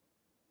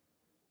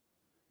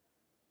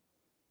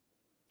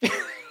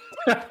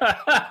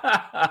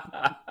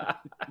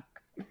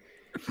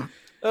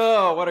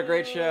Oh, what a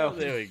great show.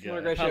 There we go. What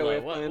a great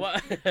show.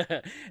 What?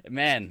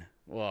 Man,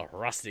 well,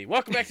 rusty.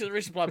 Welcome back to the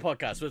Resupply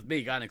Podcast with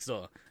me, Guy Next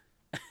Door.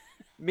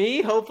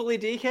 Me, hopefully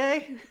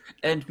DK.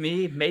 And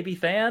me, maybe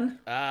Fan.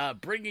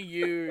 Bringing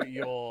you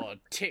your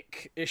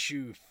tech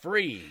issue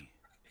free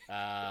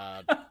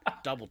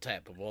double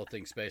tap of all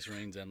things Space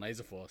Marines and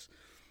Laser Force.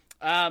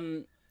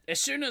 As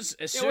soon as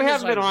we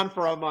haven't been on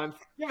for a month.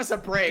 Give us a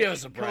break. Give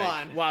us a break. Come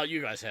on. Well,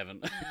 you guys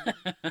haven't.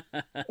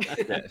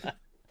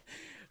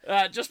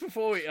 Just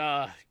before we,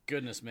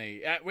 goodness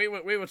me, we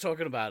were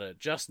talking about it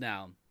just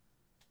now,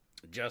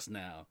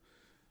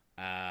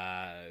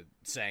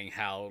 saying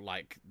how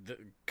like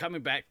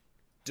coming back,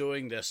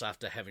 doing this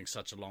after having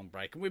such a long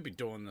break, and we've been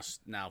doing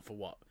this now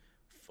for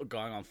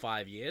going on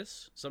 5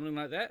 years, something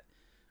like that.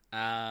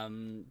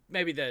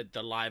 Maybe the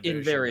live version,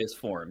 in various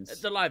forms.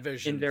 The live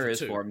version in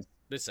various for forms.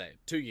 Let's say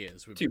 2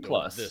 years. We've 2 been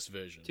plus doing this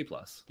version.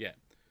 2+. Yeah.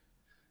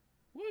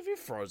 What have you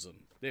frozen?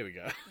 There we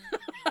go.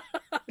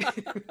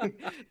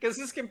 Because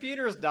this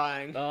computer's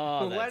dying.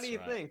 Oh, why do you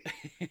think?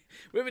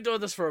 We've been doing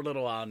this for a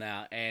little while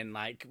now, and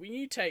like when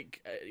you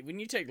take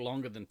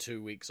longer than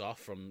 2 weeks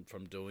off from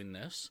doing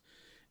this,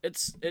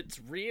 it's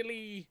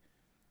really,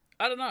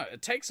 I don't know.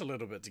 It takes a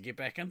little bit to get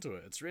back into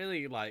it. It's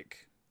really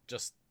like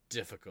just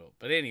difficult.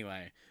 But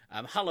anyway,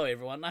 hello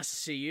everyone. Nice to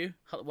see you.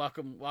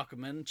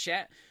 Welcome in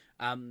chat.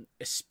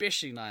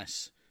 Especially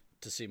nice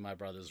to see my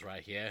brothers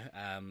right here.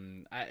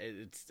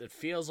 It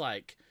feels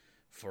like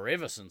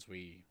forever since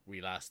we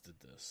last did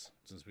this,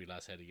 since we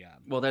last had a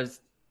yarn. Well, there's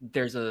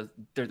a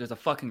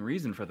fucking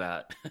reason for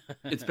that.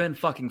 It's been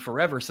fucking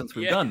forever since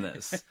we've done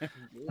this.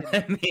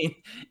 I mean,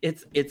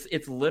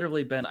 it's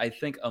literally been, I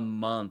think, a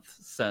month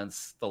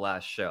since the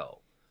last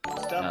show.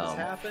 Stuff has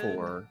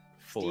happened.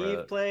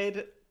 Steve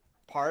played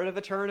part of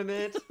a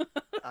tournament.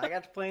 I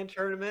got to play in a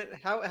tournament.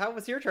 How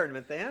was your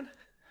tournament, Dan?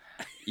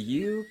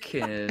 You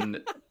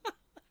can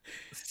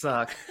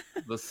suck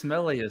the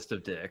smelliest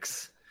of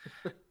dicks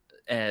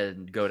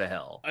and go to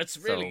hell. It's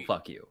really, so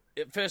fuck you.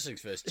 First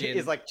things first, Jen.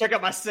 He's like, check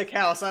out my sick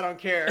house. I don't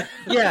care.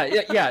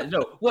 Yeah.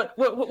 No, what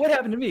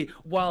happened to me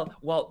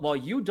while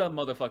you dumb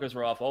motherfuckers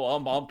were off? Oh,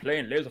 I'm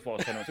playing Laser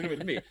Force. Give it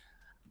to me.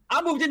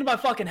 I moved into my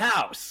fucking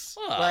house.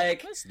 Oh,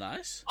 like, that's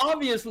nice.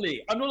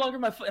 Obviously, I'm no longer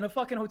in a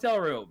fucking hotel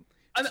room.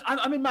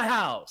 I'm in my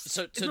house.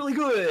 So it's really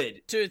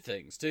good. Two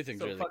things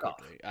really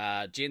quickly.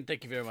 Jen,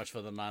 thank you very much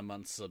for the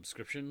 9-month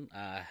subscription.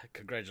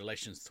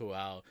 Congratulations to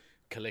our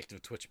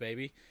collective Twitch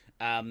baby.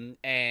 And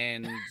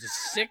the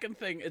second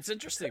thing, it's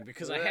interesting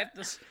because I had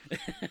this.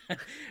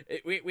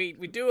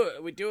 we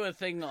do a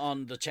thing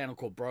on the channel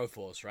called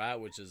Broforce, right?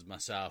 Which is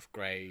myself,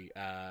 Gray,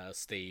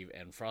 Steve,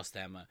 and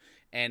Frosthammer,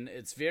 and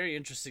it's very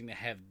interesting to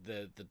have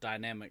the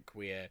dynamic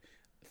where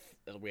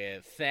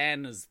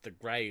Than is the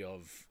Grey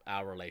of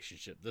our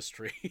relationship, this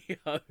trio,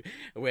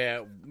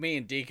 where me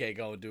and DK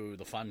go and do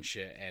the fun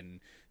shit,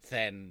 and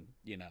Than,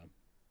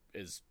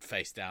 is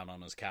face down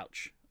on his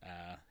couch,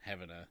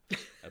 having a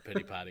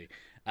pity party.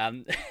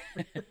 In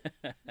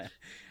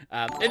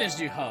his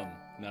new home,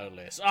 no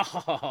less.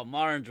 Oh,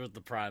 Morange with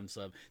the Prime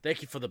sub.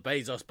 Thank you for the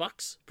Bezos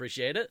bucks.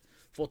 Appreciate it.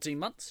 14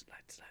 months.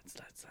 Lads.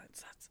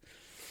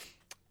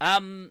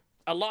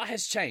 A lot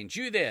has changed.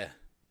 You there,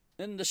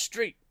 in the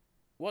street.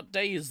 What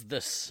day is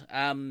this?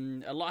 A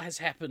lot has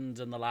happened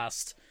in the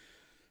last,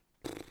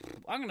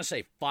 I'm going to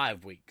say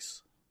 5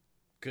 weeks.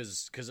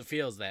 Because it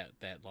feels that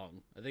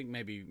long. I think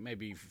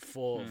maybe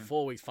 4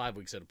 weeks, 5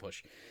 weeks at a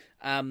push.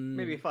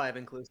 Maybe 5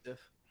 inclusive.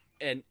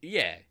 And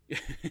yeah,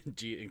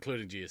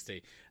 including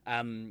GST.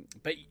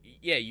 But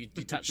yeah, you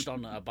touched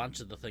on a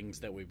bunch of the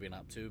things that we've been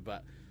up to.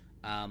 But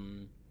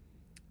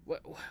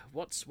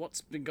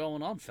what's been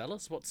going on,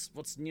 fellas?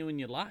 What's new in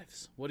your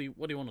lives? What do you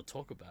want to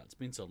talk about? It's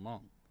been so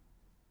long.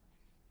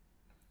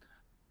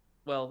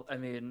 Well, I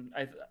mean,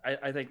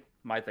 I think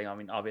my thing. I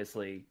mean,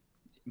 obviously,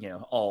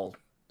 I'll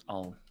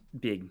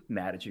be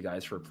mad at you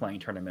guys for playing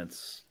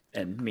tournaments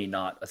and me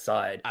not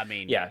aside. I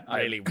mean, yeah,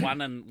 really, one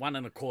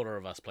and a quarter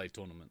of us play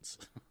tournaments.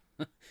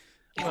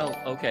 Well,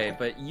 okay,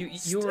 but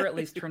you were at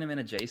least tournament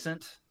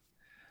adjacent,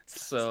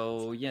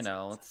 so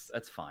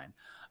that's fine.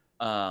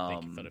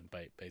 Thank you for the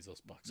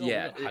Bezos box.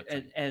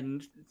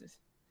 And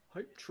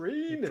hype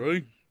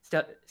train.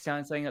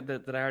 Saying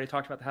that I already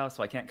talked about the house,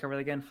 so I can't cover it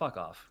again. Fuck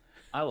off.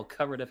 I will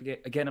cover it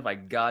again if I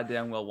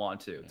goddamn well want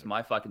to. It's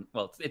my fucking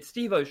it's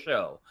Steve-O's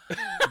show,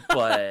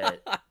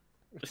 but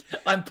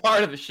I'm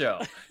part of the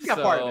show,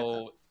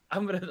 so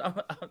I'm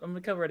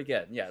gonna cover it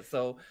again. Yeah.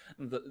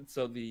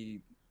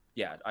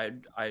 I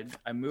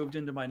moved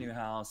into my new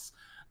house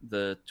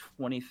the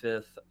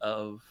 25th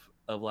of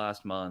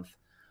last month,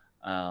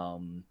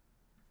 and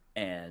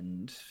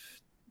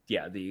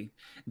yeah, the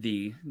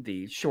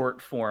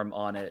short form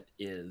on it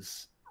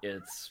is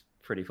it's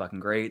pretty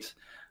fucking great.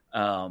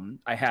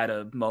 I had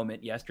a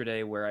moment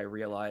yesterday where I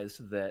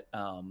realized that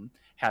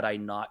had I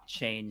not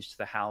changed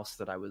the house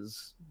that I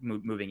was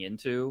moving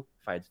into,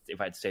 if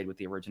I'd stayed with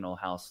the original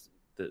house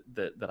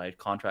that I had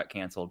contract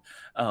canceled,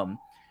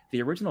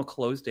 the original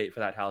close date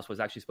for that house was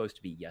actually supposed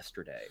to be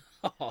yesterday.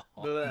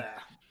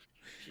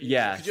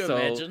 Yeah. Could you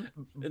imagine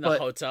in a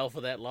hotel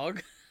for that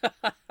long?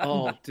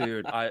 Oh,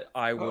 dude,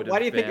 I would. Why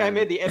do you think I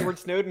made the Edward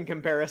Snowden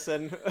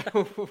comparison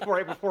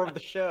right before the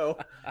show?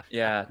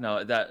 Yeah,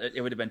 no, that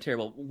it would have been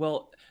terrible.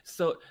 Well,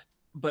 so,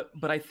 but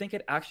I think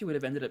it actually would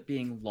have ended up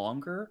being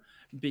longer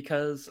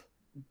because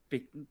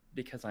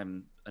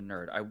I'm a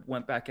nerd. I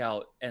went back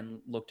out and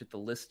looked at the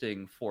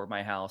listing for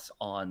my house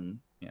on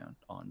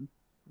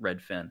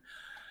Redfin,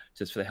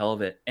 just for the hell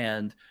of it,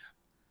 and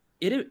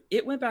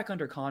it went back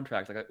under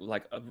contract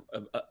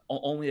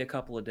only a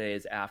couple of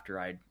days after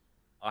I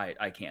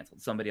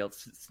canceled. Somebody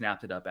else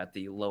snapped it up at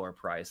the lower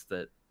price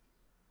that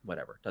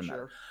whatever doesn't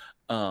matter.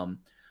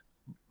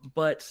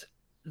 But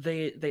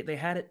they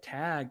had it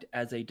tagged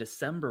as a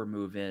December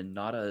move-in,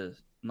 not a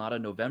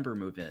November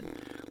move-in,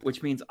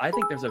 which means I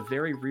think there's a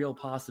very real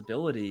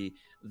possibility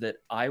that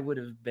I would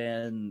have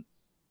been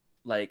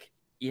like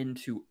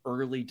into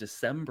early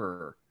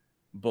December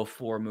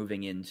before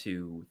moving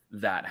into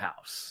that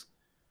house,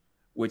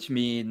 which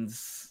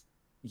means,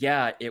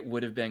 yeah, it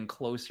would have been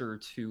closer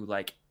to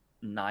like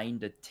 9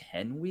 to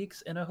 10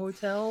 weeks in a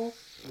hotel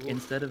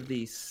instead of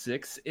the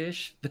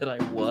 6-ish that I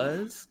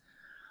was.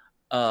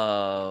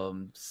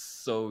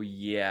 So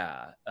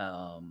yeah,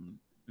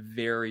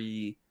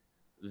 very,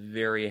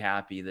 very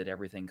happy that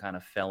everything kind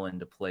of fell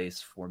into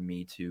place for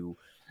me to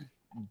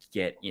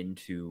get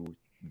into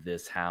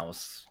this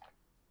house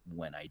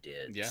when I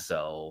did. Yeah.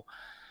 So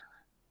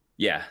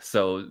yeah,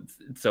 so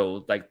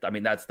like, I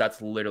mean,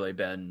 that's literally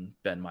been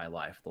my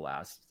life the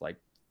last like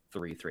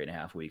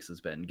 3.5 weeks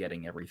has been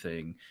getting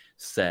everything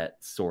set,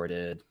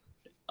 sorted,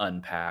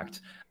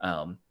 unpacked,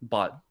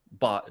 bought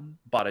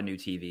a new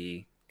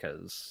TV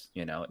because,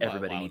 you know,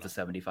 everybody needs a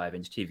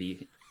 75-inch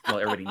TV. Well,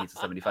 everybody needs a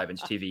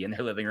 75-inch TV in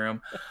their living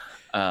room.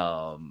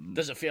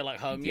 Does it feel like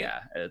home?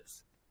 Yeah,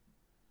 it's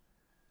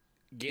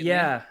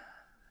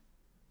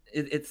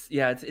it's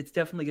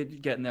definitely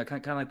getting there.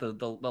 Kind of like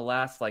the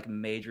last like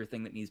major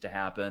thing that needs to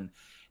happen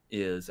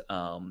is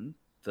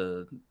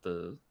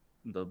the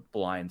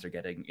blinds are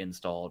getting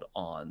installed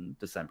on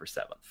December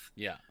 7th.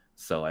 Yeah.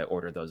 So I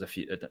ordered those a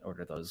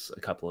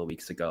couple of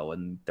weeks ago,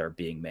 and they're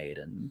being made,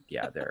 and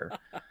yeah,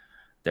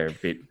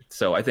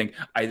 so I think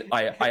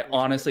I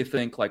honestly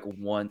think like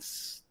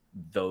once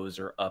those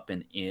are up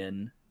and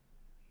in,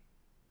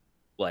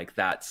 like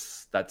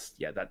that's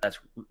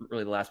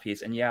really the last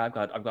piece. And yeah,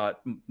 I've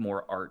got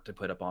more art to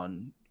put up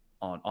on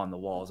the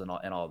walls and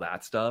all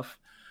that stuff,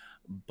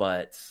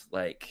 but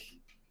like,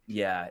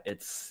 yeah,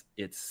 it's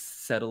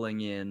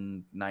settling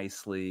in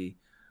nicely.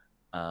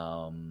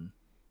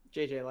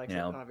 JJ likes it,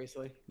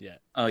 obviously. Yeah.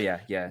 Oh yeah.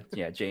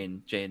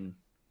 Jane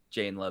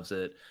loves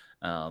it.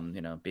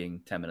 You know, being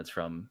 10 minutes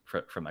from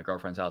my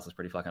girlfriend's house is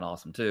pretty fucking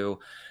awesome too.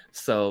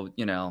 So,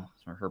 you know,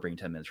 her being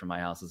 10 minutes from my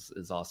house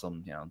is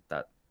awesome. You know,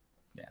 that,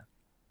 yeah,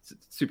 it's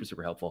super,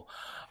 super helpful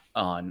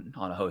on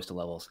a host of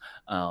levels.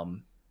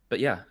 But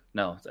yeah,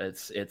 no,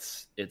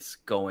 it's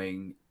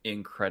going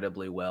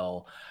incredibly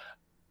well.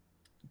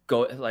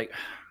 I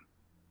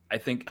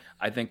think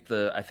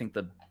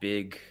the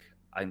big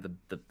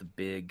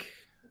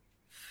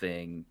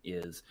thing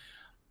is,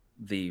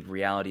 the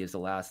reality is the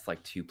last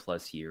like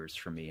 2+ years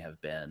for me have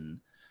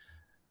been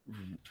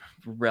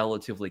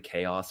relatively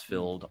chaos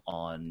filled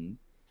on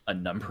a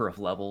number of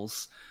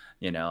levels.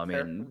 You know, I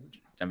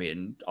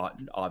mean,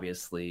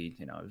 obviously,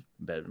 you know,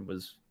 but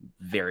was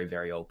very,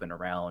 very open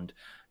around,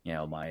 you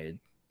know, my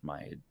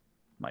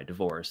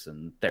divorce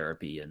and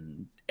therapy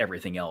and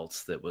everything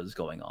else that was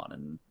going on,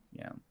 and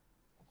you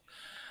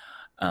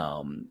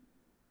know,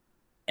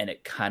 and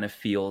it kind of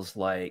feels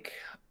like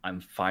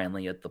I'm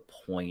finally at the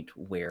point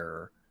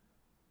where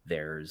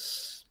there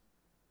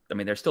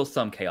still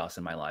some chaos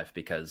in my life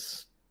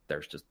because there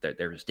just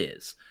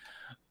is,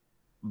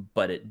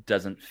 but it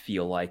doesn't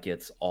feel like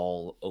it's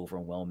all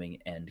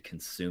overwhelming and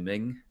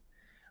consuming,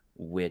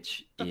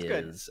 which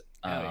is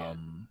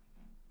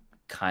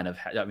kind of,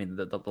 I mean,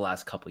 the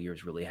last couple of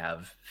years really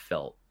have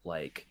felt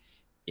like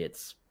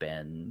it's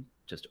been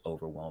just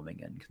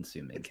overwhelming and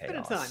consuming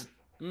chaos.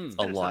 Been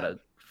a lot of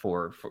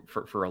for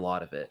a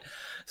lot of it.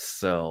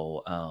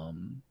 So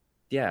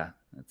yeah,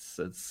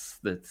 it's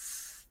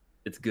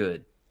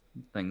good.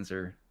 Things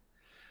are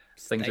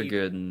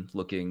good and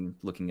looking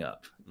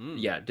up.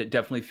 Yeah,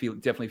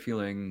 definitely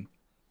feeling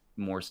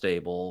more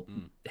stable,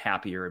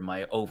 happier in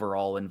my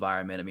overall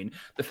environment. I mean,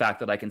 the fact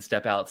that I can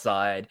step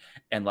outside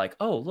and like,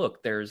 oh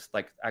look, there's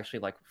like actually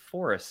like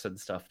forests and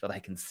stuff that I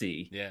can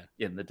see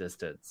in the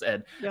distance.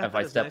 And if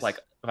I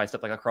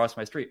step across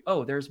my street,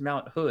 oh, there's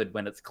Mount Hood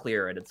when it's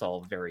clear and it's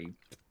all very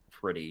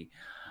pretty.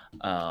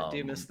 I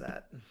do miss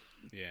that.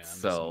 Yeah.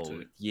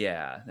 So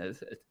yeah,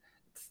 it's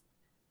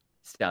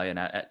Stallion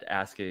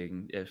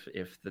asking if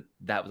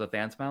that was a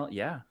fan smile.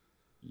 Yeah,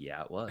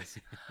 it was.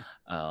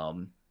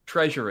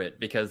 Treasure it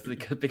because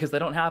they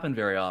don't happen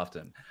very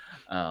often.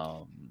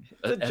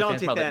 It's a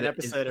jaunty fan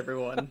episode,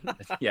 everyone.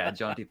 Yeah,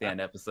 jaunty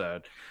fan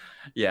episode.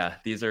 Yeah,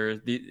 these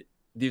are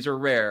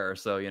rare,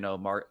 so you know,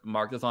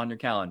 mark this on your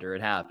calendar.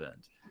 It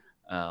happened.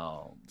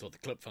 That's what the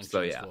clip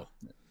function is for.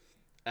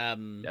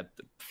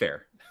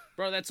 Fair.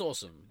 Bro, that's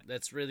awesome.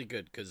 That's really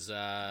good because,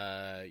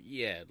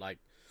 like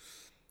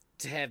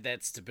to have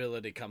that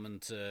stability come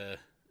into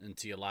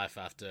your life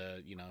after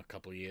a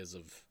couple of years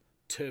of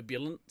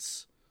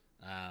turbulence,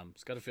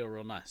 it's got to feel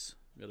real nice.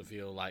 Got to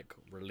feel like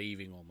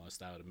relieving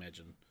almost, I would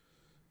imagine.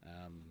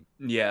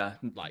 Now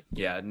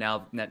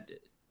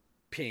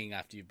peeing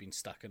after you've been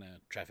stuck in a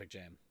traffic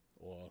jam,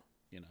 or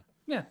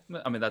Yeah,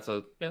 I mean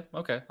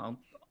okay.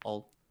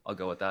 I'll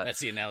go with that. That's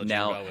the analogy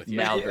I'll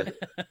go with.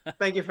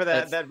 Thank you for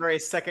that very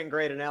second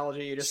grade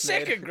analogy you just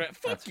made. Second grade,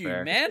 fuck That's you,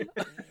 fair. man.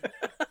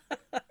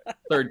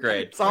 Third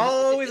grade. It's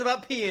always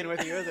about peeing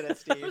with you, isn't it,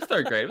 Steve? It's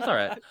third grade. It's all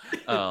right.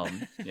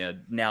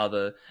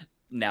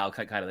 Now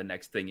kind of the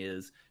next thing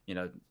is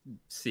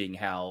seeing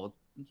how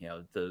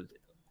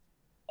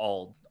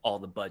all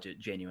the budget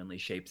genuinely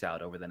shapes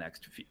out over the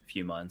next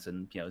few months,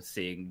 and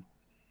seeing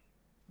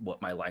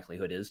what my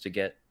likelihood is to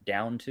get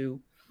down to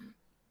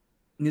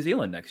New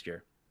Zealand next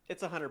year.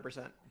 It's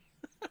 100%.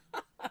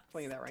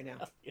 Playing that right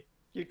now.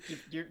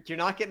 You're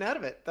not getting out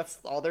of it. That's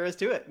all there is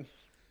to it.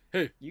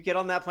 Who? You get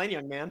on that plane,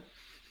 young man.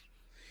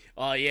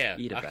 Oh yeah.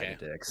 Eat a okay. bag of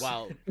dicks.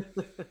 Well,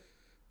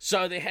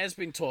 so there has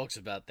been talks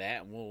about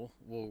that, and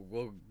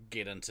we'll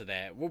get into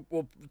that.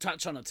 We'll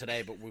touch on it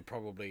today, but we'll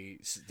probably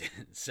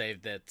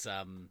save that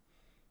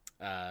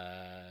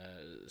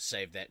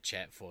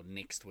chat for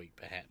next week,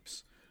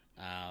 perhaps.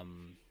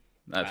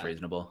 That's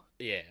reasonable.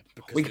 Yeah,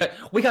 because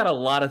we got a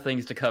lot of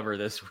things to cover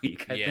this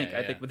week.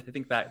 I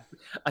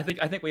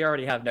think we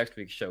already have next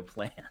week's show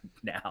planned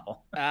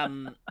now.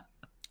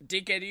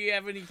 DK, do you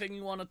have anything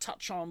you want to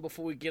touch on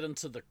before we get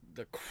into the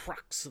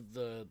crux of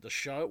the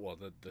show? Well,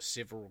 the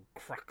several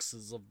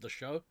cruxes of the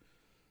show.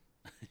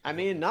 I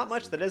mean, not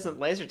much that isn't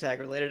laser tag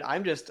related.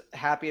 I'm just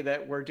happy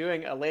that we're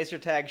doing a laser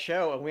tag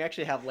show and we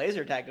actually have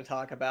laser tag to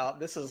talk about.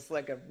 This is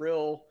like a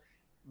real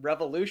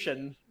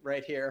revolution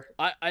right here.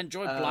 I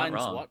enjoyed Blind's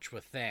Watch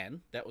with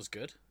Than. That was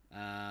good.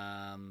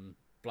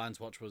 Blind's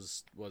Watch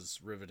was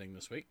riveting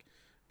this week.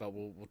 But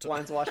we'll talk.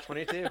 Blind's Watch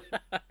 22.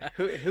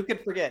 Who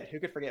could forget? Who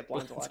could forget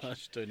Blind's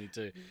Watch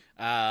 22?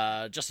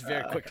 Just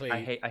very quickly.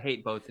 I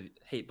hate both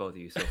of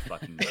you so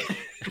fucking much.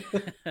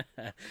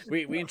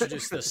 we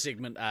introduced this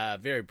segment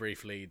very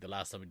briefly the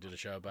last time we did a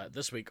show, but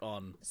this week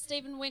on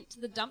Stephen went to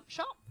the dump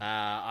shop.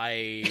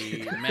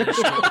 I managed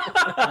to.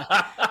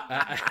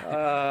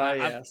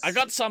 Yes. I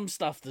got some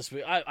stuff this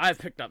week. I've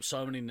picked up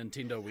so many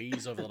Nintendo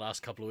Wiis over the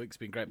last couple of weeks. It's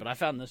been great, but I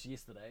found this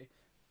yesterday.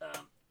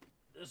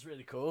 It's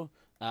really cool.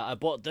 I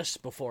bought this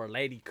before a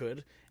lady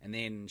could, and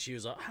then she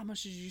was like, "How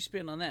much did you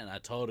spend on that?" And I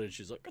told her, and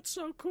she's like, "It's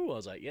so cool." I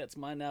was like, "Yeah, it's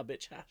mine now,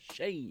 bitch. Ha,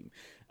 shame."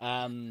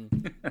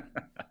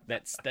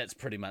 That's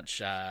pretty much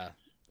the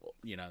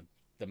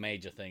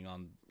major thing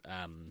on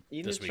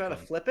You this just week. try to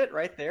flip it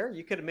right there.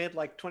 You could have made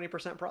like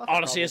 20% profit.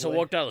 Honestly, as I probably.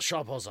 walked out of the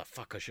shop, I was like,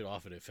 "Fuck, I should have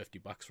offered her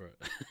 $50 for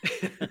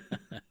it."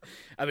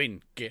 I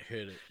mean, get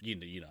her to,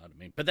 you know what I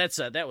mean. But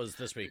that was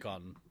this week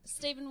on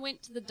Stephen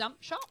went to the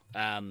dump shop.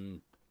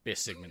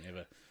 Best segment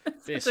ever.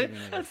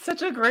 That's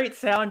such a great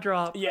sound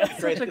drop. Yeah,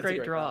 such a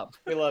great drop.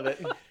 We love it.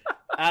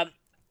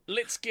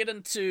 Let's get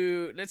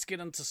into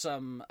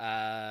some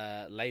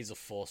Laser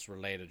Force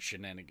related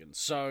shenanigans.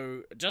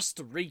 So just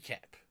to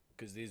recap,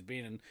 because there's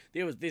been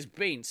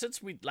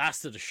since we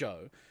last did a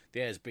show,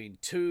 there has been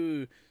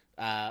two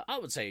I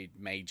would say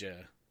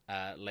major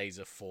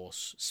Laser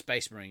Force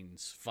Space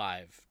Marines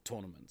 5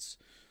 tournaments.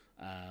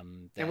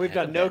 And we've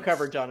done no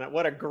coverage on it.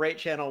 What a great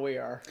channel we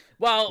are.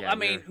 Well, Yeah, I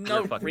mean,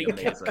 no recap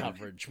amazing.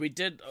 coverage. We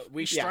did.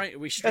 We streamed.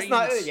 That's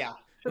not. Yeah.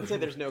 Shouldn't say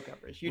there's no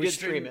coverage. You did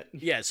stream it.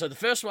 Yeah. So the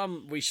first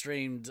one we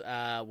streamed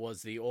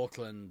was the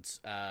Auckland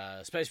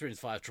Space Marines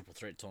 5 Triple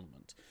Threat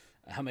tournament.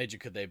 How major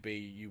could they be?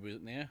 You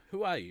weren't there.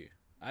 Who are you?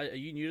 Are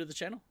you new to the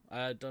channel?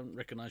 I don't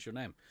recognize your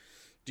name.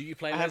 Do you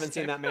play? I haven't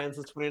seen that man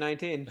since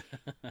 2019.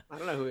 I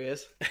don't know who he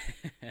is.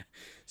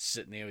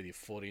 Sitting there with your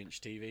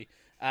 40-inch TV.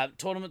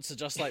 Tournaments are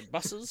just like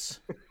buses.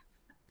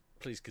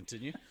 Please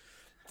continue.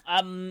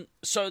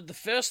 So the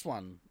first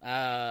one,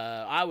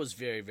 I was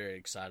very, very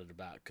excited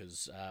about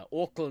because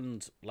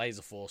Auckland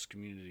Laser Force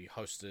community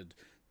hosted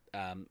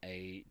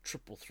a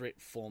triple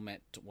threat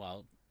format,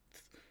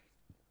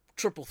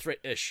 triple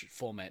threat-ish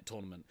format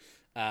tournament.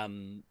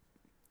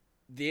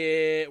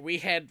 There we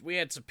had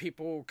some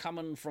people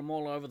coming from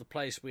all over the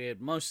place. We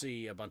had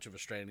mostly a bunch of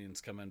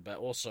Australians come in, but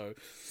also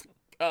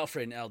our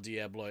friend El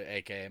Diablo,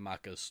 aka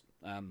Marcus,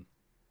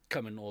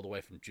 coming all the way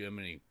from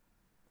Germany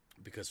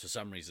because for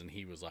some reason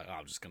he was like,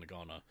 I'm just going to go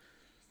on a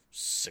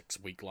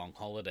 6-week-long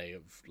holiday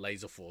of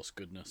Laser Force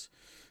goodness.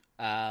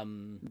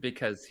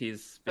 Because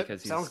he's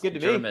sounds good to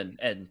German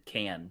and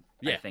can,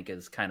 Yeah. I think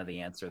is kind of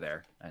the answer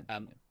there.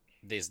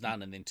 There's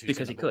none and then two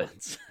Because he could.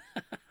 ones.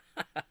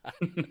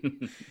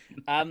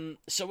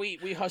 So we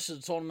hosted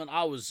a tournament.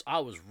 I was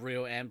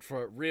real amped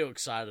for it, real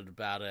excited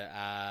about it.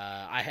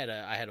 I had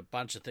a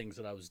bunch of things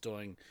that I was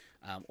doing,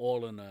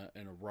 all in a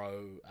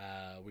row.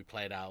 We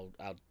played our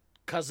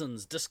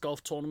cousins disc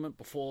golf tournament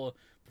before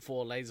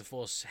Laser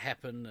Force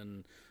happened,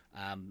 and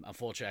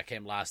unfortunately I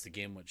came last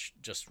again, which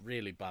just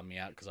really bummed me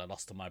out because I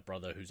lost to my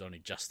brother who's only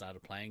just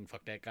started playing.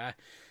 Fuck that guy.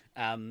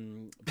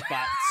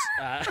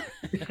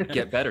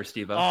 Get better,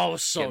 Steve-O. Oh, I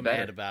was so Get better.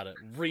 mad about it.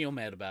 Real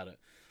mad about it.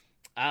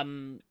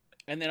 And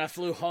then I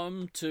flew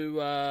home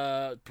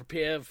to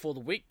prepare for the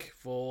week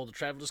for the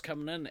travelers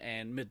coming in.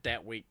 And mid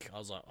that week, I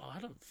was like, oh, I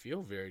don't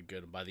feel very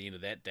good. And by the end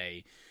of that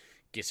day,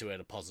 guess who had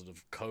a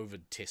positive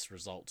COVID test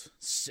result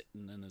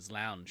sitting in his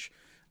lounge.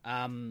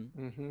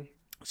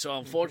 So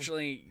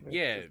unfortunately,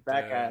 yeah.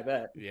 That guy, I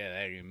bet. Yeah,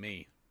 that ain't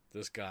me.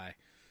 This guy.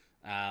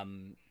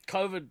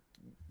 COVID.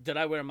 Did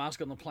I wear a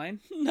mask on the plane?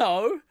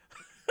 No.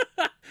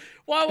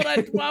 Why would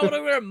I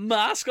wear a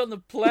mask on the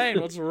plane?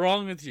 What's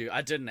wrong with you?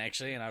 I didn't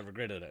actually, and I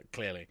regretted it,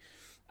 clearly.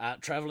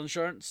 Travel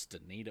insurance?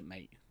 Didn't need it,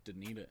 mate.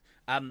 Didn't need it.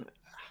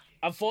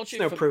 Unfortunately,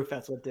 There's no proof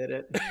that's what did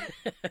it.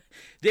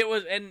 There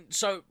was, and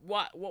so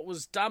what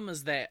was dumb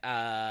is that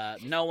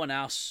no one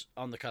else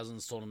on the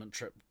Cousins tournament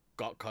trip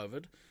got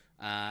COVID.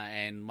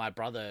 And my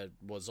brother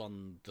was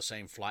on the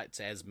same flights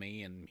as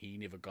me, and he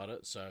never got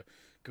it. So,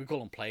 can we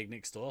call him Plague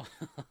Next Door?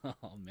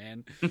 Oh,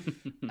 man.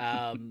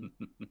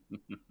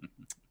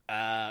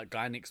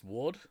 Guy Next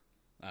Ward?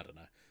 I don't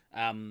know.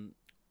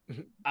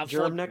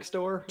 Germ Next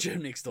Door?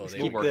 Germ Next Door.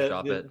 We'll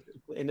workshop it.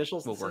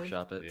 Initials. We'll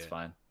workshop it. It's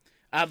fine.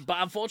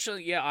 But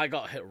unfortunately, yeah, I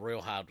got hit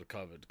real hard with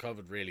COVID.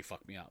 COVID really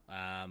fucked me up.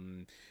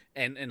 And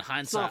in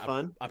hindsight,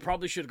 I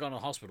probably should have gone to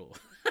hospital.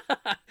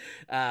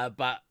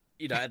 But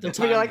you know, at the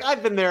time, you're like,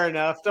 I've been there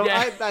enough.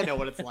 Yeah. I know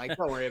what it's like.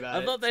 Don't worry about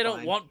it. I thought they It's don't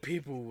fine. want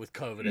people with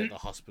COVID at the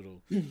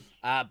hospital.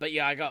 But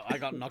yeah, I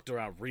got knocked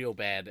around real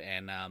bad,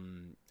 and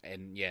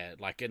yeah,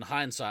 like in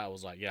hindsight, I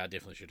was like, yeah, I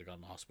definitely should have gone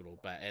to the hospital.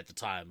 But at the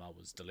time, I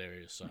was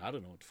delirious, so I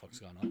don't know what the fuck's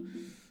going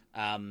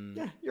on.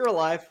 Yeah, you're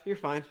alive. You're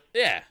fine.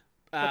 Yeah.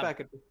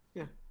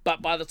 Yeah.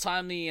 But by the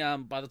time I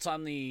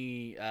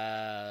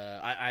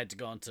had to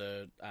go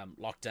into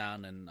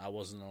lockdown, and I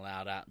wasn't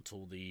allowed out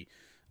until the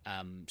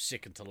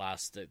second to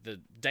last, the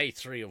day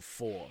 3 of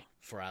 4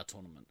 for our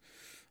tournament.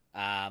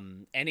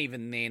 And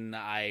even then,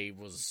 I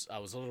was a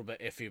little bit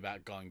iffy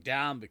about going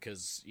down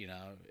because, you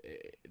know,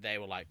 they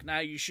were like, "No,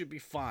 you should be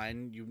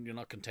fine. You're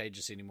not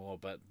contagious anymore."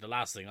 But the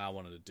last thing I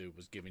wanted to do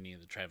was give any of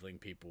the traveling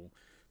people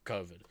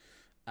COVID.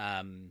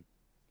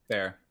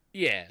 Fair.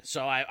 Yeah,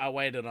 so I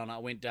waited on it. I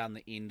went down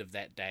the end of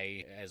that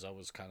day as I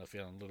was kind of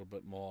feeling a little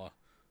bit more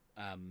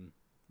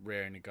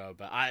raring to go.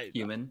 But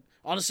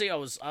honestly, I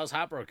was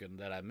heartbroken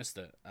that I missed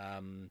it.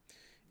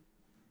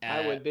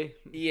 I would be.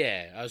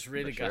 Yeah, I was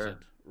really For sure. gutted,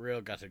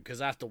 real gutted,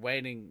 because after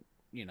waiting,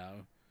 you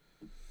know,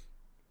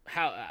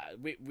 how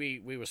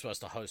we were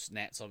supposed to host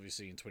Nats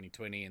obviously in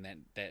 2020, and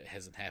that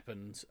hasn't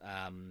happened.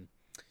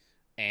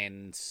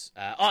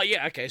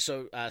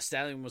 So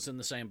Stallion was in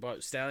the same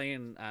boat.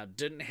 Stallion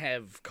didn't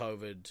have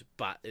COVID,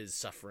 but is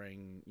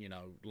suffering, you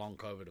know, long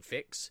COVID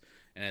effects,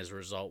 and as a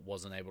result,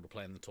 wasn't able to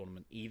play in the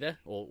tournament either,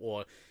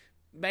 or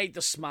made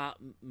the smart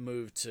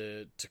move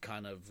to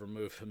kind of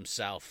remove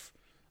himself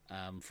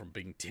from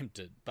being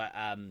tempted. But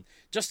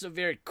just a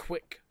very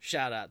quick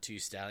shout out to you,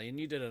 Stallion.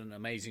 You did an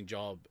amazing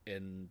job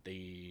in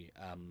the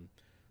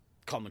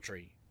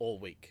commentary all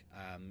week,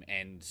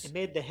 and It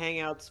made the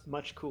hangouts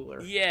much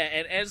cooler. yeah,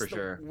 and as For the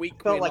sure. week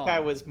I felt went like I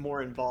on, was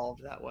more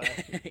involved that way.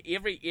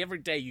 every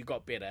day you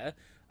got better,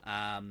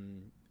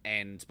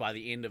 and by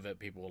the end of it,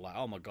 people were like,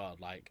 "Oh my god!"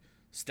 Like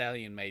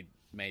Stallion made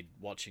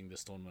watching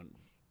this tournament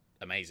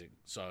amazing.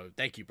 So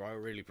thank you, bro. I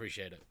really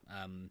appreciate it.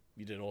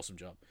 You did an awesome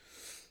job.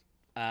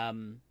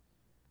 Yeah,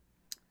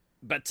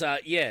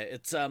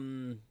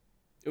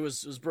 it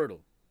was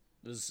brutal.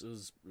 It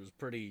was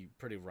pretty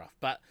rough.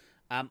 But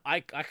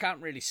I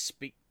can't really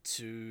speak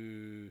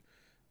to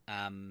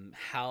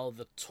how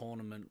the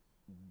tournament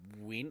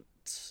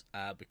went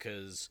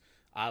because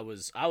I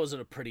was in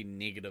a pretty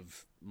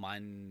negative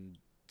mind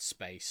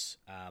space,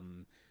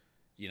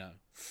 you know,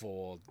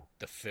 for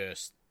the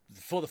first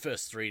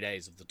 3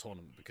 days of the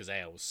tournament because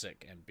A, I was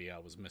sick, and B, I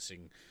was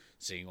missing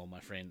seeing all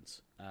my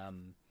friends.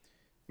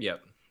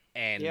 Yep.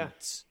 And Yeah.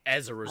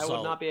 as a I result,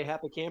 would not be a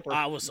happy camper.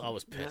 I was in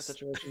that pissed.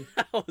 situation.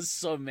 I was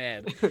so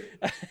mad.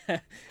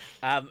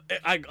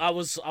 I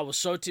was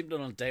so tempted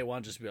on day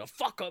one just to be like,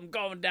 "Fuck, I'm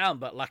going down."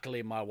 But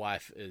luckily, my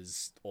wife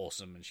is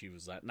awesome, and she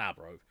was like, "Nah,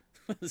 bro,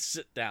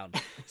 sit down,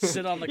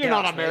 sit on the couch." You're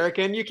not mate."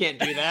 American. You can't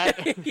do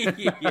that.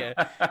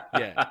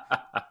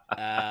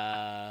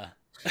 yeah.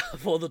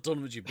 Of all the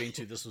tournaments you've been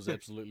to, this was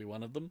absolutely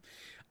one of them.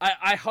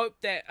 I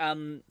hope that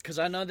because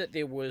I know that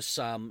there was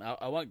some.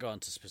 I won't go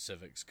into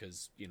specifics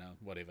because, you know,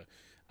 whatever.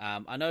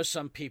 I know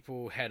some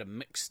people had a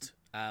mixed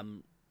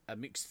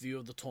view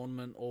of the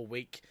tournament all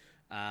week.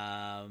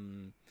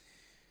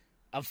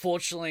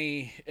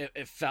 Unfortunately,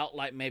 it felt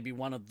like maybe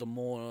one of the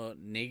more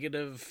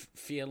negative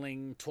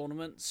feeling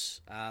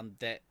tournaments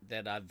that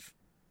I've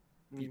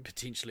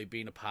potentially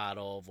been a part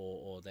of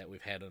or that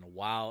we've had in a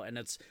while. And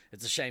it's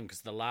a shame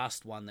because the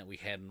last one that we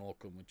had in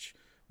Auckland, which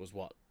was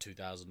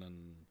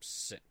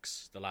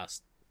 2006, the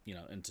last, you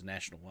know,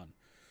 international one.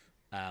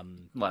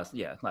 Last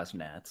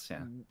Nats,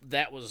 yeah.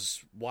 That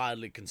was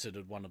widely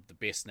considered one of the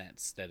best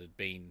Nats that had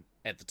been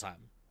at the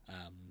time,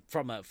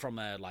 from a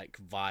like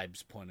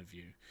vibes point of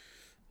view.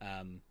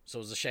 So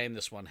it was a shame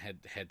this one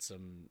had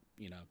some,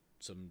 you know,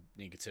 some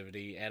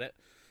negativity at it.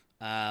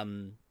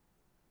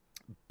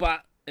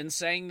 But in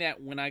saying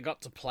that, when I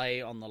got to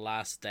play on the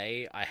last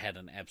day, I had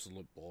an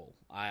absolute ball.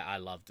 I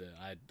loved it.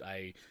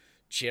 I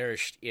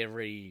cherished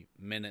every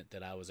minute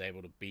that I was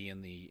able to be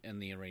in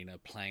the arena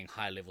playing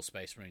high level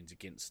Space Marines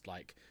against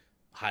like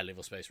high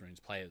level Space Marines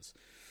players.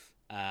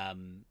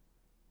 And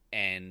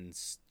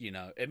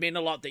it meant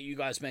a lot that you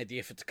guys made the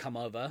effort to come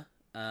over.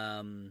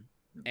 And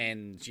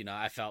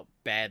I felt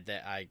bad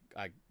that I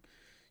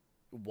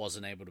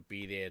wasn't able to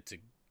be there to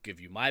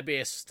give you my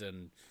best,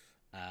 and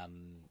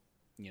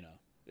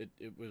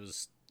it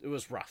was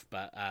rough,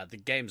 but the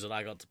games that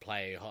I got to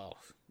play, I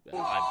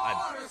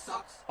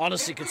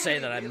honestly could say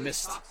that I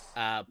missed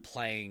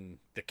playing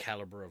the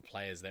caliber of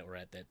players that were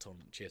at that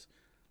tournament. Cheers.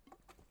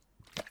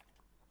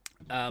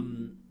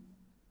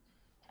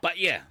 But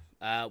yeah,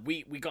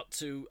 we got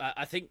to.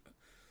 I think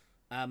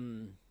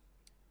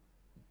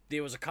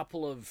there was a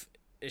couple of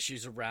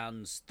issues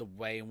around the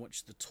way in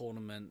which the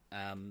tournament,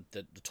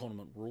 the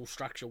tournament rule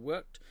structure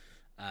worked.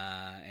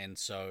 And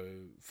so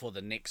for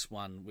the next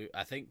one,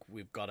 I think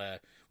we've got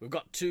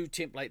 2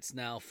 templates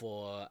now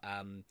for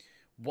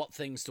what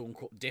things to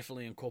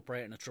definitely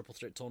incorporate in a triple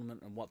threat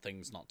tournament and what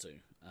things not to.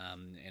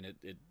 And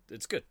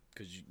it's good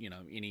because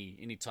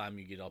any time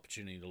you get an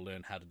opportunity to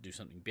learn how to do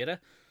something better,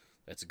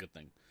 that's a good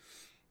thing.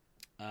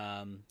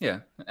 Yeah,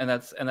 and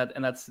that's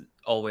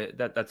always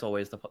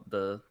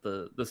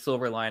the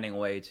silver lining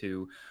way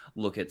to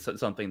look at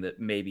something that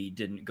maybe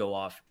didn't go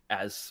off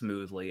as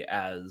smoothly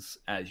as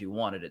you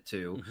wanted it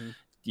to. Mm-hmm.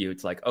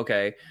 It's like,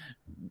 okay,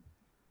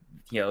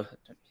 you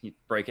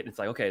break it. It's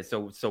like, okay,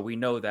 so we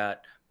know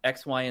that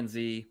X, Y, and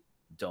Z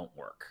don't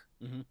work.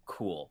 Mm-hmm.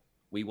 Cool.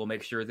 We will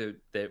make sure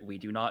that we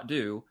do not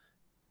do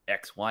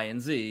X, Y,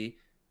 and Z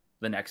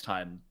the next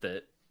time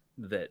that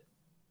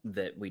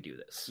we do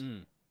this.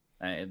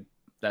 And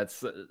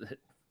that's the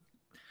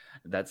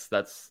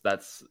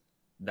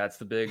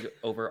big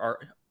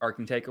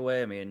overarching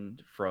takeaway. I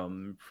mean,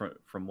 from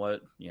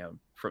what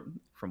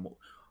from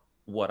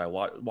what I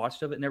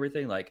watched of it and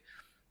everything, like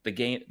the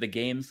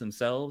games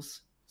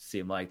themselves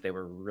seemed like they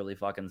were really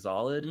fucking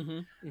solid.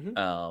 Mm-hmm.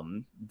 Mm-hmm.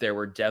 There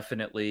were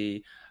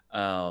definitely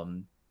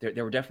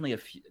there were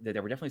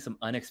definitely some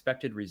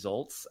unexpected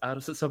results out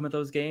of some of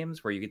those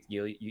games where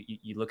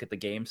you look at the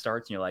game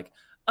starts and you're like,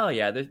 oh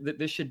yeah,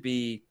 this should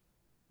be.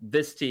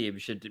 This team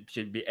should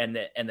be, and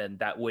then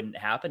that wouldn't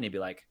happen. You'd be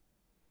like,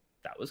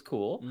 that was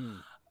cool.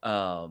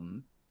 But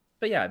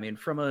yeah, I mean,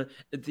 from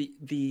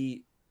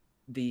the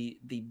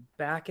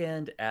back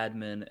end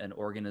admin and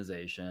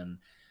organization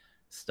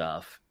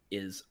stuff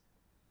is,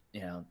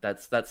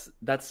 that's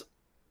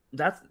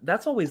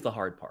always the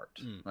hard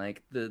part.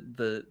 Like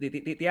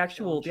the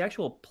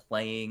actual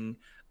playing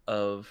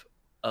of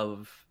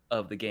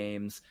the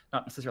games,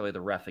 not necessarily the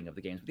reffing of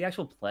the games, but the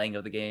actual playing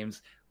of the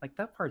games, like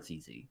that part's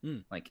easy.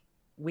 Like,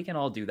 we can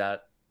all do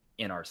that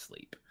in our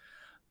sleep.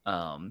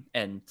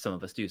 And some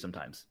of us do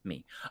sometimes,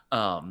 me.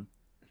 But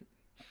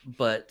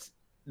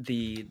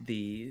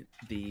the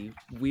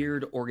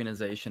weird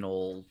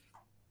organizational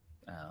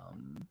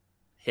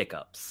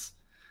hiccups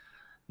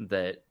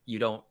that you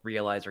don't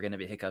realize are going to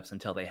be hiccups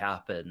until they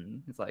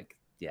happen. It's like,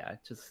 yeah,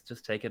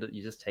 just take it.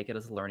 You just take it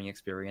as a learning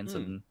experience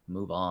and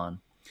move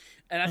on.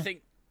 And I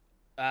think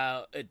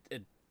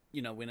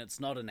when it's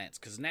not a Nats,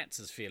 because Nats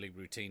is fairly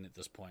routine at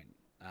this point.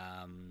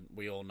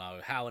 We all know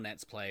how a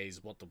Nats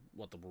plays, what the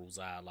rules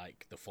are,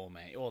 like the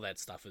format, all that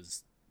stuff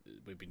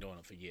we've been doing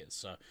it for years.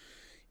 So,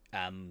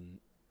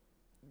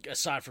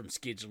 aside from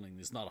scheduling,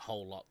 there's not a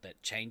whole lot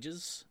that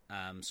changes.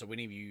 So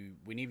whenever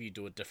you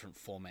do a different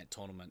format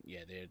tournament,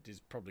 yeah,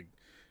 there's probably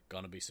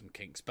going to be some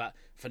kinks. But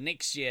for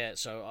next year,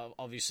 so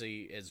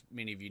obviously, as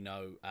many of you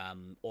know,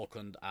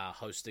 Auckland are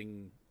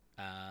hosting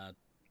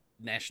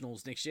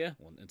nationals next year,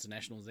 or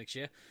internationals next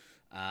year.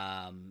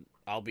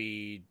 I'll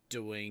be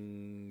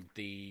doing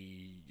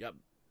the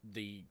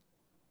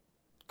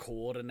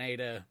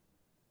coordinator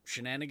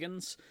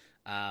shenanigans,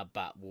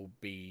 but we'll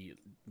be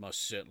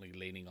most certainly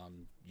leaning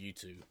on you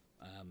two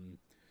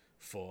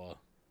for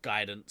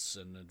guidance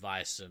and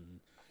advice,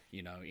 and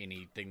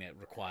anything that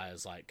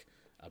requires like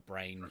a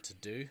brain to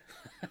do.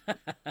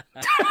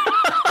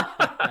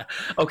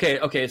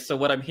 Okay. So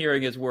what I'm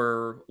hearing is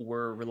we're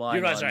relying.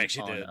 You guys on, are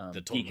actually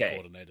the tournament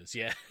coordinators,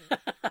 yeah.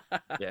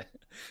 Yeah.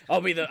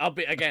 I'll be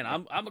again.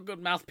 I'm a good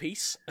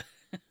mouthpiece.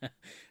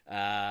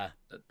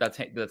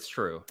 That's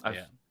true.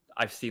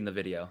 I've seen the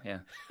video.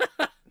 Yeah.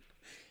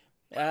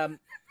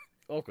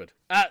 Awkward.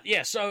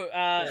 Yeah. So.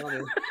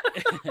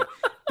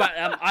 But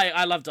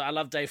I loved it. I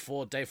loved day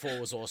 4. Day 4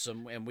 was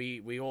awesome, and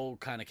we all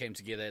kind of came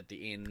together at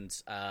the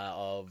end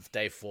of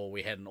day 4.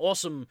 We had an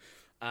awesome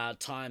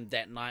time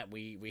that night.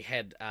 We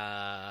had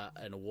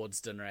an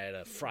awards dinner at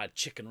a fried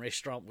chicken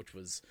restaurant, which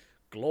was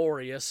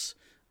glorious.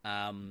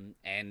 And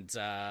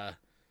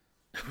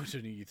what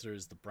you threw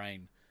is the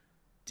brain,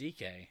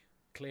 DK,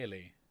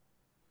 clearly.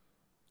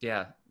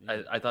 Yeah.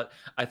 I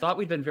thought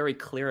we'd been very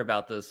clear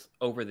about this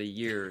over the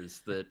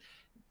years that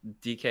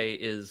DK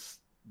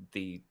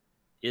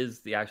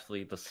is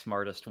actually the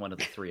smartest one of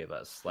the three of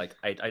us. Like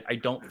I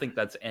don't think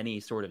that's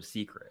any sort of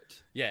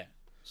secret. Yeah.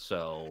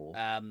 So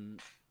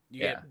you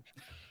get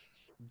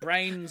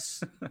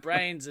brains,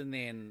 and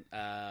then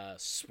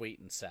sweet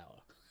and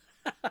sour.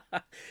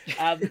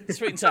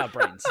 Sweet and sour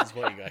brains is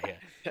what you got here.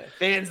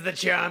 Van's the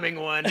charming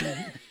one.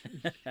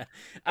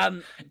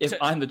 If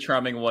I'm the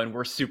charming one,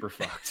 we're super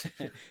fucked.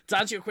 To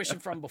answer your question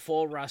from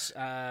before, Russ,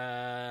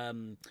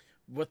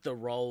 with the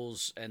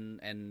roles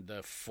and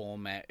the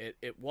format,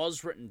 it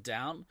was written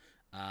down,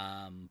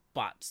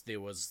 but there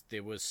was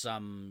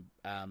some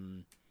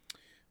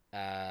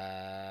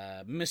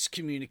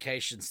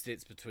miscommunication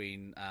steps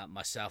between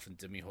myself and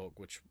Demihawk,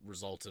 which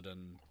resulted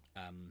in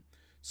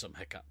some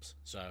hiccups.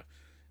 So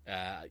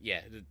like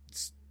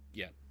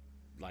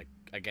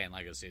I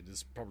said,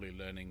 it's probably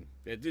learning.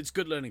 It's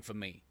good learning for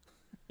me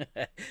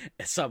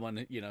as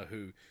someone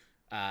who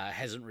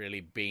hasn't really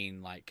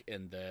been like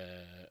in the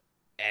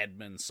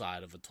admin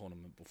side of a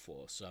tournament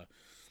before. So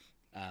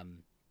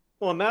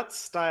well, and that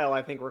style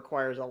I think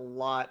requires a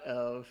lot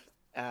of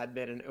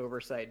admin and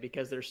oversight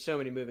because there's so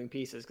many moving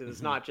pieces, because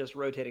it's not just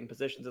rotating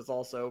positions, it's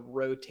also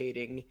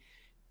rotating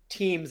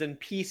teams and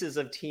pieces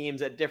of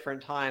teams at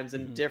different times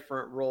and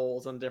different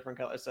roles and different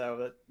colors.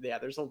 So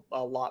there's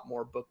a lot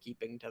more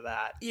bookkeeping to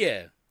that.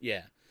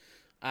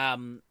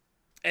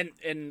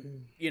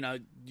 And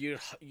you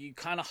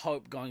kind of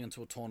hope going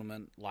into a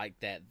tournament like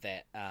that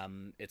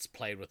it's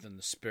played within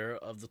the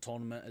spirit of the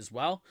tournament as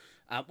well,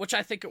 which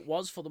I think it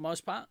was for the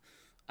most part.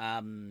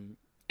 And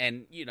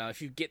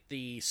if you get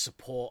the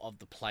support of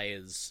the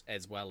players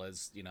as well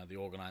as the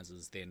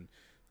organizers, then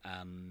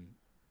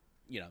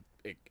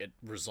it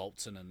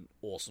results in an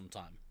awesome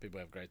time. People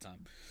have a great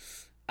time.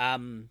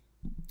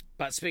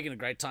 But speaking of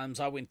great times,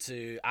 I went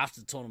after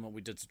the tournament,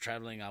 we did some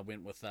traveling. I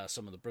went with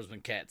some of the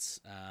Brisbane cats,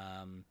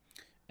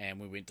 and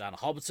we went down to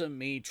Hobbiton.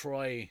 Me,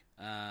 Troy,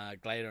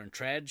 Glader, and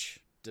Traj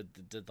did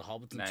the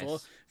Hobbiton tour.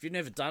 If you've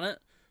never done it,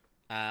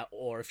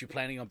 or if you're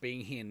planning on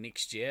being here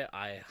next year,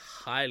 I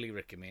highly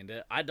recommend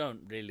it. I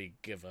don't really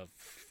give a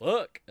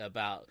fuck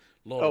about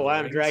Lord of the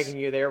I'm Rings. dragging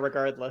you there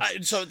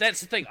regardless. So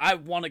that's the thing. I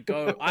want to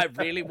go. I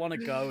really want to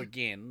go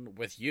again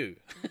with you,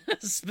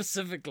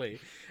 specifically,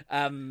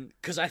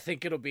 because I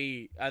think it'll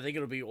be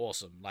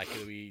awesome. Like,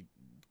 it'll be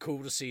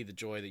cool to see the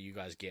joy that you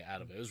guys get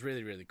out of it. It was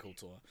really, really cool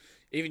tour.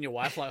 Even your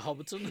wife like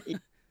Hobbiton.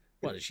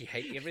 What, does she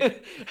hate everything?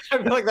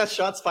 I feel like that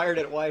shot's fired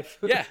at wife.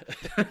 Yeah.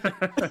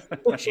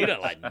 She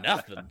don't like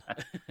nothing.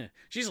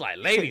 She's like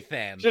Lady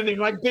Tham. She doesn't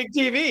even like big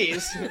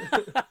TVs.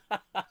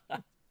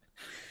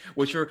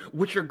 which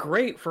are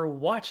great for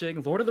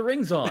watching Lord of the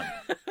Rings on.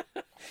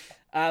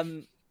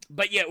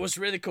 But yeah, it was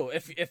really cool.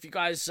 If you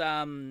guys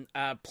are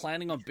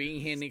planning on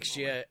being here next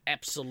year,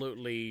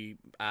 absolutely,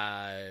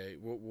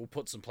 we'll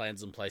put some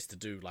plans in place to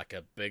do like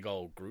a big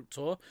old group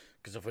tour.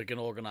 Because if we can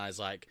organize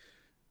like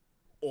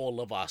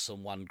all of us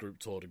on one group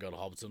tour to go to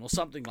Hobbiton or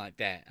something like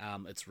that,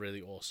 it's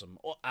really awesome.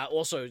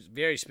 Also,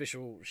 very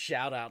special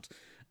shout out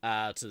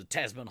to the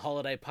Tasman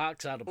Holiday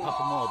Parks out of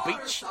Papamoa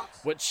Beach,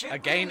 which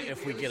again,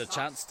 if we get a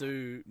chance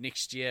to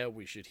next year,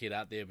 we should head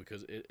out there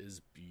because it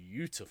is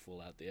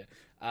beautiful out there.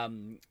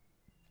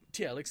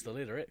 TLX the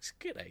letter X.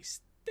 G'day,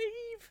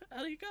 Steve.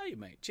 How do you go,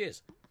 mate?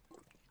 Cheers.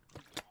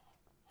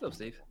 What's up,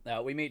 Steve?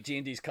 We met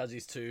G&D's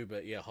cousins too,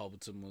 but yeah,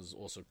 Hobbiton was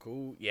also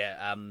cool.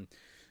 Yeah,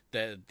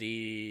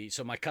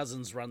 so my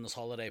cousins run this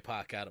holiday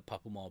park out at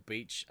Papamoa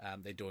Beach.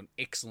 They do an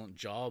excellent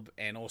job,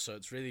 and also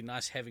it's really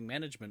nice having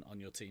management on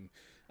your team,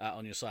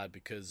 on your side,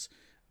 because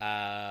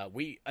I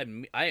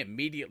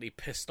immediately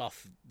pissed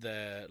off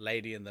the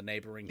lady in the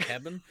neighboring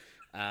cabin.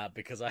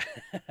 Because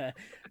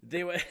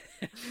there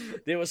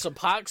were some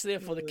parks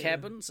there for the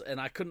cabins, and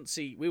I couldn't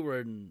see. We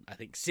were in, I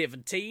think,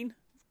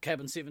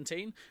 cabin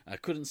 17. I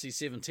couldn't see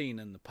 17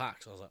 in the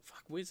park, so I was like,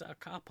 "Fuck, where's our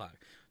car park?"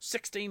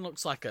 16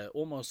 looks like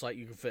almost like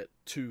you can fit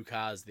 2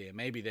 cars there.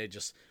 Maybe the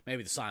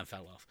sign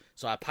fell off.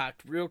 So I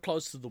parked real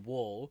close to the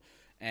wall,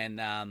 and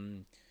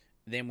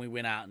then we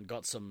went out and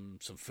got some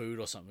food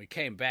or something. We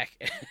came back,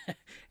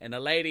 and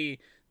the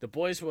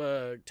boys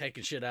were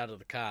taking shit out of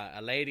the car.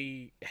 A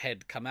lady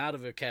had come out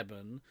of her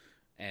cabin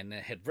and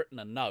had written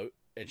a note,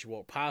 and she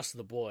walked past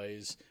the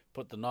boys,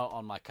 put the note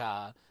on my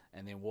car,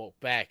 and then walked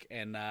back.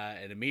 And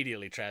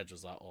immediately Traj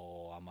was like,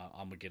 "Oh, I'm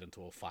gonna get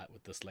into a fight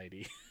with this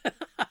lady."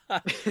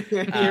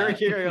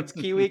 Here, it's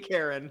Kiwi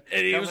Karen.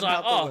 And he was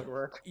like,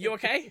 "Oh, you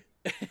okay?"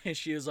 And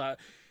she was like,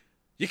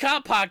 "You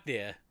can't park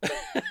there.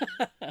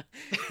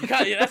 You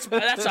can't. Yeah,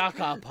 that's our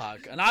car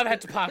park, and I've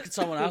had to park at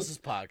someone else's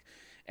park."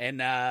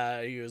 And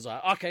he was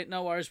like, "Okay,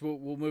 no worries,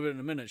 we'll move it in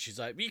a minute." She's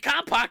like, "You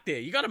can't park there.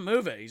 You got to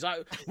move it." He's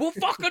like, "We'll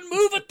fucking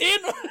move it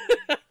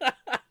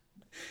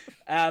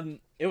then."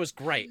 It was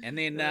great. And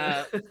then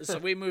so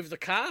we moved the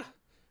car,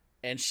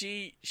 and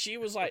she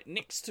was like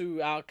next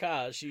to our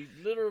car. She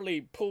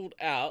literally pulled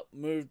out,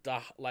 moved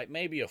like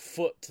maybe a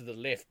foot to the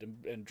left,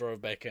 and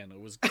drove back in.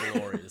 It was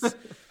glorious.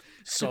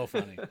 So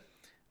funny.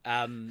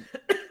 And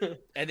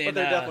then, but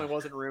there definitely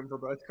wasn't room for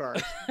both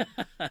cars.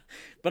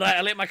 But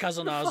I let my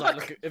cousin know. I was like,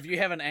 "Look, if you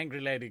have an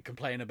angry lady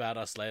complain about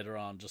us later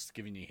on, just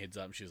giving you a heads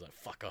up." And she was like,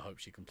 "Fuck, I hope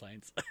she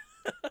complains."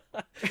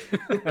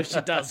 If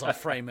she does, I'll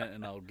frame it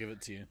and I'll give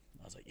it to you.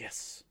 I was like,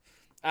 "Yes."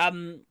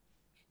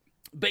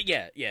 But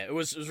yeah, it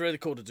was really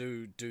cool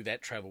to do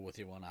that travel with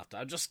everyone after.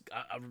 I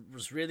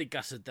was really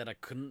gutted that I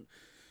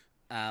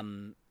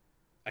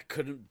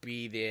couldn't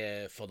be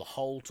there for the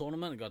whole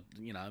tournament. I got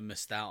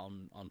missed out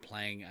on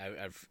playing.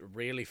 I've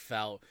really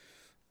felt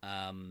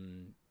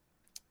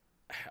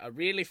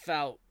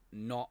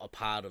not a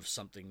part of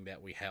something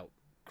that we helped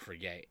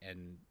create,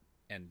 and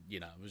it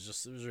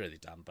was really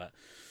dumb. But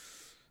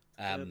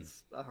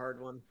it's a hard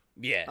one.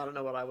 Yeah, I don't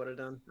know what I would have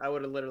done. I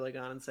would have literally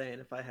gone insane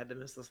if I had to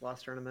miss this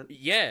last tournament.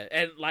 Yeah,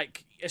 and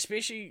like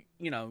especially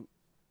with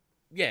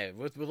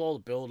all the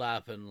build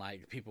up and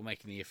like people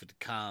making the effort to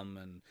come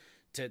and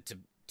to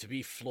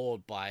be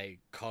floored by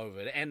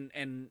COVID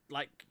and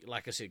like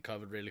I said,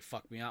 COVID really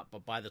fucked me up.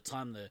 But by the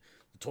time the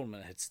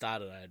tournament had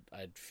started,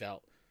 I'd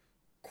felt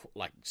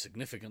like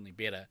significantly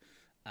better.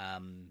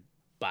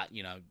 But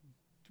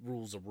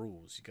rules are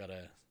rules. You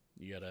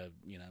gotta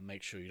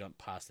make sure you don't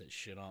pass that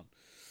shit on.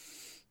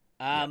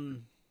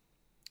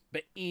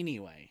 But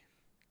anyway,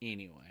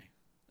 it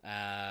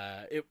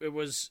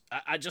was.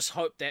 I just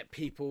hope that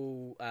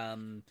people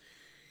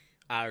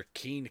are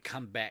keen to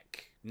come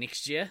back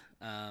next year.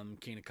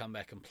 Keen to come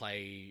back and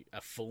play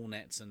a full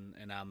Nats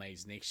and our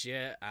maze next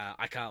year.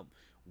 I can't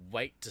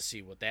wait to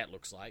see what that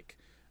looks like.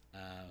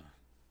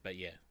 But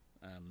yeah,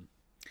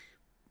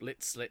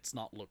 let's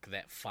not look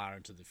that far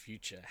into the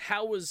future.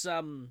 How was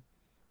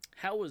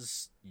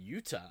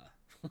Utah?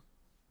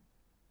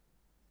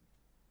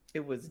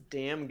 It was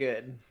damn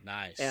good.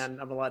 Nice. And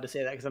I'm allowed to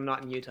say that because I'm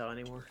not in Utah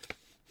anymore.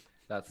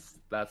 That's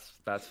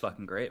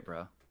fucking great,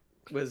 bro.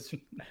 It was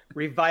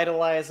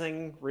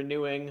revitalizing,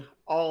 renewing,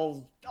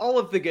 all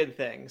of the good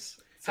things.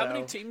 How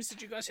many teams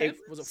did you guys have?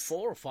 Was it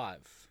 4 or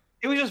 5?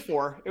 It was just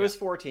 4. It was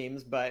 4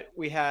 teams, but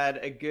we had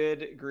a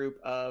good group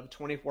of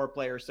 24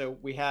 players. So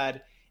we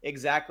had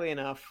exactly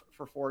enough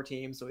for 4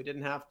 teams. So we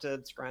didn't have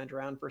to scrounge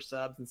around for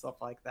subs and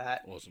stuff like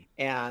that. Awesome.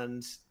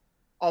 And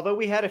although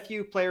we had a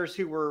few players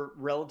who were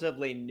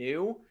relatively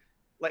new,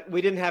 like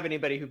we didn't have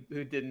anybody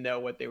who didn't know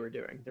what they were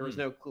doing. There was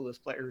no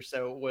clueless players.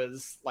 So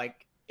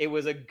it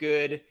was a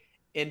good,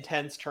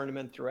 intense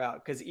tournament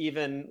throughout. Because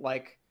even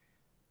like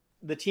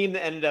the team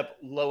that ended up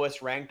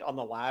lowest ranked on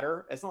the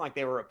ladder, it's not like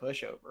they were a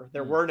pushover.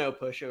 There were no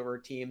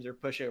pushover teams or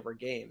pushover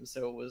games.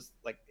 So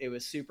it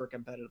was super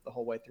competitive the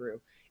whole way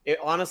through. It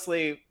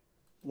honestly,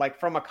 like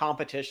from a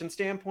competition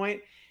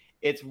standpoint,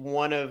 it's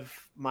one of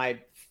my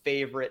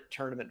favorite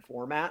tournament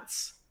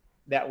formats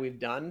that we've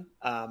done.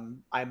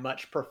 I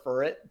much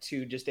prefer it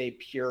to just a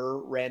pure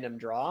random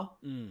draw.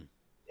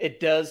 It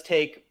does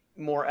take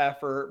more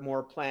effort,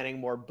 more planning,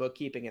 more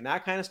bookkeeping and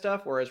that kind of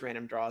stuff, whereas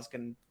random draws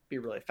can be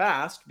really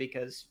fast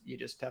because you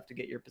just have to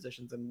get your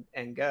positions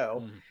and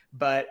go.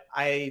 But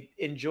I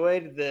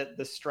enjoyed the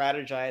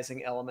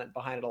strategizing element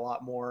behind it a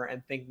lot more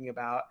and thinking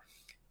about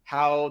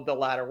how the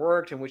ladder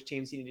worked and which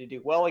teams you need to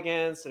do well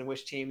against and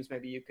which teams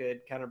maybe you could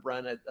kind of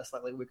run a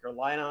slightly weaker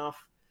lineup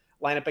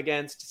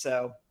against.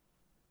 So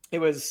it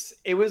was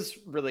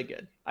really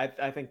good.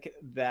 I think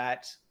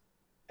that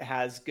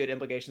has good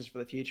implications for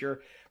the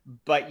future,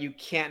 but you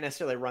can't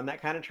necessarily run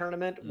that kind of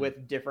tournament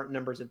with different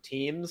numbers of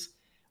teams.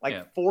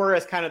 4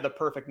 is kind of the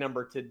perfect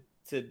number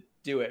to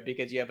do it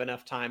because you have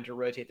enough time to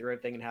rotate through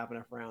everything and have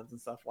enough rounds and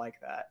stuff like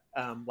that.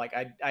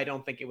 I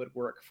don't think it would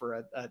work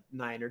for a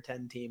 9 or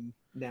 10 team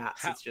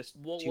Nats. It's just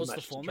what too was much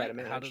the format? to try to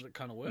manage. How did it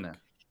kind of work?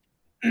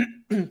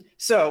 No.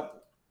 So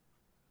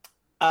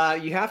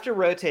you have to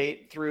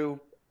rotate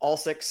through all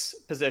 6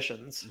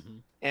 positions,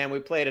 and we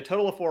played a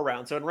total of 4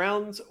 rounds. So in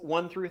rounds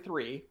 1 through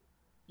 3,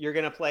 you're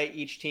going to play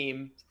each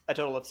team a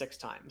total of 6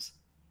 times.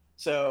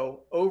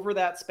 So over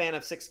that span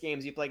of 6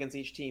 games you play against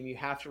each team, you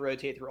have to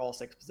rotate through all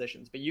 6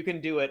 positions, but you can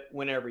do it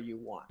whenever you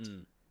want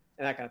and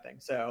that kind of thing.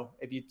 So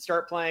if you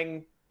start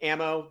playing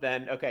ammo,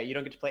 then okay, you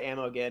don't get to play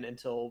ammo again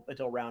until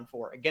round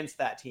 4 against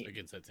that team.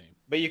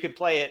 But you could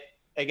play it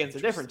against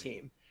a different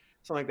team,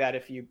 something like that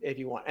if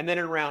you want. And then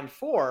in round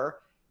 4,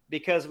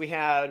 because we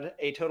had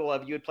a total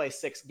of, you would play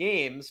 6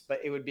 games, but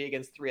it would be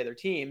against 3 other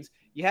teams.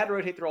 You had to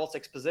rotate through all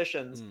 6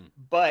 positions,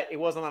 but it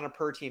wasn't on a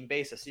per team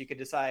basis. So you could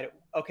decide,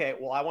 okay,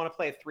 well, I want to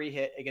play a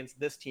 3-hit against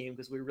this team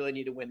because we really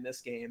need to win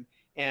this game.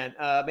 And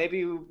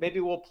maybe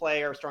we'll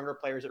play our stronger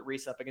players at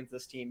Resup against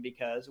this team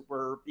because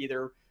we're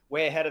either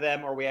way ahead of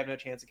them or we have no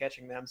chance of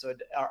catching them. So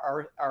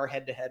our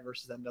head-to-head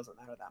versus them doesn't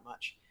matter that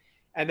much.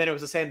 And then it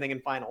was the same thing in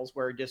finals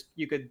where just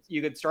you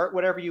could start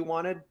whatever you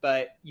wanted,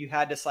 but you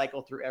had to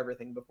cycle through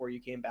everything before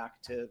you came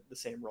back to the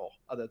same role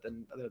other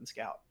than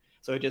scout.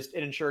 So it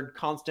ensured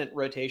constant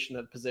rotation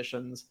of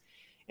positions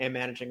and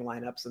managing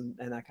lineups and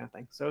that kind of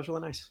thing. So it was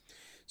really nice.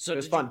 So it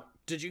was fun.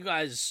 Did you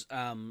guys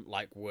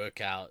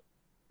work out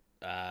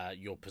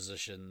your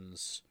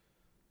positions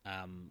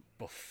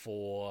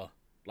before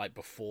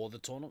the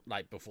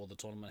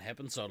tournament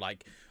happened? So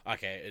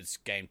okay, it's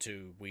game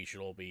 2, we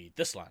should all be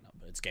this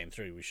lineup. It's game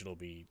 3, we should all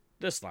be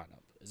this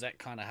lineup. Is that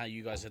kind of how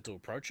you guys had to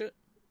approach it?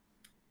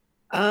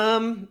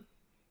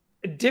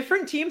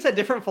 Different teams had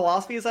different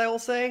philosophies, I will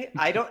say.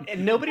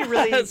 Nobody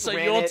really so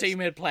ran your it. team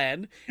had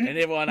planned and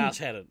everyone else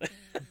hadn't.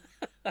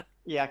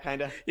 Yeah,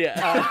 kind of. Yeah.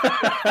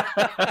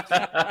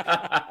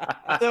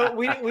 So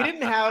we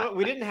didn't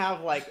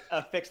have like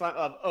a fixed line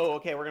of, oh,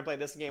 okay, we're gonna play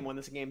this game one,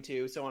 this game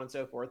two, so on and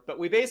so forth. But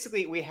we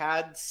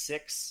had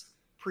 6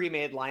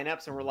 pre-made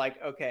lineups, and we're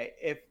like, okay,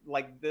 if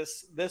like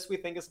this we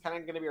think is kind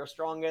of going to be our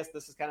strongest,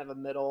 this is kind of a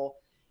middle,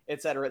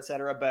 et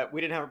cetera, but we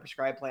didn't have a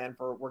prescribed plan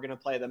for we're going to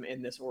play them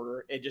in this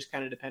order. It just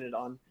kind of depended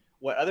on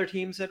what other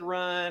teams had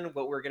run,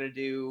 what we're going to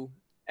do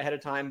ahead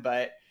of time,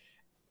 but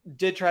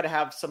did try to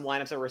have some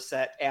lineups that were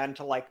set and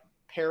to like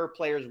pair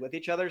players with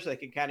each other so they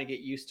could kind of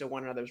get used to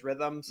one another's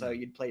rhythm. So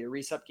you'd play your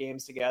Resup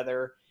games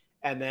together.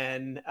 And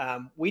then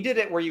we did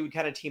it where you would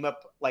kind of team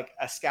up like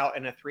a scout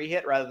and a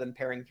 3-hit rather than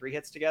pairing 3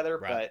 hits together.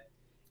 Right. But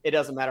it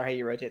doesn't matter how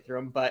you rotate through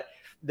them. But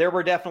there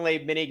were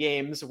definitely mini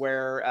games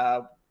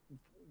where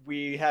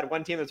we had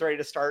one team that's ready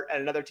to start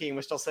and another team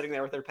was still sitting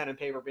there with their pen and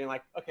paper being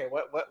like, okay,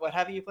 what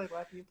have you played? What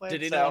have you played?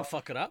 Did anyone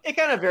fuck it up? It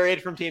kind of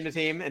varied from team to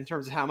team in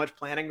terms of how much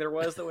planning there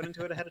was that went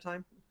into it ahead of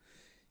time.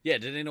 Yeah,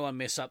 did anyone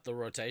mess up the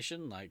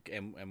rotation? Like,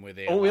 and were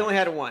there? Oh, like... we only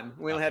had one.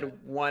 We only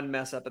had one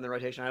mess up in the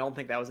rotation. I don't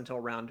think that was until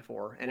round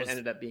 4, and it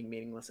ended up being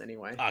meaningless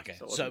anyway. Okay,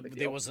 so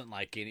there wasn't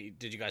like any.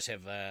 Did you guys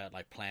have a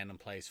like plan in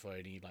place for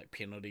any like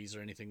penalties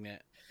or anything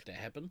that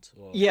happened?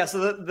 Or... Yeah,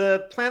 so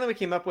the plan that we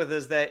came up with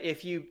is that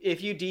if you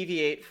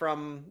deviate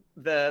from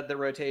the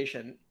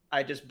rotation,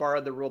 I just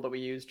borrowed the rule that we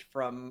used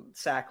from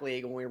SAC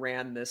League when we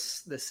ran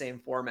this same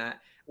format.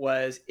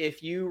 Was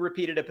if you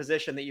repeated a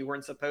position that you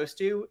weren't supposed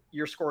to,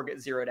 your score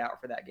gets zeroed out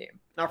for that game.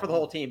 Not for the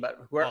whole team,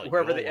 but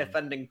whoever the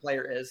offending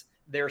player is,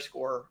 their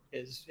score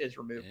is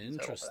removed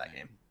for that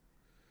game.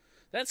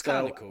 That's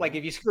kind of cool. Like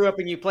if you screw up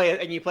and you play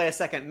a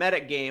second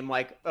medic game,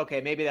 like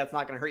okay, maybe that's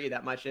not going to hurt you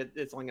that much.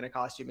 It's only going to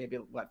cost you maybe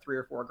what,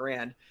 $3 or $4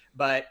 grand.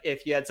 But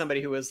if you had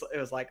somebody who was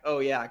like, oh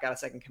yeah, I got a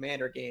second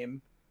commander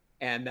game,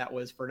 and that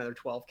was for another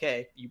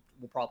 $12K, you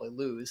will probably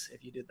lose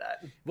if you did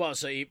that. Well,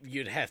 so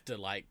you'd have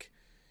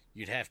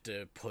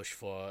to push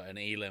for an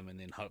elim, and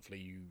then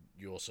hopefully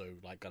you also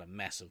like got a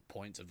massive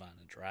points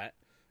advantage, right?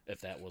 If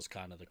that was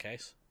kind of the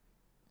case.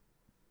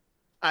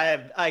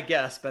 I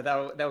guess, but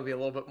that would be a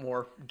little bit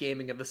more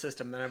gaming of the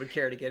system than I would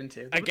care to get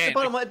into. Again, the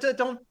bottom line,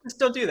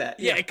 don't do that.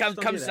 Yeah, it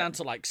comes down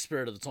to like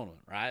spirit of the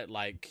tournament, right?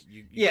 Like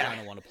you kind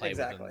of want to play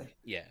exactly.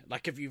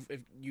 Like if you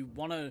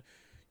want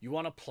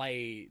to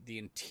play the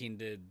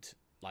intended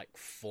like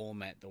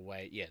format the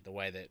way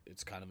that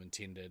it's kind of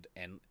intended,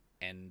 and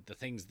the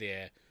things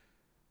there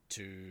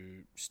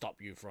to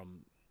stop you from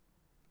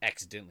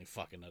accidentally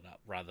fucking it up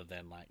rather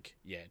than like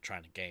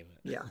trying to game it.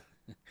 Yeah,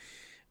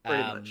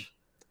 pretty much.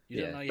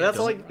 That's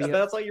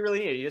all you really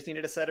need. You just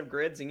needed a set of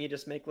grids, and you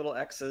just make little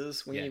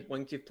X's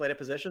once you've played a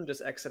position.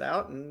 Just X it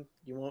out, and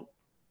you won't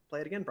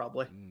play it again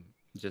probably.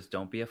 Just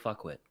don't be a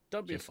fuckwit.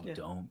 Don't be a fuckwit.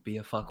 Don't be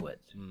a fuckwit.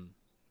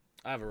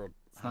 I have a real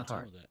hard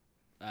time with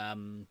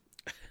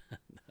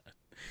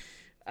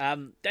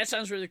that. That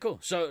sounds really cool.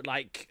 So,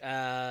 like,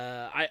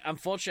 I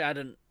unfortunately I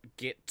didn't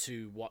get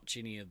to watch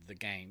any of the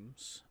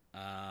games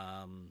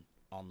on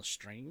the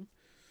stream,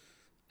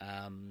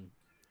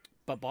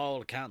 but by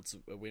all accounts,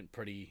 it went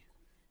pretty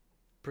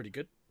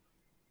good.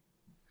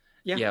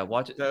 Yeah.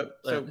 Watch it. So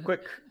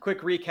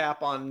quick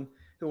recap on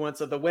who won.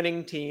 So the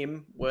winning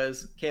team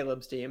was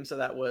Caleb's team. So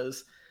that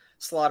was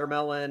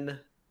Slaughtermelon,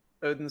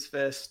 Odin's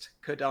Fist,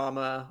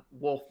 Kodama,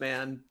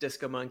 Wolfman,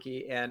 Disco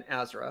Monkey, and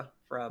Azra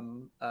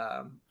from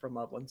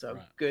Loveland. So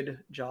Good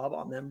job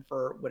on them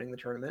for winning the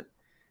tournament.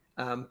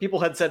 People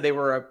had said they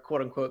were a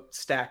quote unquote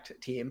stacked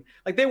team.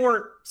 Like they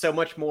weren't so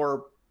much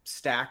more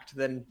stacked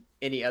than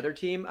any other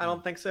team. I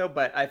don't think so,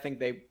 but I think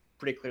they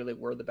pretty clearly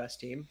were the best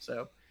team.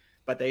 So,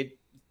 but they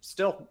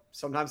still,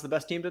 sometimes the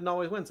best team didn't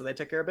always win. So they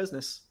took care of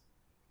business.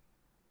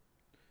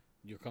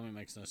 Your comment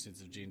makes no sense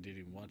if Gene didn't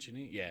even watch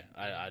any. Yeah,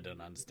 I don't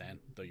understand.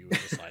 Though you were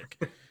just like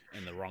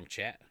in the wrong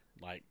chat.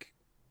 Like,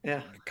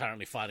 yeah, you're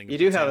currently fighting. You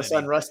do have a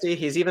son, Rusty.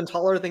 He's even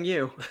taller than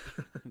you.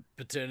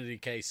 Paternity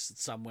case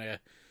somewhere.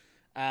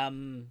 I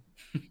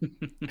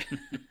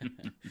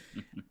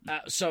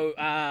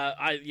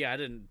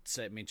didn't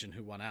mention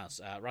who won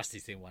ours.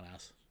 Rusty's team won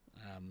ours.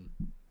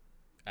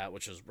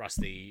 Which was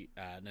Rusty,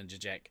 Ninja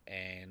Jack,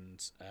 and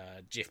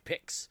Jeff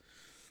Pix.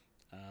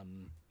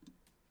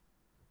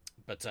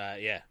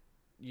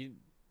 You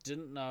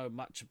didn't know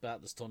much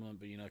about this tournament,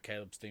 but you know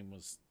Caleb's team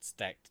was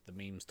stacked. The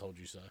memes told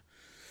you so.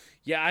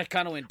 Yeah, I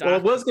kind of went dark. Well,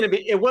 it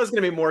was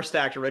gonna be more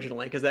stacked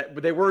originally because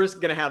they were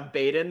gonna have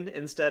Baden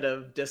instead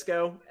of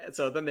Disco,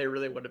 so then they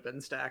really would have been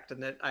stacked.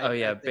 And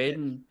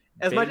Baden.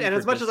 As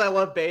much as I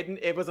love Baden,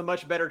 it was a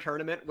much better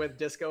tournament with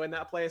Disco in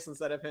that place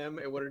instead of him.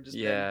 It would have just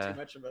been too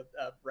much of a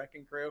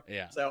wrecking crew.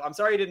 Yeah. So I'm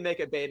sorry you didn't make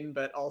it Baden,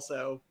 but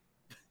also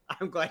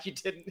I'm glad you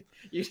didn't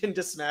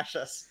just smash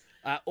us.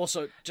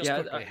 Also, just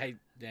quickly,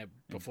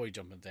 before you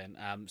jump in, then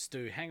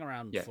Stu, hang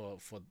around for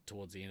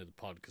towards the end of the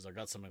pod because I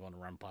got something I want to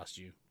run past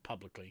you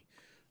publicly.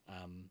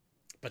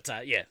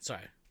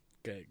 Sorry,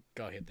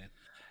 go ahead then.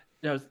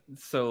 No,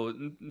 so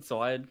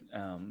I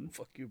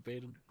fuck you,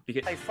 Baden.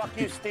 Hey, fuck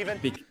you, Steven.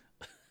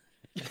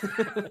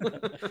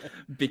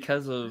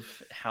 Because of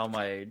how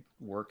my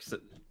work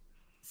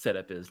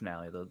setup is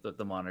now.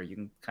 The monitor you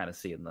can kind of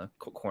see in the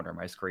corner of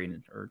my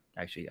screen, or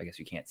actually, I guess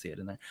you can't see it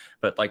in there.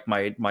 But like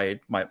my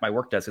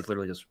work desk is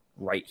literally just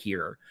right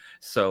here.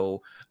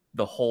 So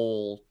the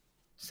whole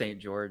St.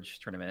 George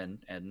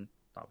tournament and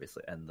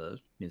obviously and the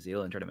New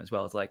Zealand tournament as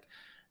well, it's like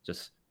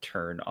just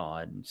turn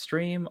on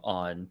stream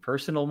on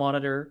personal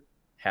monitor,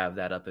 have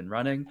that up and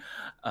running.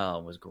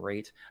 Was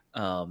great.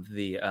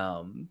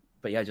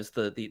 But yeah, just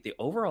the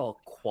overall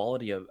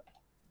quality of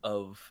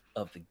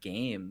the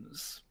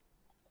games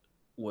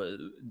was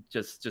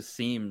just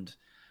seemed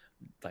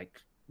like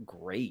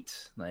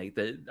great. Like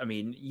that, I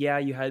mean, yeah,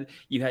 you had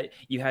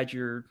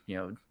your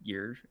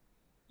your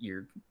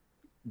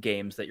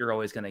games that you're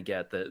always going to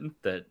get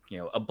that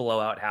a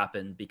blowout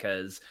happened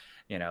because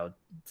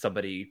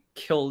somebody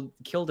killed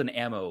an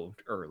ammo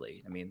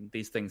early. I mean,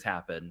 these things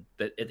happen.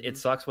 That it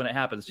sucks when it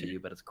happens to you,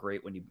 but it's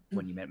great when you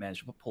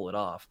manage to pull it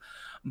off.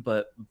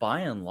 But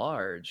by and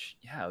large,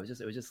 yeah,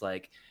 it was just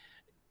like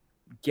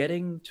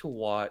getting to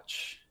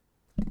watch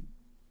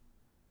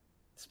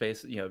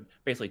Space,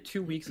 basically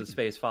 2 weeks of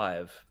Space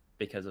 5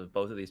 because of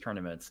both of these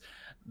tournaments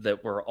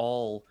that were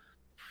all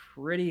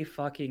pretty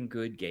fucking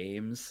good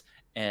games,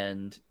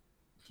 and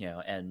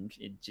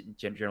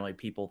generally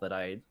people that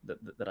I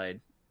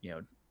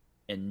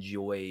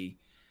enjoy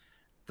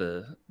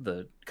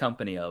the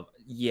company of.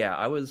 Yeah,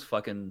 I was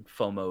fucking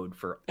FOMO'd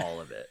for all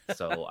of it.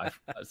 So I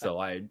was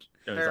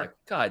like,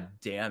 God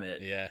damn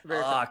it, yeah,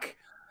 fuck.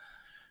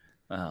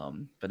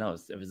 But no,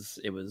 it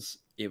was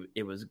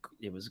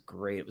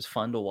great. It was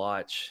fun to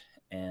watch,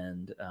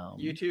 and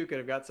you too could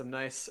have got some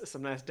nice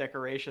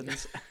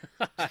decorations.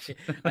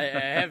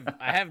 I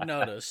have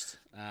noticed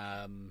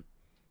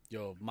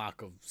your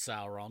Mark of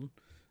Sauron,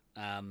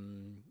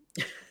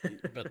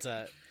 but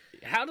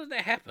how did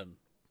that happen?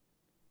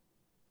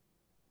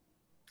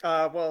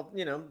 Well,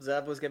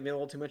 Zev was giving me a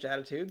little too much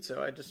attitude,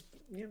 so I just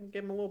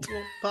gave him a little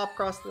pop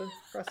across the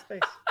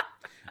face.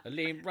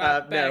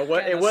 No,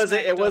 it was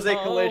a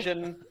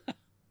collision.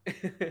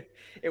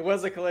 It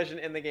was a collision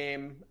in the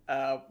game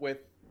with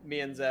me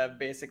and Zev.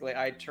 Basically,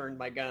 I turned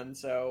my gun,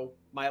 so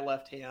my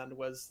left hand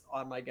was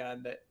on my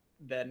gun that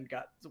then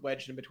got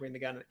wedged in between the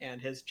gun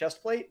and his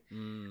chest plate.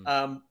 We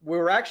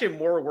were actually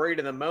more worried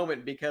in the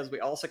moment because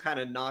we also kind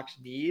of knocked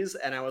knees,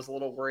 and I was a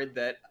little worried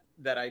that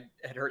I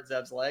had hurt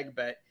Zev's leg,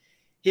 but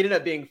he ended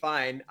up being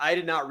fine. I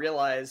did not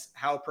realize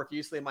how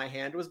profusely my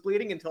hand was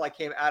bleeding until I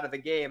came out of the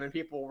game, and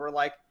people were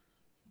like,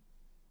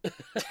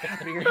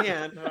 tapping your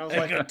hand, and I was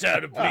like, "I got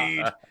time to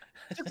bleed."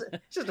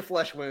 It's just a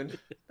flesh wound.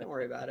 Don't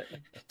worry about it.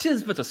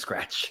 'Tis but a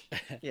scratch.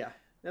 Yeah,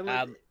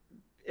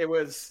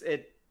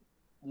 it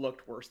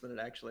looked worse than it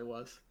actually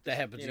was. That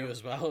happened to you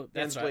as well.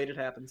 That's right. It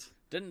happens.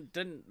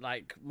 Didn't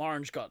like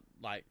Morange got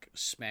like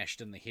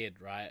smashed in the head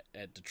right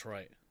at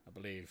Detroit, I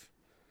believe,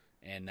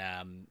 and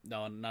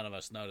none of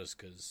us noticed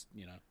because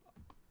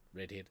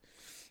redhead.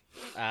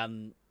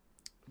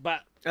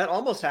 But that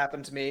almost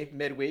happened to me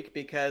midweek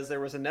because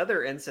there was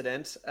another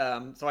incident.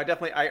 So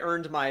I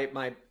earned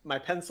my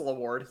pencil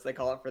award, as they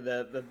call it, for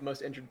the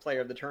most injured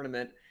player of the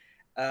tournament.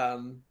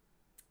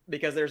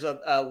 Because there's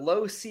a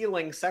low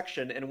ceiling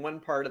section in one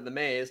part of the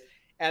maze,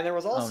 and there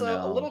was also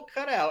a little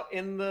cutout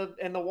in the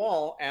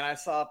wall, and I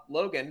saw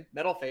Logan,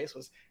 Metal Face,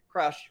 was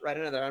crushed right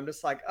under there. I'm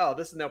just like, oh,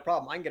 this is no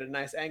problem. I can get a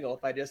nice angle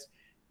if I just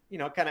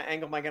kind of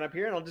angle my gun up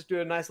here, and I'll just do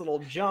a nice little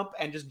jump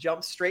and just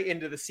jump straight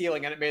into the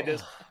ceiling. And it made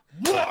this,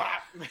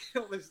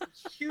 this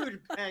huge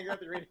bang right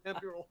there. And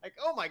people were like,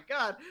 oh my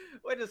God,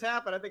 what just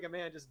happened? I think a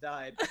man just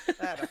died.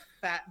 I had a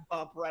fat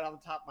bump right on the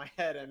top of my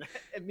head. And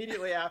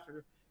immediately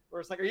after,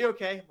 where it's like, are you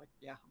okay? I'm like,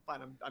 yeah, I'm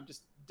fine. I'm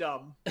just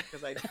dumb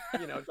because I,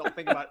 don't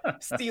think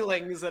about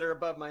ceilings that are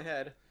above my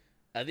head.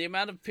 The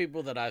amount of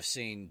people that I've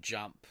seen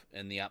jump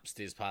in the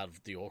upstairs part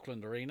of the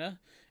Auckland arena,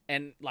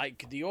 and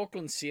like the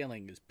Auckland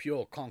ceiling is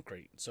pure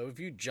concrete, so if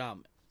you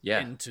jump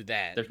into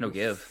that, there's no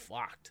give.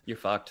 Fucked. You're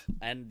fucked.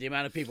 And the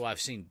amount of people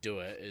I've seen do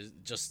it is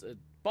just, it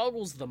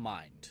boggles the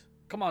mind.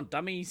 Come on,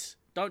 dummies,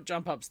 don't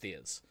jump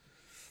upstairs.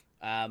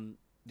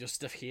 Your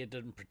stiff hair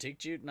didn't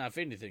protect you. Now, if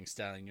anything,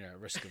 Sterling, you're at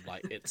risk of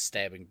like it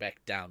stabbing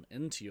back down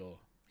into your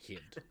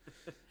head.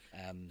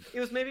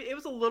 It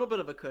was a little bit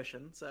of a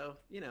cushion, so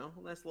a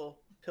nice little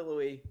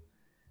pillowy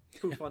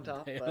poof on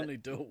top. They only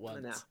do it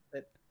once.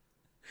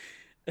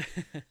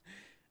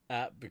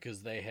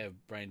 Because they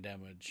have brain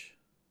damage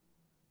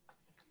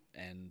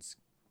and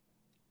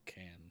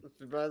can.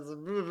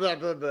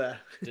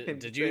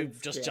 Did you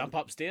just jump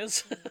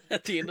upstairs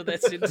at the end of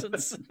that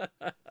sentence?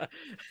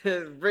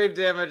 Brain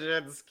damage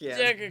and skin.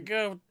 Yeah,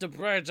 go to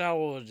brain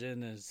damage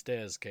in the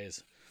stairs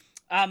case.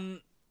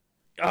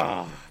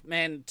 Oh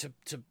man, to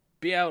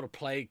be able to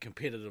play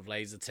competitive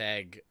laser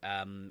tag,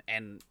 and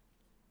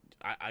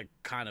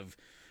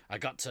I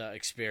got to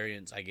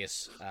experience, I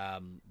guess,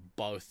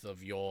 both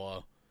of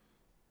your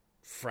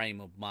frame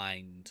of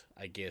mind,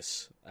 I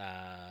guess,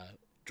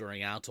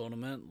 during our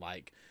tournament.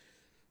 Like,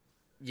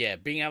 yeah,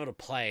 being able to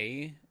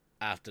play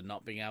after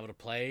not being able to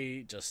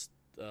play, just,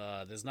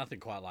 there's nothing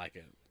quite like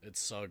it.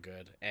 It's so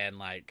good. And,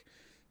 like,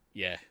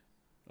 yeah,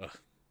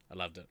 I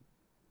loved it.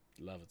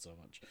 Love it so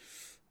much.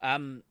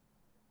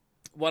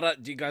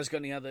 Do you guys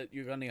got any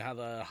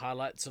other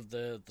highlights of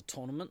the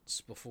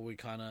tournaments before we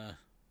kind of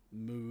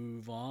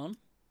move on?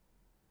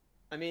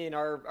 I mean,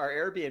 our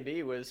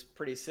Airbnb was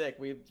pretty sick.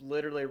 We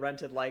literally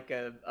rented like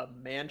a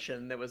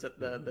mansion that was at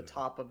the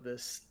top of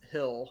this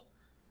hill.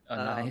 Oh,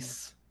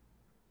 nice.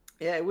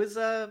 Yeah, it was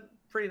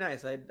pretty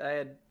nice. I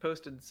had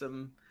posted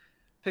some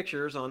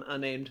pictures on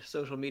unnamed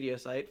social media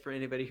site for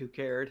anybody who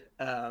cared.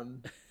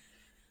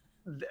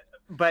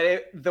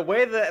 But the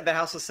way the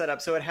house was set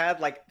up, so it had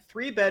like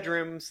 3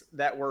 bedrooms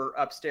that were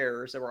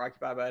upstairs that were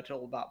occupied by a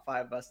total of about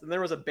 5 of us. And there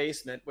was a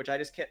basement, which I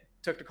just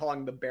took to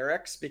calling the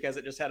barracks because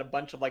it just had a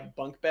bunch of like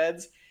bunk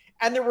beds.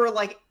 And there were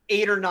like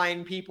 8 or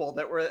 9 people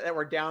that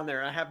were down there.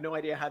 And I have no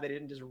idea how they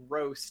didn't just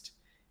roast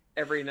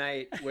every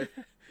night with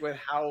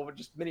how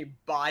just many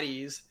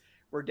bodies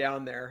were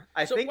down there.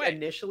 I think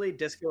initially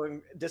Disco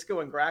and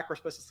Grack were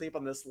supposed to sleep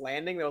on this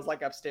landing that was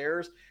like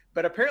upstairs,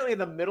 but apparently in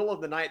the middle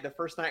of the night, the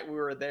first night we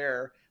were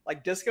there,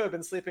 like Disco had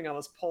been sleeping on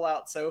this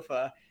pull-out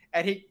sofa,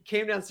 and he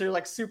came downstairs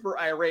like super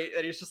irate,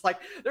 and he's just like,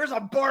 "There's a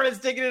bar that's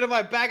digging into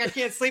my back. I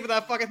can't sleep with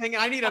that fucking thing.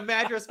 I need a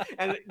mattress.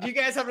 And do you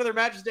guys have another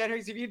mattress down here?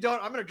 Because if you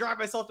don't, I'm gonna drive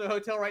myself to a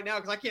hotel right now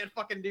because I can't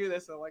fucking do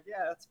this." So I'm like,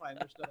 "Yeah, that's fine.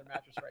 There's another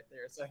mattress right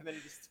there." So and then he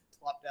just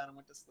plopped down and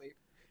went to sleep.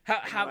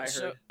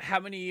 How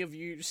many of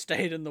you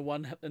stayed in the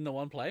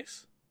one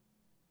place?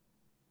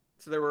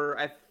 So there were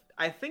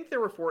I think there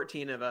were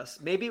 14 of us.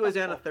 Maybe it was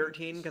down to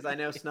 13 because I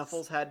know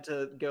Snuffles had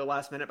to go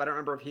last minute, but I don't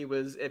remember if he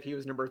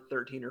was number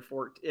 13 or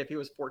 14, if he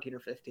was 14 or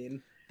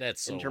 15.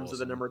 That's so in terms awesome. of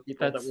the number of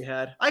people that we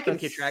had. I can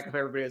keep track if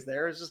everybody was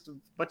there. It's just a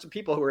bunch of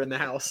people who were in the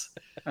house.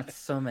 That's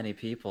so many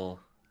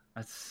people.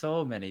 That's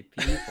so many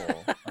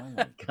people. Oh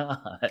my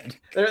god.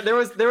 There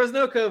was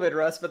no COVID,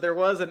 Russ, but there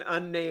was an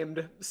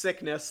unnamed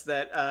sickness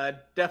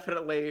that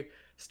definitely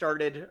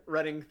started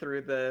running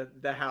through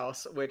the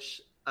house,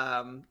 which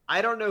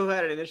I don't know who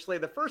had it initially.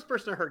 The first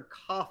person I heard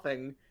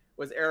coughing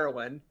was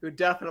Erwin, who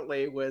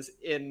definitely was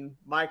in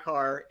my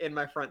car, in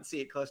my front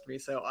seat close to me.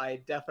 So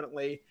I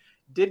definitely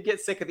did get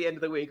sick at the end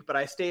of the week, but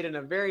I stayed in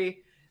a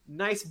very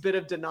nice bit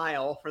of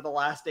denial for the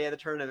last day of the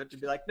tournament to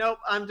be like, nope,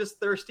 I'm just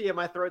thirsty and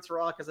my throat's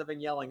raw because I've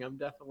been yelling. I'm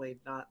definitely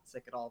not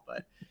sick at all.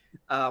 But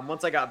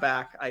once I got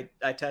back,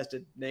 I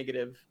tested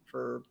negative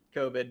for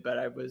COVID, but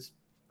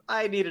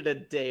I needed a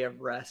day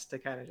of rest to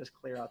kind of just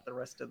clear out the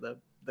rest of the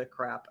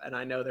crap. And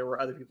I know there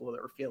were other people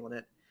that were feeling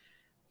it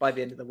by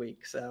the end of the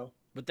week. So,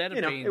 but that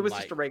have been it was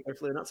just a regular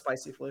flu, not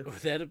spicy flu. Would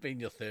that have been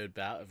your third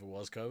bout if it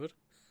was COVID?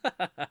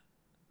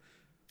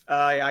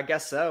 Yeah, I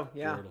guess so.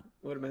 Yeah,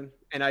 would have been.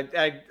 And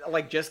I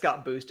like just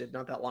got boosted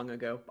not that long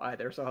ago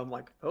either. So I'm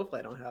like, hopefully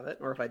I don't have it.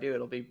 Or if I do,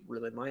 it'll be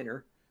really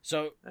minor.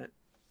 So,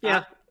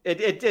 yeah,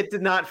 it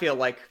did not feel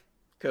like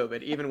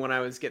COVID, even when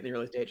I was getting the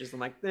early stages. I'm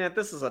like,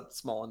 this is a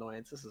small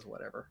annoyance. This is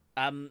whatever.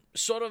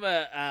 Sort of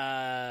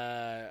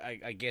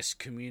I guess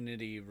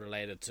community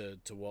related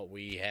to what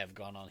we have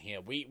gone on here.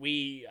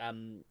 We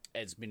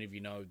as many of you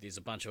know, there's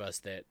a bunch of us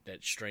that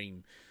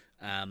stream.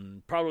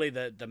 Probably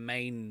the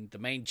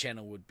main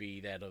channel would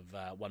be that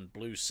of one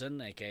Blue Sin,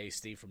 aka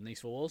Steve from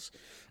These Wars.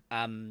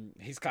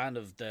 He's kind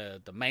of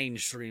the main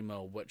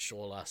streamer, which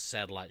all us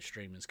satellite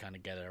streamers kind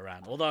of gather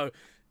around. Although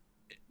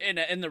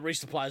in the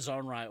resupply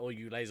zone, right, all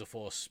you Laser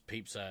Force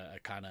peeps are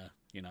kind of,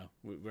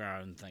 we're our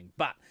own thing.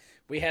 But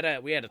we had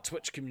a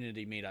Twitch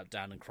community meetup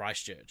down in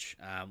Christchurch,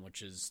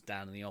 which is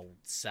down in the old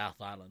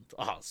South Island.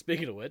 Oh,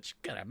 speaking of which,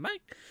 g'day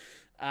mate.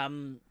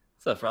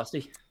 What's up,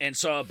 Frosty? And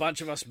so a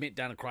bunch of us met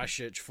down in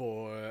Christchurch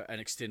for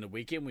an extended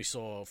weekend. We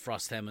saw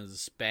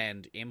Frosthammer's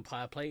band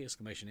Empire play,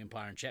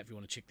 !Empire in chat if you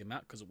want to check them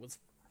out, because it was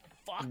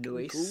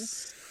fucking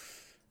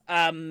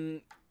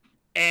cool.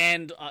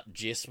 And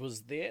Jess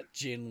was there,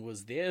 Jen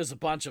was there, there's a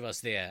bunch of us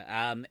there.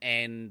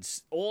 And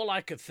all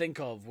I could think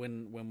of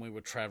when we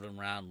were traveling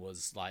around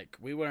was like,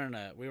 we were in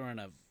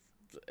a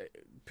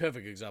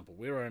perfect example.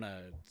 We were in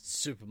a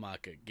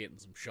supermarket getting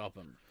some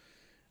shopping,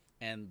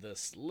 and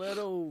this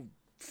little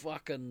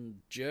fucking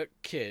jerk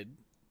kid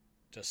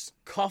just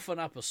coughing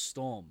up a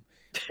storm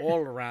all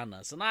around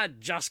us, and I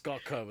just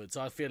got COVID,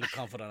 so I feel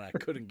confident I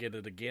couldn't get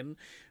it again.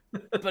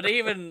 But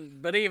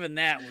even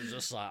that was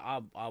just like,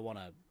 I want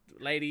to,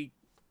 lady,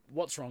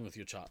 what's wrong with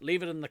your child?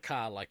 Leave it in the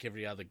car like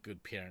every other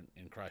good parent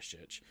in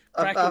Christchurch.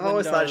 I've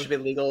always thought it should be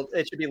legal.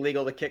 It should be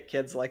legal to kick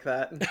kids like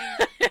that.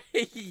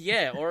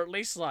 Yeah, or at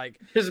least like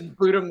just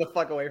boot them the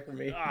fuck away from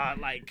me.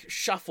 Like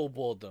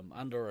shuffleboard them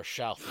under a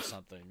shelf or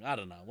something. I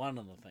don't know, one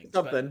of the things.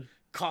 Something.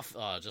 Cough.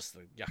 Oh, just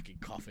the yucky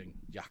coughing.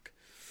 Yuck.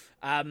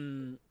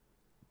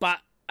 But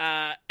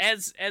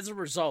as a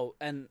result,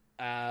 and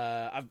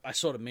I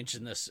sort of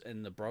mentioned this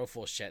in the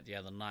Broforce chat the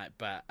other night,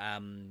 but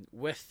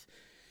with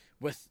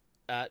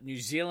New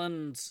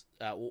Zealand,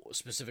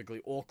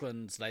 specifically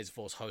Auckland's Laser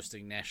Force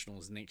hosting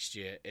nationals next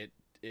year, and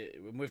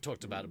we've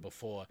talked about it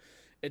before,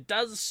 it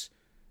does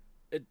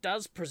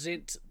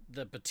present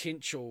the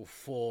potential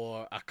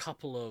for a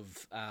couple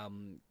of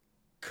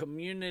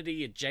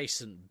community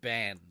adjacent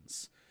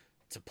bands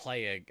to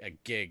play a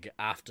gig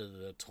after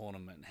the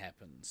tournament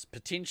happens.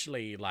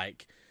 Potentially,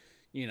 like,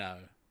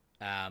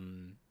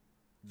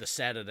 the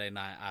Saturday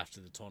night after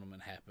the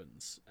tournament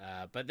happens.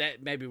 But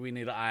that maybe we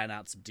need to iron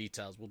out some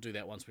details. We'll do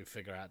that once we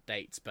figure out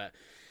dates. But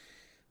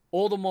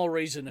all the more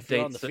reason if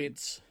you're on the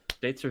fence.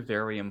 Dates are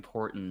very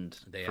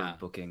important for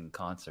booking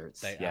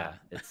concerts. They are.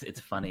 It's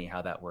funny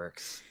how that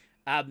works.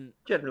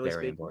 Generally very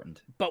speaking.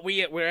 important. But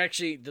we're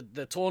actually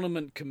the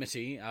tournament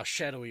committee, our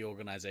shadowy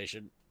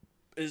organization,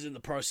 is in the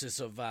process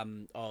of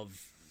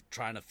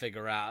trying to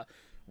figure out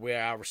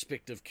where our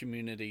respective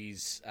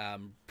communities'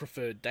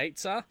 preferred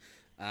dates are.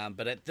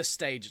 But at this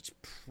stage, it's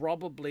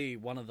probably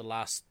one of the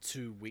last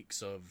 2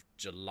 weeks of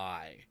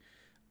July,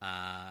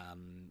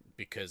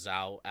 because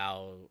our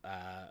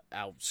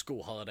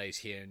school holidays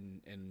here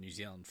in New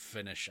Zealand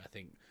finish, I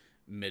think,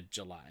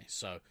 mid-July.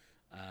 So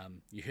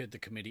you heard the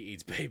committee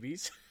eats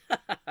babies.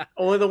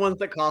 Only the ones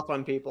that cough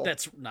on people. I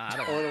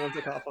don't. Only the ones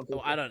that cough on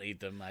people. I don't eat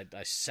them. I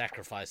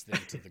sacrifice them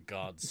to the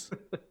gods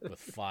with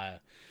fire.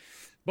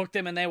 Book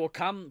them and they will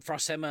come.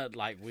 Frosthammer,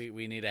 like we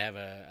need to have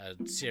a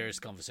serious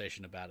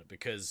conversation about it,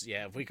 because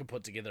if we could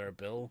put together a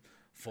bill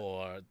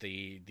for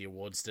the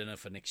awards dinner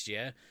for next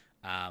year,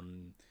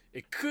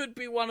 it could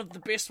be one of the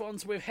best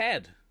ones we've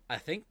had. I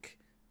think.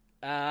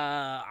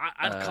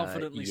 I'd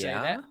confidently say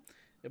that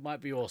it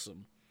might be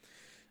awesome.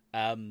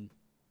 Do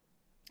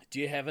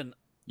you have an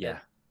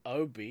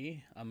OB?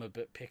 I'm a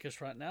bit peckish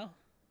right now.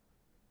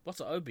 What's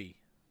an OB?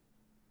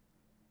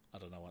 I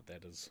don't know what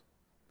that is.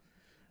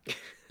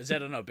 Is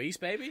that an obese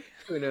baby?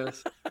 Who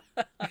knows?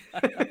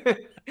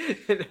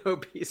 An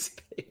obese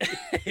baby.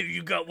 Have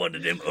you got one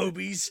of them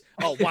obies?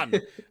 Oh, one.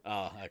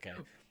 Oh, okay.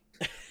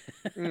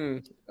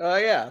 Oh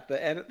yeah,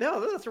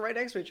 that's right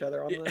next to each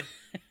other on the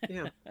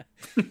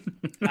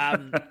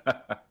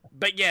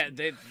But yeah,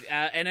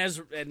 and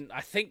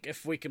I think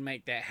if we can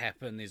make that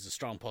happen, there's a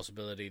strong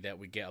possibility that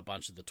we get a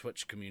bunch of the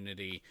Twitch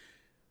community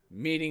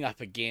meeting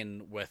up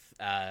again with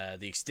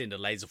the extended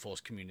Laser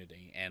Force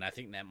community, and I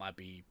think that might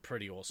be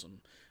pretty awesome.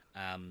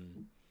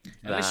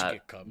 Unless you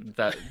get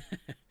COVID.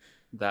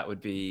 That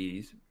would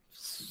be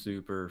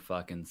super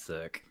fucking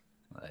sick.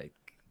 Like,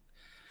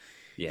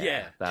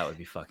 that would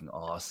be fucking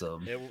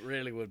awesome. It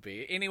really would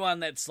be. Anyone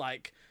that's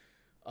like,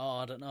 oh,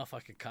 I don't know if I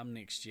could come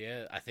next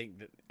year, I think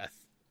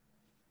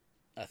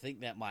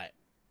that might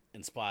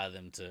inspire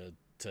them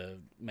to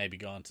maybe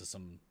go into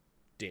some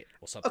debt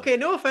or something. Okay,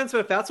 no offense, but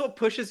if that's what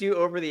pushes you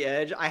over the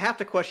edge, I have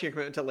to question your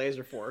commitment to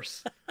Laser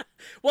Force.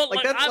 Well,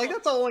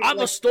 that's all. I'm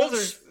a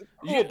staunch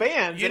cool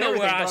bands, you know, and everything.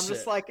 where But I'm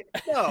just like,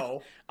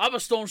 no. I'm a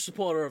staunch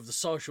supporter of the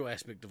social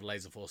aspect of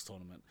Laser Force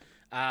tournament.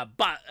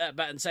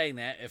 But in saying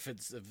that, if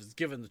it's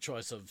given the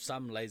choice of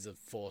some Laser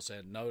Force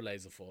and no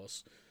Laser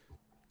Force,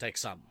 take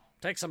some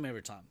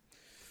every time.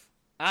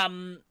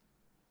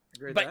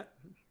 Agree with that?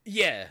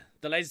 Yeah,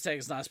 the laser tag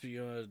is nice, but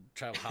you want to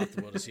travel half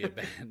the world to see a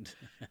band.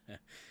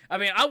 I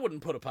mean, I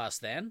wouldn't put it past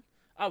Stan.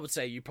 I would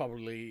say you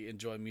probably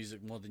enjoy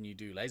music more than you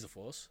do Laser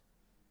Force.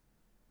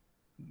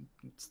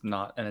 It's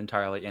not an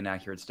entirely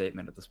inaccurate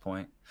statement at this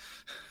point.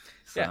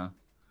 So. Yeah.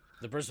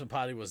 The Brisbane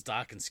party was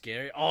dark and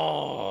scary.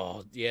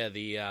 Oh, yeah,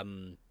 the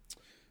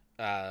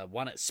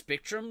one at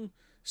Spectrum.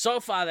 So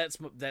far,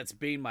 that's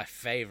been my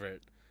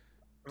favorite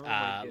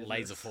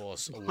Laser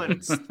Force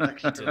awards.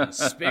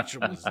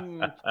 Spectrum was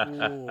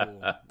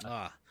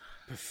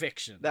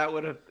perfection. That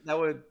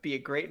would be a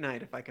great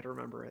night if I could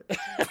remember it.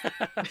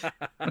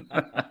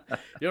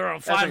 You're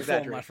on fine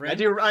form, my friend.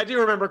 I do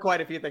remember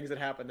quite a few things that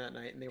happened that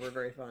night, and they were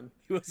very fun.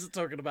 He wasn't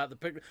talking about the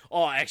picture.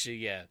 Oh, actually,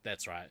 yeah,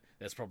 that's right.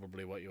 That's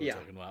probably what you were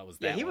talking about. Was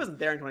that? Yeah, he wasn't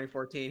there in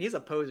 2014. He's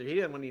a poser. He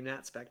didn't win any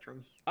Nat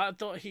Spectrum. I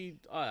thought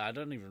I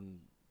don't even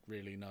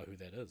really know who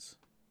that is.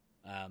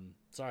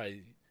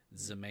 Sorry,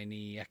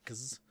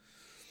 Zemaniacs.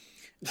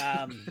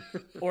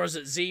 Or is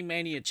it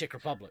Z-Mania Czech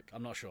Republic?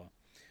 I'm not sure.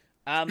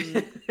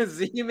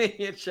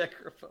 Z-Mania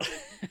Czech Republic.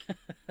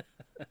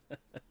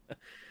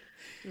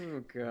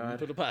 Oh god.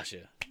 Put a pass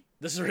here.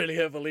 This is really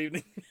her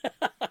evening.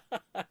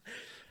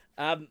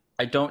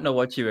 I don't know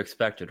what you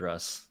expected,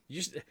 Russ.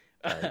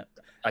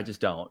 I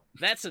just don't.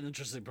 That's an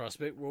interesting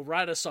prospect. We'll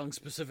write a song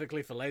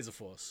specifically for Laser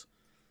Force.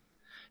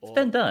 It's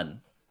been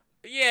done.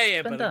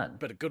 Yeah,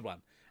 but a good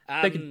one.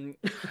 Okay,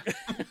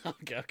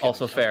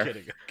 also fair. I'm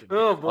kidding.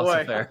 Oh boy.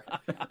 Also fair.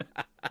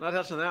 Not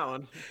touching that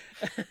one.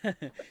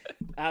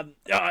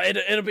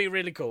 It'll be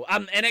really cool.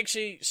 And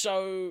actually,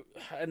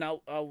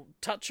 I'll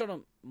touch on it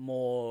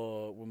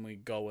more when we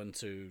go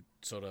into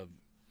sort of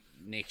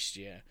next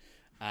year.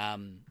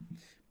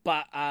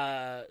 But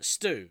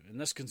Stu, and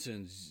this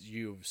concerns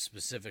you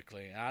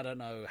specifically. I don't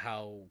know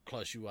how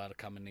close you are to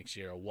coming next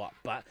year or what,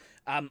 but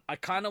I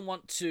kind of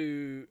want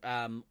to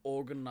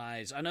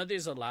organize. I know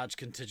there's a large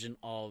contingent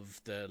of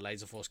the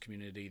Laser Force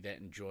community that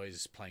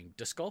enjoys playing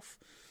disc golf.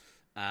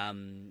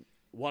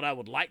 What I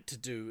would like to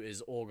do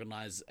is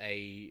organize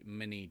a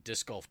mini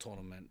disc golf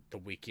tournament the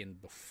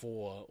weekend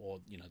before, or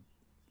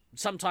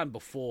sometime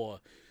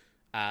before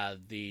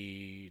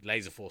the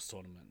Laser Force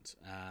tournament.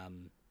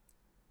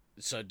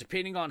 So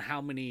depending on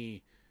how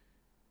many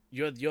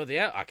you're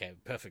there, okay,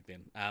 perfect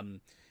then.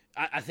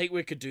 I think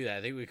we could do that.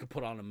 I think we could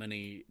put on a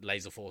mini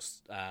Laser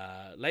Force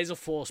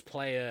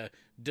player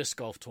disc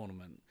golf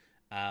tournament.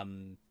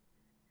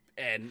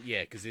 And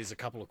yeah, because there's a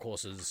couple of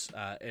courses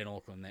in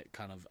Auckland that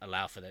kind of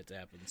allow for that to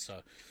happen.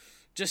 So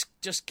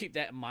just keep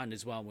that in mind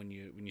as well when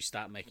you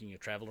start making your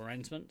travel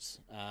arrangements.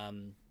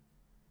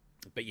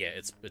 But yeah,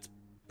 it's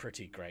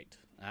pretty great.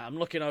 I'm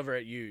looking over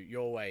at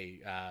your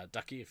way,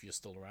 Ducky, if you're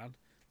still around.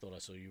 Thought I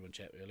saw you in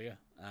chat earlier.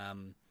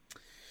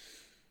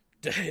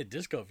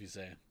 Disco, if you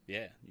say,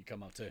 yeah, you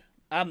come up too.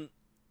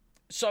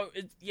 So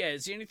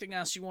is there anything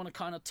else you want to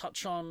kind of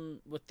touch on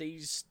with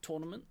these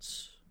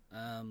tournaments?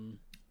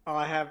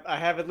 I have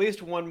at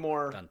least one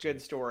more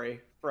good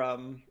story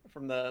from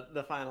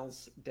the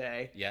finals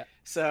day. Yeah.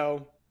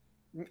 So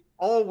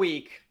all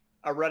week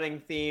a running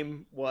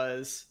theme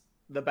was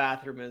the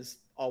bathroom is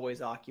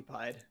always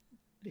occupied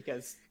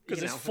because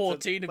there's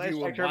 14 of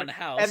you in one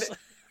house.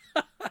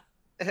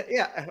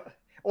 Yeah.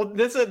 Well,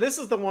 this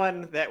is the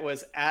one that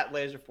was at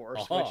Laser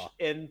Force, which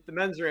in the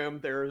men's room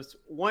there's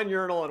one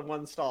urinal and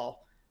one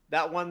stall.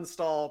 That one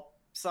stall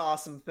saw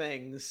some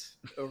things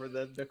over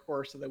the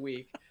course of the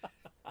week.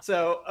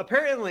 So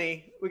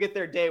apparently we get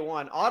there day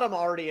one. Autumn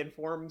already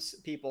informs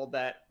people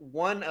that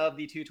one of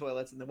the two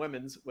toilets in the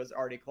women's was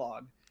already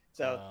clogged.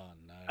 So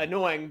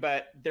annoying,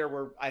 but there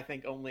were, I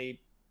think,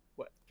 only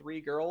 3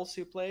 girls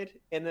who played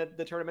in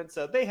the tournament.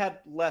 So they had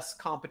less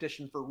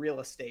competition for real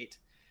estate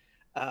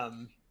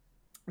than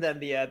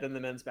the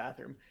men's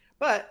bathroom.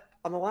 But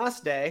on the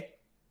last day,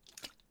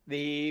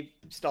 the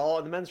stall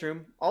in the men's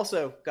room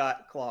also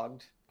got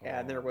clogged,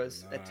 and there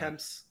was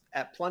attempts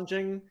at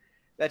plunging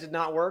that did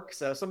not work.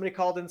 So somebody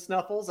called in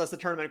Snuffles as the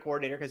tournament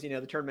coordinator, because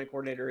the tournament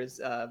coordinator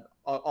is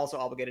also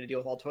obligated to deal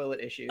with all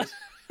toilet issues.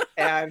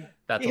 And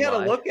he had a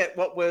look at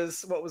what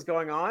was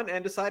going on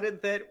and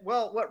decided that,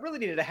 well, what really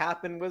needed to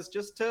happen was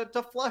just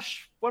to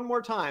flush one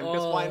more time,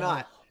 because why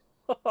not?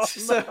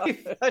 So he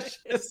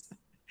flushes,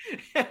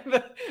 and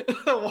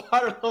the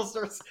water level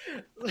starts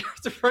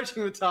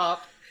approaching the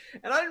top.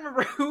 And I don't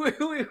remember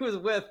who he was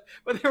with,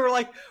 but they were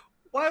like,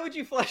 why would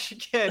you flush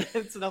again?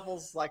 And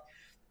Snuffles was like,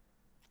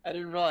 I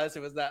didn't realize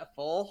it was that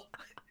full.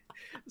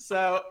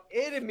 So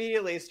it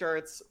immediately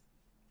starts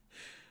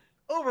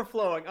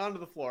overflowing onto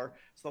the floor.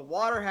 So the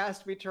water has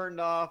to be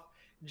turned off.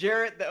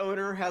 Jarrett, the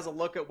owner, has a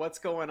look at what's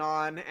going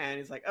on, and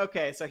he's like,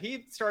 okay. So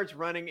he starts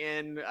running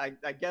in,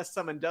 I guess,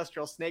 some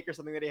industrial snake or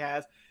something that he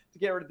has to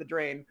get rid of the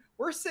drain.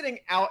 We're sitting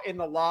out in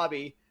the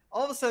lobby.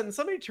 All of a sudden,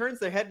 somebody turns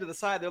their head to the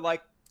side. They're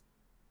like,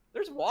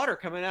 there's water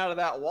coming out of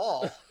that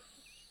wall.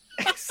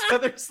 So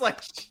there's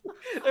like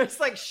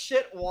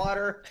shit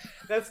water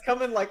that's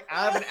coming like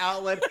out of an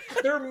outlet.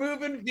 They're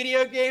moving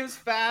video games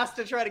fast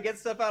to try to get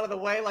stuff out of the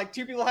way. Like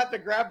 2 people have to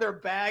grab their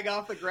bag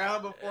off the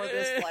ground before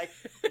this like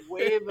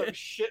wave of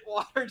shit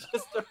water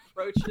just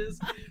approaches.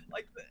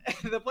 Like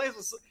the place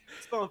was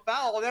going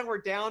foul. And then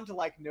we're down to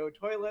like no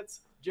toilets.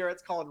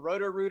 Jarrett's calling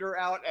Roto-Rooter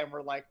out, and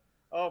we're like,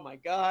 oh my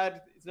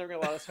god, he's never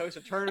gonna let us host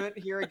a tournament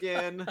here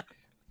again.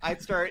 I'd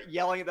start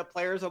yelling at the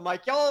players. I'm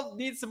like, y'all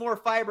need some more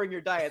fiber in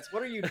your diets.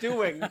 What are you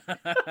doing?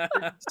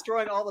 You're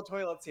destroying all the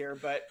toilets here.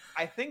 But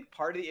I think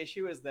part of the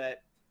issue is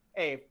that,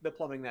 A, the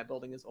plumbing in that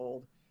building is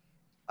old.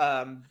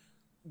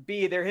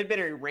 B, there had been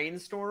a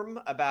rainstorm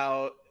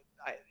about,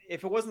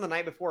 if it wasn't the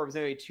night before, it was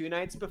maybe 2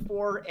 nights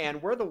before. And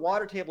where the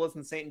water table is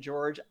in St.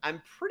 George, I'm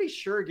pretty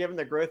sure, given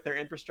the growth of their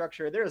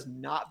infrastructure, there has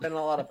not been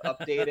a lot of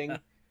updating.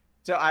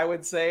 So I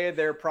would say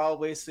they're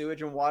probably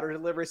sewage and water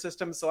delivery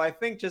systems. So I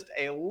think just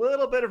a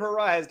little bit of a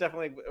rise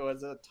definitely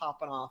was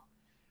topping off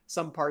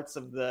some parts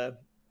of the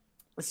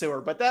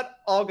sewer. But that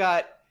all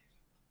got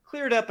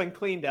cleared up and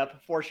cleaned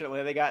up.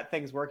 Fortunately, they got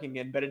things working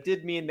in. But it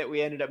did mean that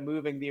we ended up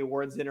moving the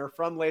awards dinner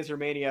from Laser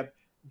Mania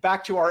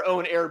back to our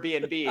own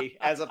Airbnb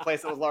as a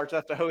place that was large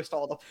enough to host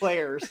all the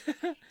players,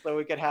 so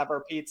we could have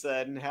our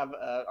pizza and have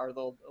our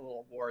little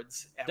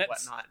awards and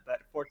whatnot. But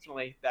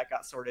fortunately, that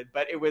got sorted.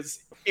 But it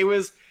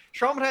was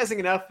traumatizing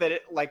enough that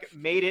it like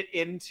made it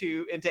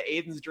into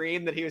Aiden's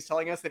dream that he was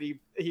telling us that he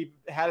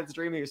had his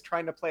dream. He was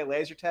trying to play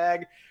laser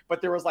tag,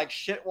 but there was like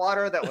shit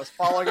water that was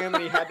following him,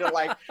 and he had to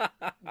like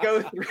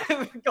go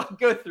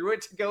through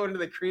it to go into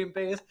the cream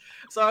paste.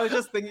 So I was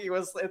just thinking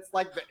it's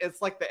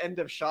like the end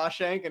of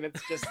Shawshank, and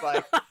it's just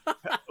like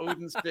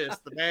Odin's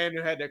fist, the man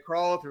who had to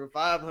crawl through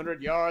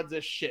 500 yards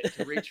of shit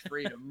to reach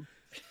freedom.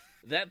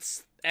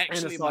 That's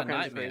actually my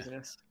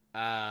nightmare.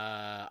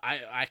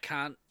 I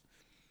can't.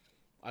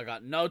 I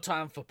got no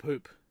time for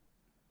poop.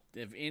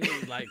 If any,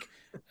 like,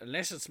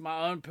 unless it's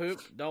my own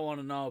poop, don't want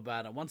to know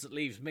about it. Once it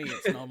leaves me,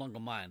 it's no longer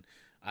mine.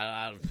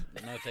 I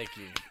no, thank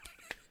you.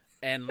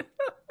 And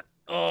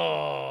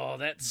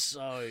that's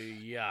so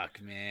yuck,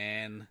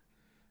 man.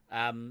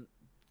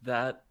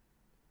 That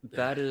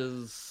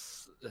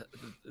is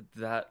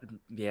that.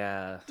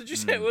 Yeah. Did you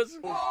say it was?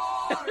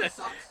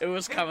 It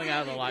was coming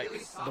out of like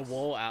the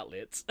wall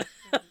outlets.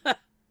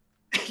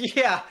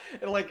 Yeah,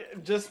 and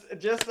like just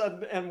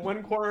in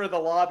one corner of the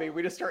lobby,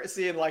 we just start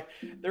seeing like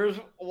there's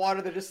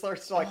water that just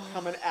starts like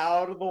coming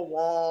out of the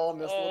wall in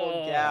this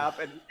little gap,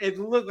 and it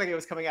looked like it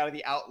was coming out of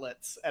the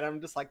outlets. And I'm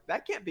just like,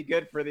 that can't be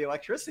good for the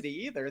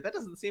electricity either. That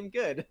doesn't seem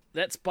good.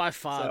 That's by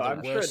far the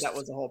I'm worst. Sure that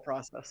was the whole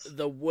process.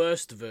 The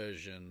worst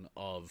version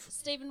of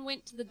Stephen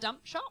went to the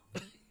dump shop.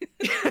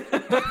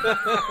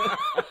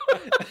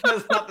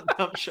 That's not the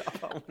dump shop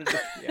I wanted to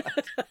be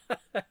at.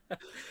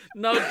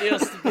 No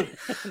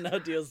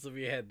deals to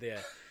be had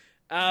there.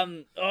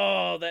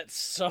 Oh, that's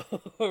so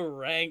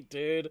rank,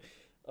 dude.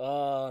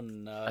 Oh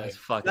no, That's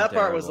fucking That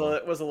part was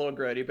terrible. a little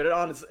grody, but it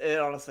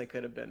honestly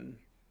could have been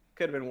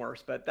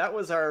worse. But that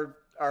was our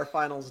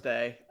finals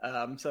day.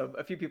 So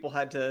a few people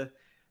had to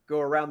go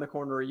around the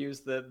corner or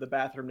use the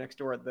bathroom next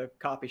door at the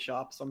coffee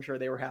shop. So I'm sure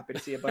they were happy to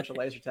see a bunch of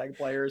laser tag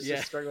players Yeah.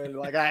 just struggling.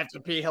 Like, I have to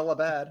pee hella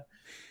bad.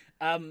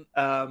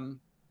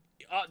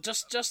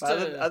 Just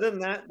Other than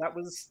that, that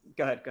was.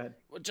 Go ahead.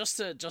 just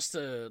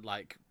to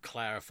like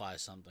clarify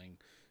something,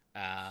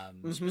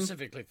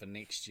 specifically for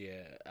next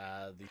year,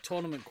 the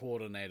tournament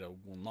coordinator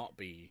will not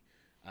be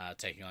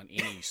taking on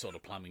any sort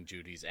of plumbing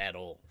duties at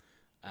all.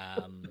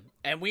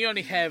 And we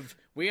only have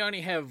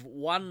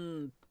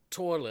one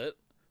toilet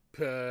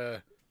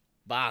per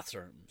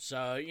bathroom,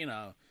 so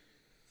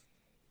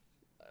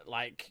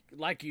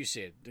like you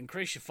said,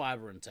 increase your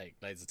fiber intake,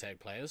 laser tag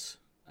players.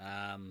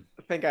 I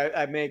think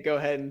I may go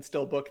ahead and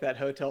still book that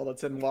hotel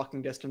that's in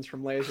walking distance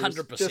from lasers.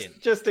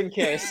 100%. Just in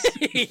case.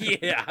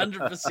 Yeah,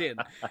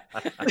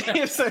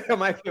 100%. So it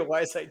might be a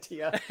wise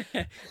idea.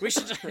 we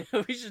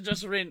should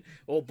just rent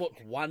or book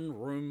one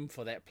room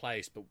for that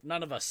place, but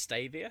none of us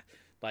stay there.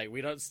 Like,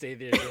 we don't stay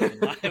there during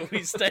the night.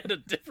 We stay at a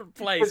different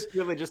place. It's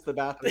really just the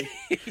bathroom.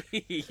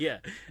 Yeah.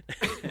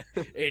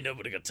 Ain't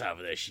nobody got time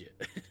for that shit.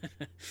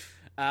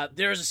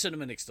 There is a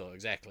cinema next door,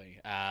 exactly.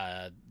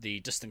 The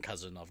distant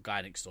cousin of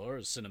Guy next door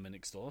is cinema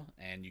next door,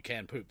 and you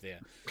can poop there.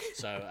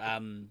 So,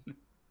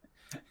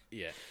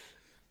 yeah.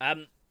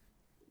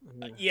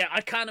 Yeah,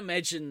 I can't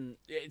imagine.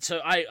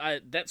 So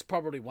I that's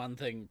probably one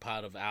thing,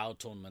 part of our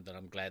tournament that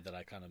I'm glad that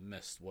I kind of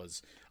missed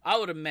was, I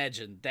would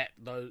imagine that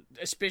though,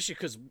 especially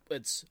because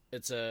it's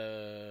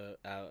a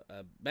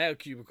male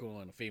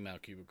cubicle and a female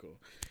cubicle,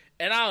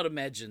 and I would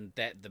imagine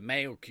that the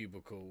male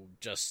cubicle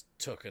just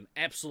took an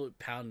absolute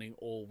pounding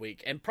all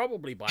week, and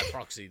probably by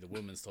proxy the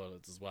women's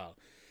toilets as well,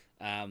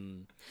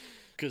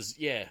 because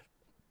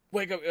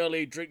wake up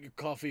early, drink your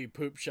coffee,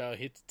 poop, shower,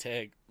 hit the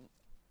tag.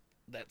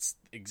 That's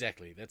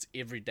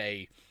every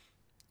day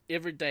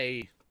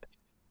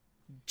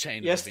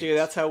chain. Yes, dude,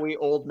 that's how we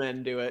old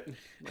men do it.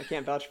 I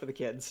can't vouch for the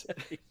kids.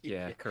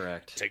 Yeah,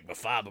 correct. Take my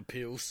fiber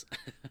pills.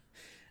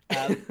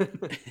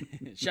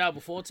 Shower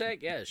before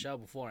tag? Yeah, shower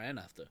before and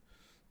after.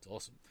 It's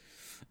awesome.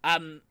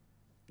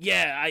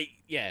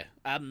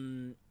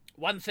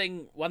 One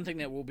thing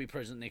that will be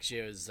present next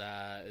year is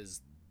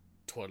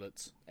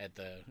toilets at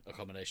the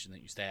accommodation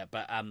that you stay at,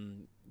 but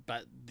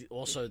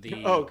also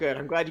the Oh, good.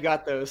 I'm glad you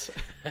got those.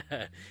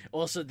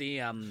 also the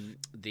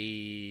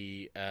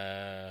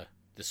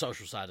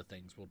social side of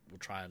things. We'll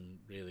try and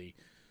really,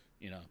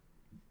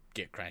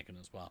 get cranking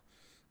as well.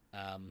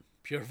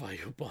 Purify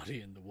your body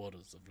in the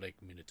waters of Lake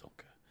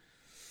Minnetonka.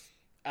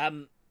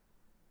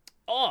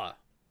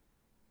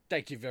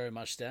 Thank you very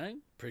much,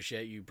 Stan.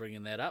 Appreciate you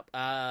bringing that up.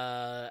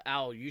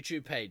 Our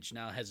YouTube page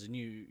now has a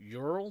new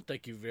URL.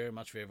 Thank you very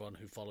much for everyone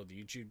who followed the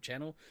YouTube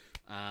channel.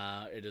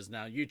 It is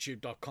now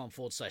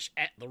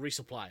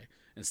youtube.com/@theresupply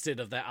instead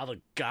of that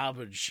other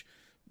garbage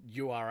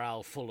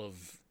URL full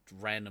of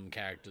random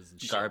characters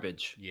and shit.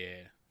 Garbage.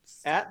 Yeah.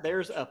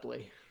 There's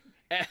Upley.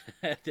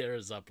 There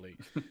is Upley.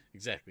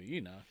 Exactly,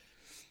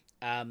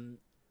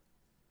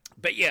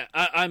 But yeah,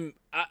 I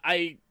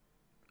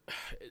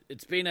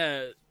it's been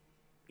a,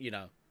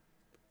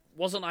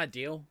 wasn't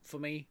ideal for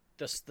me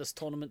this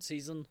tournament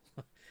season.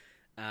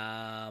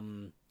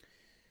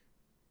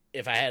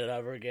 If I had it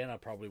over again, I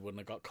probably wouldn't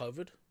have got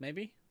COVID.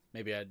 Maybe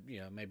I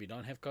maybe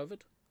don't have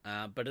COVID.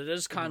 But it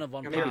is kind of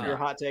on I'm here par. with your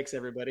hot takes,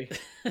 everybody.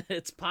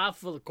 It's par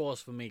for the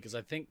course for me, because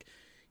I think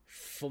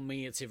for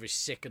me it's every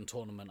second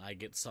tournament I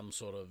get some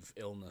sort of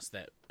illness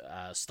that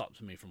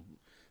stops me from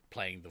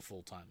playing the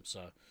full time.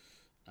 So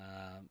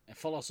and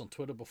follow us on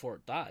Twitter before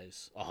it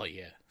dies. Oh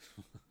yeah.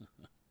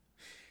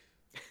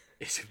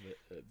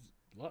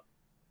 What?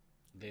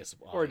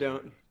 Or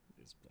don't.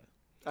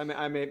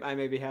 I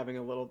may be having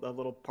a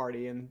little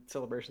party in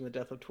celebration of the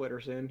death of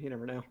Twitter soon. You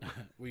never know.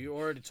 Were you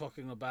already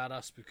talking about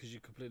us because you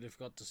completely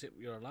forgot to set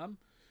your alarm?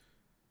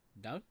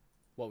 No?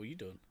 What were you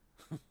doing?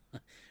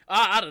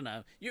 I don't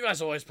know. You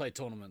guys always play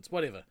tournaments.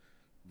 Whatever.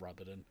 Rub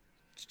it in.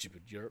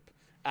 Stupid Europe.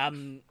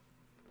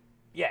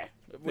 Yeah.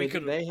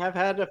 They have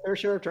had a fair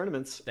share of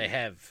tournaments. They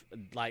have.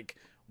 Like,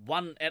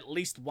 at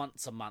least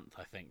once a month,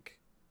 I think,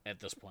 at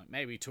this point.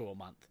 Maybe 2 a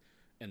month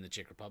in the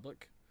Czech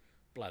Republic.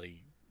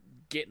 Bloody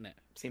getting it.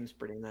 Seems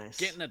pretty nice.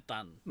 Getting it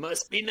done.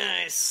 Must be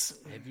nice.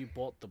 Have you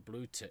bought the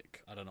blue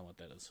tick? I don't know what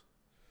that is.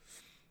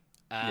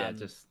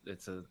 Just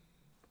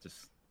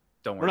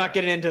don't worry. We're not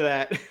getting into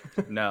that.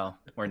 No,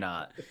 we're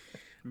not.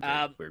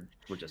 We're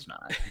just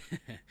not.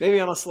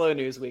 Maybe on a slow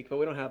news week, but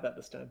we don't have that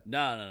this time.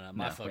 No.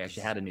 My focus. We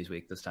actually had a news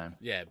week this time.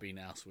 Yeah, been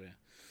elsewhere.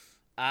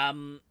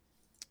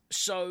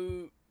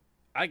 So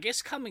I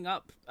guess coming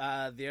up,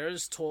 there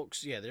is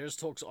talks. Yeah, there is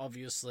talks.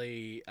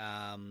 Obviously,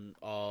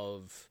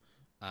 of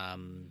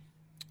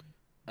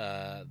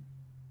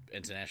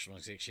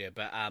internationals next year.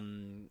 But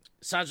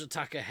Sergeant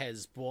Tucker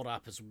has brought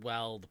up as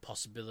well the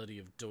possibility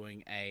of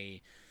doing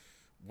a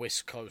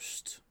West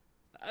Coast.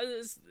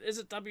 Is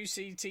it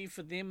WCT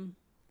for them,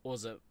 or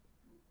is it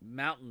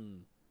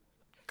Mountain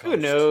Coast?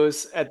 Who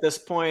knows at this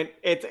point?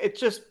 It's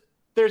just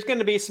there's going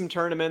to be some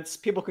tournaments.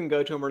 People can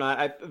go to them or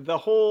not. The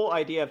whole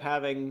idea of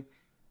having,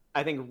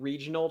 I think,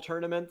 regional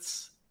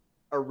tournaments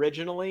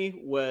originally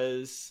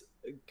was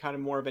kind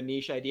of more of a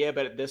niche idea,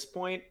 but at this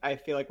point, I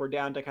feel like we're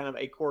down to kind of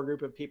a core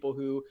group of people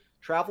who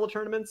travel to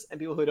tournaments and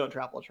people who don't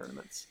travel to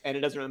tournaments, and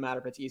it doesn't really matter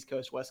if it's East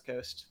Coast, West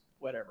Coast,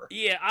 whatever.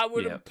 Yeah, I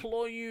would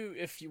implore you,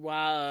 if you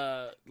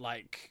are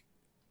like,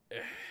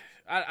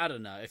 I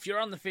don't know, if you're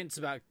on the fence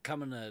about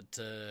coming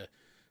to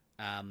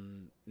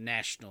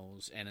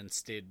nationals and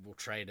instead will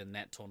trade in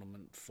that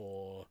tournament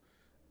for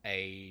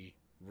a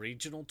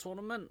regional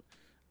tournament,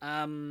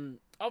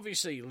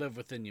 obviously live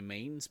within your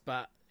means,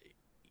 but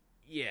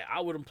yeah,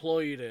 I would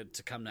implore you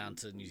to come down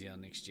to New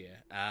Zealand next year,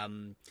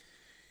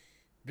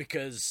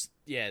 because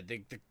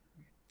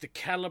the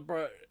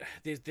caliber,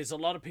 there's a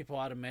lot of people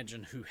I'd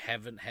imagine who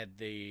haven't had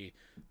the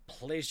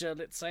pleasure,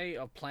 let's say,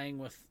 of playing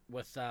with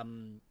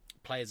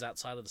players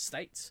outside of the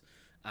States,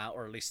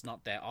 or at least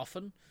not that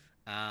often.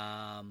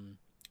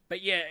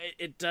 But yeah,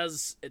 it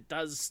does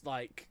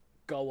like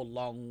go a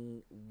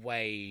long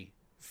way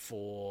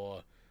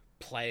for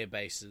player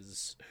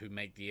bases who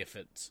make the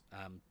effort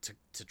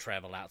to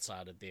travel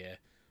outside of their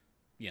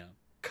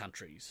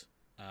countries.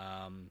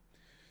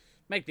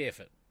 Make the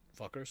effort,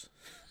 fuckers.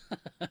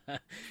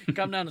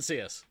 Come down and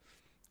see us.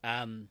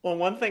 Well,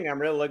 one thing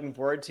I'm really looking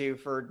forward to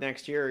for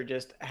next year,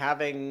 just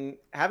having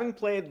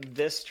played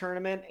this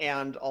tournament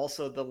and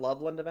also the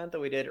Loveland event that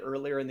we did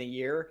earlier in the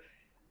year,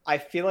 I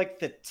feel like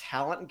the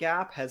talent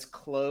gap has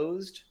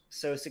closed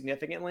so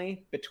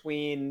significantly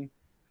between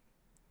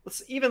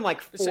even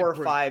like 4 or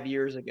 5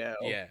 years ago.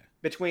 Yeah.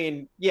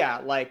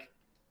 Like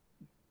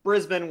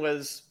Brisbane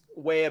was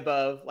way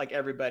above like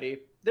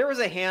everybody. There was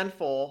a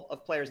handful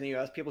of players in the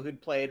US, people who'd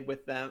played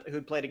with them,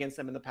 who'd played against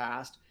them in the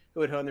past,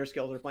 who had honed their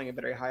skills, were playing at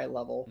a very high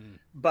level.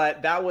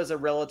 But that was a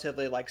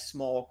relatively like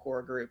small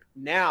core group.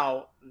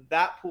 Now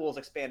that pool's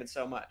expanded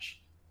so much.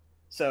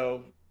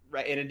 So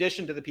right, in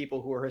addition to the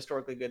people who are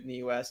historically good in the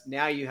US,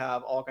 now you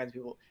have all kinds of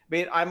people. I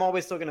mean, I'm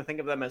always still going to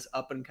think of them as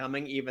up and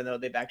coming, even though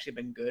they've actually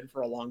been good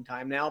for a long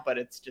time now. But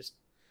it's just,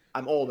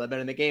 I'm old. I've been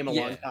in the game a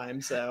long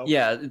time. So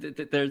yeah,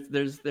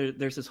 there's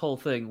this whole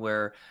thing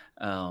where,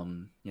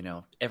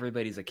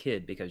 everybody's a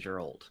kid because you're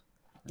old.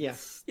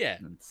 Yes.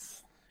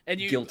 And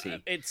you,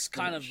 guilty. It's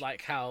kind of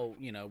like how,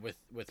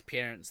 with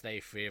parents,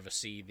 they forever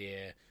see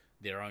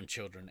their own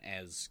children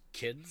as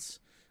kids.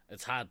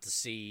 It's hard to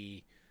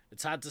see,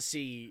 these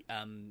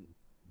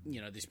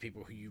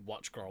people who you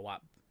watch grow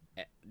up,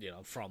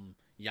 from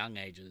young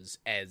ages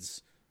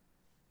as,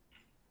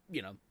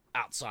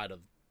 outside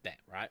of that,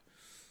 right?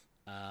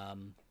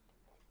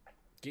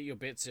 Get your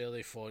bets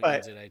early for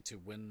NZA to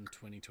win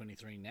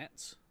 2023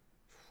 Nats.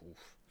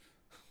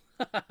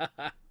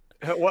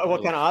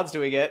 What kind of odds do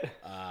we get?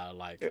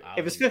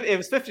 If it's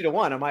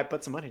 50-1, I might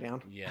put some money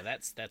down. Yeah,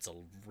 that's a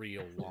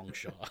real long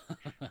shot.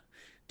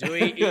 Do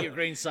we eat your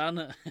green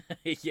sun?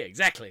 Yeah,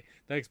 exactly.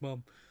 Thanks,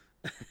 Mom.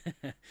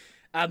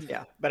 I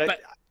think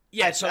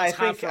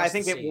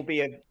it will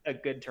be a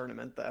good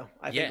tournament, though.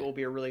 I think it will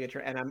be a really good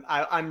tournament,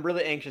 and I'm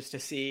really anxious to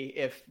see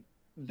if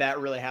that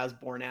really has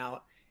borne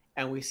out,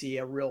 and we see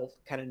a real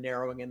kind of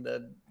narrowing in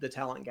the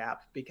talent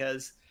gap,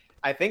 because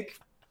I think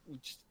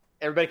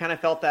everybody kind of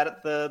felt that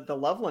at the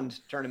Loveland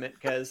tournament,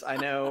 because I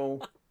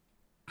know.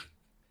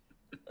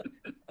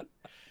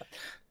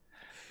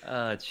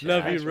 Love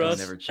you, Russ.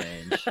 Never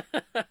change.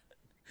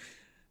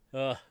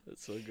 Oh,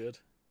 that's so good.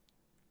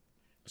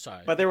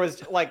 Sorry, but there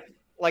was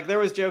there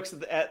was jokes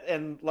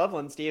in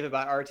Loveland, Steve,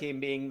 about our team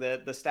being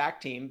the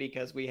stack team,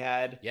 because we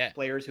had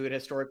players who had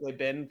historically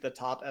been the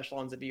top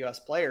echelons of US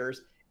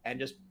players, and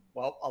just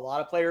a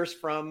lot of players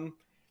from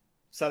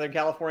Southern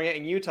California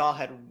and Utah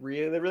had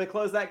really, really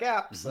closed that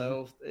gap. Mm-hmm.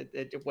 So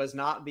it was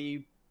not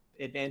the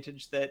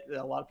advantage that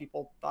a lot of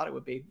people thought it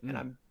would be. And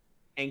I'm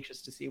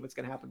anxious to see what's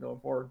going to happen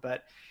going forward.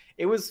 But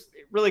it was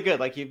really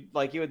good. Like you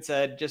had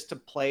said, just to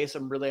play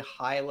some really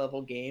high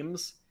level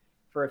games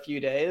for a few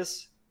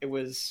days. It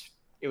was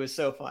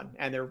so fun.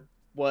 And there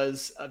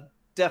was a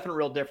definite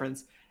real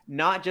difference,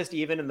 not just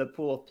even in the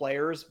pool of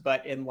players,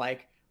 but in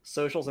like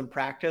socials and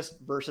practice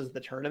versus the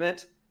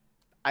tournament.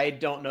 I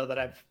don't know that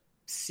I've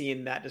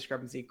seen that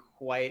discrepancy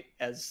quite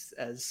as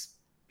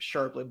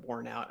sharply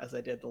borne out as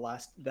I did the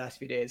last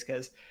few days,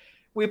 because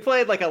we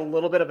played like a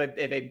little bit of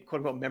a quote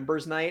unquote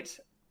members night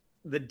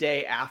the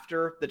day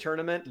after the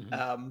tournament.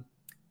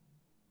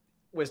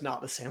 Was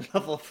not the same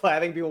level of play.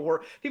 I think people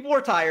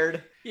were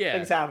tired. Yeah,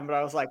 things happen, but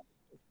I was like,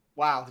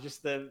 wow,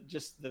 just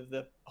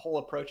the whole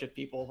approach of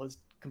people was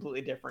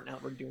completely different now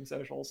that we're doing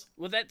socials.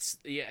 Well, that's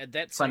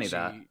funny,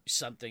 actually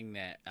something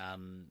that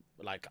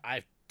like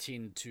I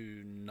tend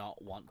to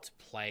not want to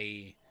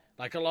play.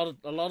 Like a lot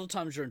of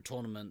times during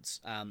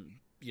tournaments,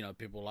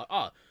 people are like,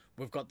 oh,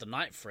 we've got the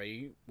night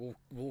free,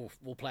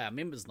 we'll play our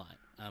members night.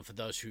 for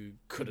those who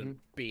couldn't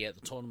be at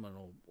the tournament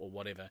or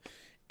whatever,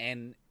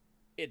 and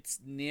it's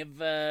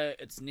never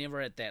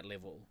at that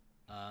level,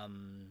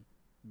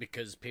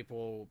 because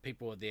people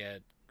are there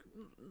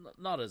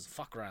not as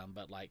fuck around,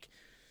 but like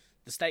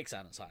the stakes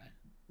aren't as high.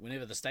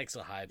 Whenever the stakes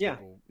are high,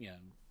 people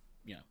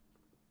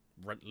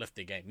lift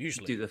their game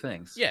usually. Do the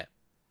things. Yeah,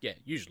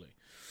 usually.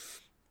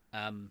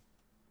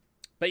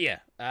 But yeah,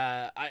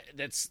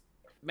 that's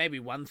maybe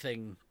one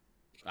thing.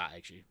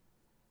 Actually,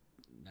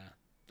 nah,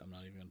 I'm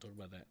not even going to talk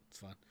about that. It's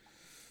fine.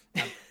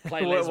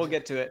 We'll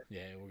get to it.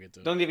 Yeah, we'll get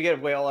to it. Don't even give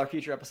away all our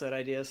future episode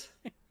ideas.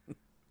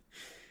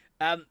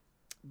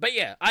 But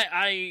yeah,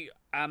 I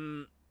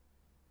am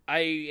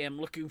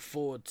looking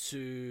forward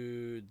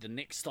to the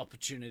next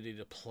opportunity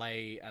to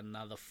play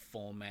another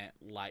format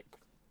like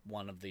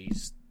one of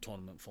these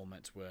tournament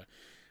formats where,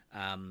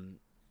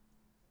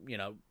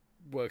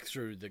 work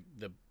through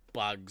the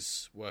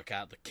bugs, work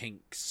out the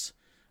kinks,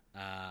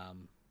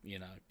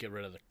 get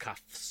rid of the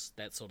cuffs,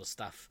 that sort of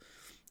stuff,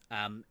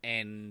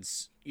 and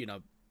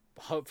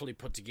hopefully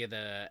put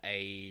together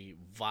a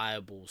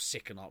viable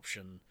second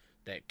option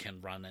that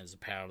can run as a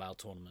parallel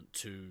tournament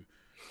to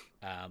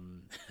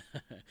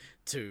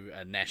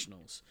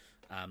nationals.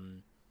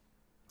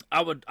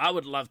 I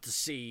would love to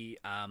see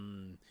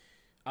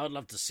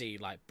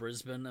like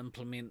Brisbane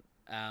implement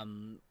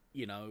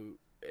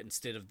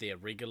instead of their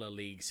regular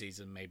league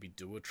season, maybe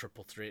do a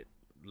triple threat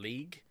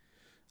league,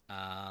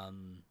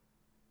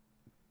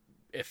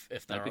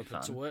 if they're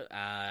open to it,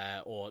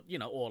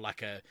 or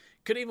like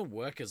could even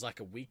work as like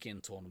a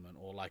weekend tournament,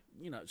 or like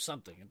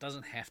something. It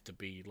doesn't have to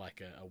be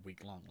like a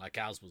week long. Like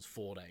ours was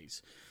 4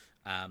 days,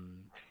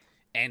 and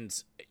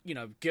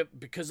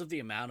because of the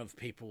amount of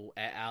people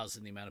at ours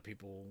and the amount of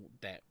people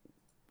that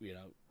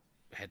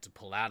had to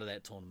pull out of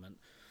that tournament.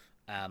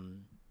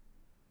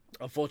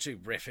 Unfortunately,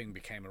 reffing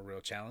became a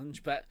real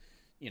challenge, but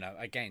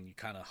again, you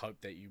kind of hope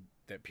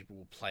that people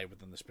will play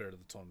within the spirit of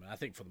the tournament. I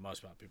think for the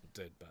most part, people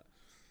did, but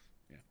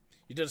yeah,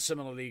 you did a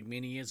similar league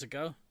many years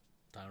ago.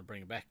 Time to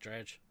bring it back,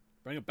 Dredge.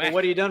 Bring it back. Well,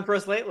 what have you done for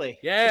us lately?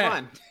 Yeah, come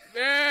on.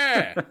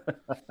 Yeah.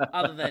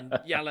 Other than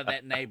yell at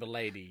that neighbor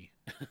lady,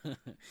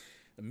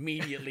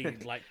 immediately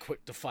like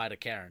quick to fight a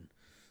Karen.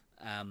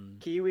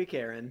 Kiwi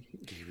Karen.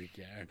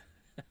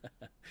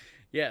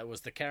 Yeah, it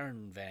was the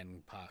Karen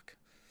Van Park.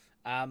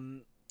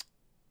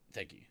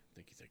 Thank you.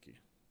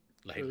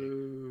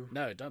 Lately.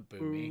 No, don't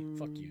boo me.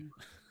 Fuck you.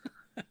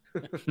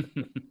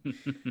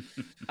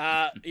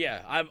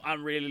 Yeah,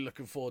 I'm really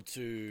looking forward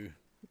to.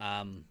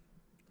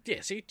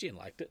 See, Jen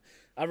liked it.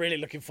 I'm really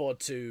looking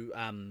forward to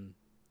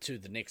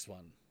the next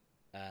one,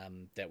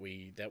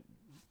 that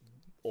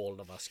all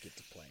of us get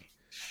to play.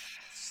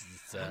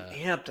 I'm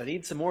amped. I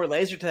need some more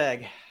laser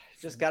tag.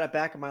 Just got it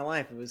back in my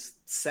life. It was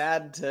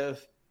sad to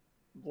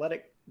let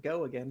it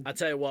go again. I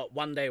tell you what,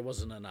 one day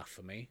wasn't enough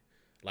for me.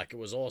 Like, it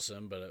was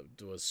awesome, but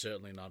it was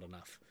certainly not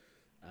enough.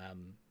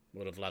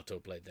 Would have loved to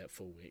have played that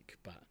full week,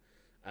 but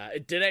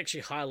it did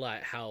actually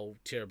highlight how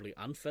terribly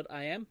unfit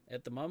I am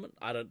at the moment.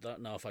 I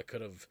don't know if I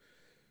could have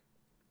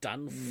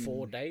done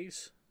 4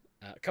 days.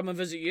 Come and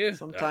visit you.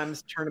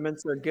 Sometimes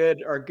tournaments are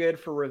good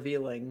for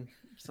revealing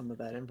some of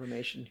that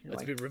information.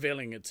 It's been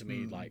revealing it to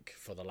me like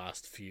for the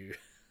last few.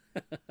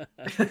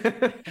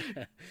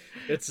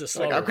 It's a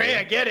slow. Like, okay,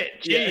 I get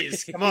it.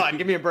 Jeez, come on,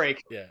 give me a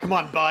break. Yeah. Come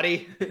on,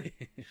 body.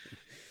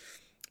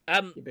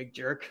 You big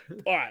jerk.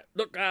 All right,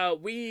 look,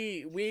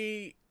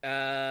 we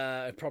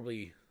have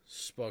probably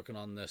spoken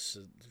on this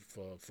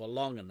for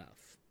long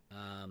enough.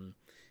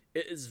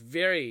 It is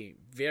very,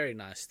 very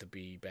nice to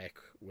be back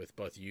with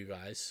both of you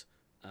guys,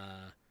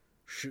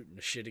 shooting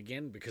the shit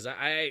again, because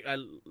I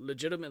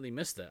legitimately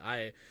missed it.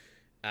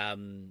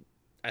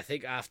 I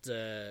think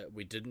after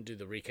we didn't do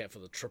the recap for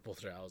the triple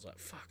threat, I was like,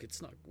 fuck,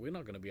 we're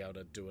not going to be able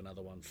to do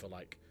another one for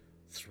like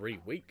 3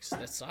 weeks.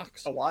 That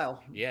sucks. A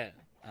while. Yeah.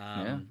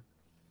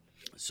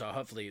 So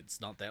hopefully it's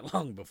not that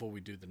long before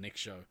we do the next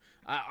show.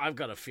 I've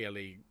got a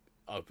fairly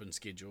open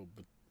schedule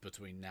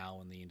between now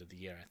and the end of the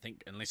year, I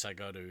think, unless I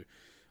go to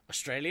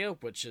Australia,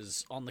 which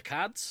is on the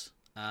cards.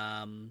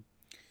 And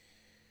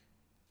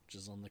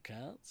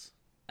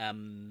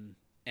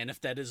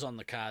if that is on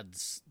the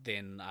cards,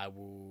 then I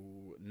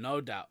will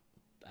no doubt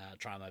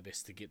try my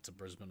best to get to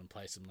Brisbane and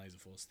play some Laser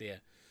Force there.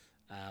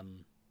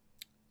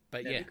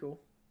 But That'd be cool.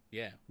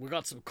 Yeah, we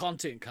got some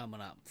content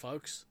coming up,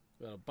 folks.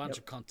 We got a bunch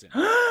of content.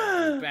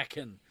 Back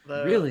in.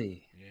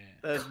 Really?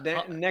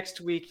 Yeah. Next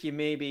week, you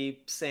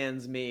maybe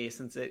sans me,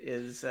 since it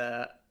is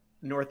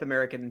North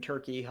American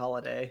Turkey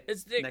holiday.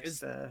 Is week.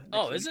 is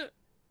it?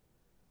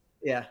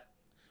 Yeah.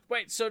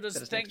 Wait, so does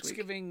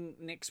Thanksgiving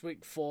next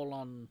week fall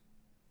on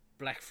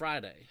Black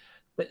Friday?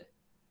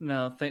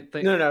 No,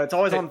 no. It's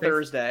always on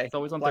Thursday. It's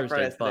always on Black Thursday.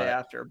 Friday's the day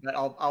after, but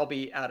I'll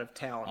be out of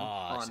town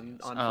on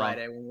see.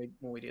 Friday when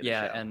we do the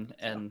show.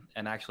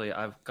 And actually,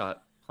 I've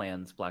got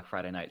plans Black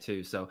Friday night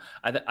too. So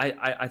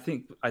I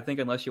think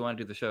unless you want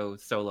to do the show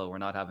solo, we're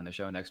not having the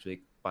show next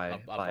week by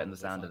the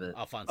sound of it.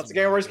 I'll find Once something.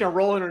 again, we're just going to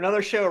roll in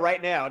another show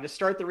right now. Just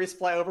start the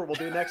resupply over. We'll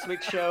do next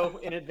week's show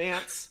in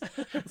advance.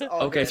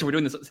 Okay, so we're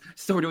doing this.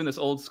 So we're doing this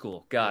old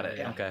school. Got it.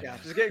 Yeah, Okay. yeah.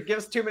 Just give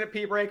us a 2-minute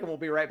pee break and we'll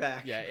be right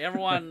back. Yeah,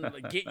 everyone,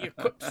 get your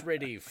quips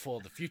ready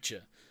for the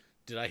future.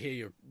 Did I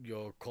hear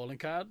your calling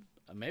card?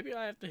 Maybe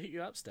I have to hit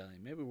you up, Stanley.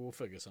 Maybe we'll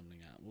figure something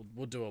out.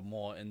 We'll do a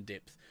more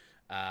in-depth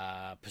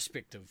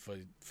perspective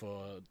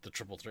for the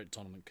Triple Threat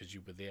tournament because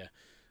you were there.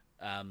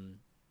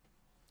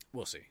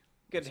 We'll see.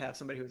 Good to have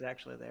somebody who's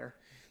actually there.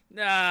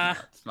 Nah,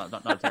 It's not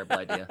a terrible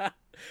idea.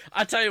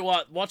 I tell you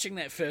what, watching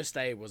that first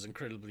day was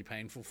incredibly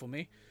painful for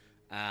me.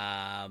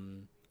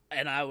 And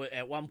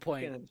at one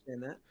point, Can't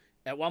understand that.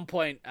 At one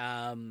point,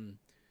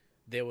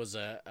 there was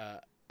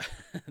a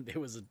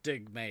there was a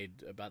dig made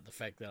about the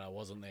fact that I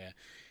wasn't there,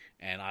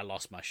 and I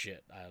lost my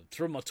shit. I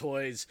threw my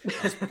toys.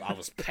 I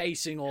was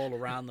pacing all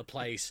around the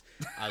place.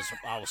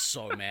 I was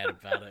so mad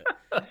about it.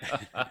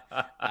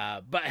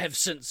 But have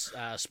since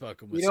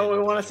spoken with. You know what we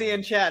several want to see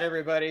in chat,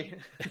 everybody.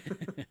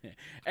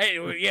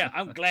 Anyway, yeah,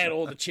 I'm glad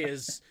all the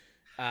chairs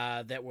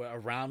that were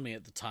around me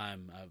at the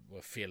time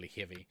were fairly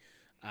heavy.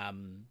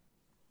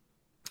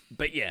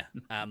 But yeah,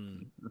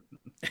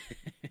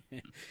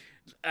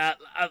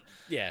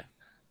 yeah.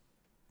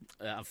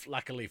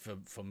 Luckily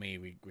for me,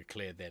 we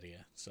cleared that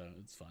here, so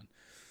it's fine.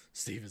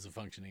 Steve is a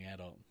functioning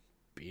adult,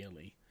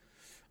 barely.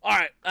 All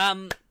right,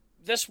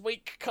 this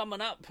week coming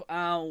up,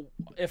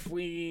 if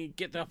we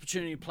get the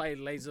opportunity to play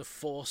Laser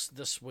Force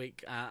this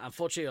week,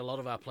 unfortunately a lot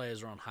of our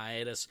players are on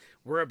hiatus.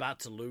 We're about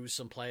to lose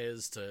some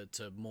players to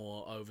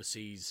more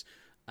overseas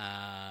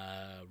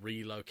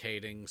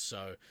relocating,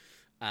 so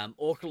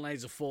Auckland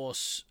Laser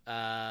Force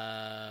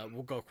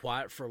will go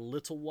quiet for a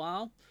little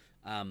while.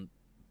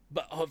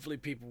 But hopefully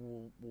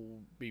people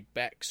will be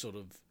back sort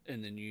of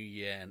in the new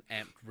year and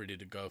amped, ready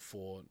to go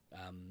for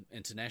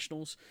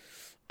internationals.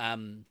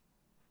 If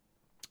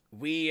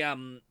we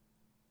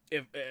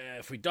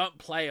don't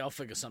play, I'll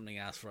figure something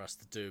else for us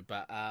to do.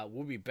 But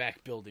we'll be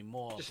back building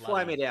more. Just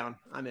fly me down.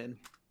 I'm in.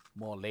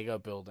 More Lego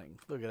building.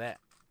 Look at that.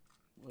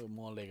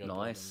 More Lego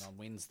building on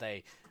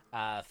Wednesday.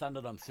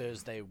 Thunderdome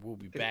Thursday. We'll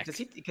be back. Can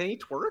he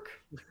twerk?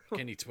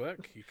 Can he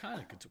twerk? He kind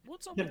of could.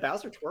 What's up? Can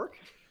Bowser twerk?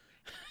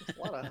 That's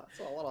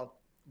a lot of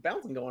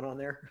bouncing going on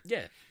there.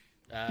 Yeah.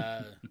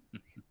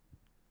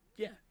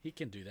 Yeah, he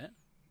can do that.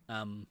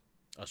 I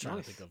was trying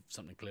to think of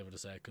something clever to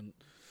say. I couldn't.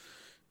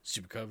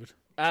 Super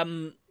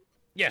COVID.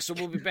 Yeah, so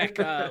we'll be back.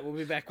 We'll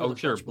be back. Oh,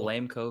 sure.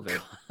 Blame COVID.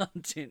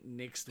 Content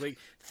next week.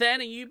 Than,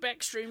 are you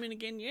back streaming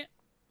again yet?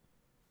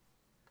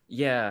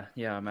 Yeah.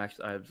 I'm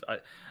actually.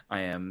 I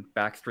am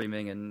back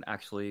streaming and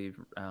actually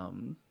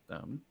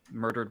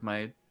murdered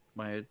my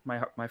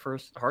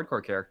first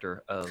hardcore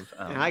character of.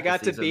 And I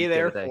got to be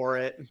there for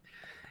it.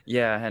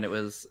 Yeah, and it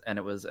was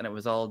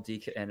all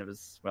DK, and it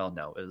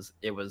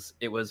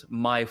was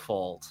my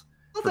fault.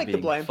 I'll for take the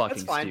being blame. Fucking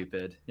That's fine.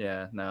 stupid.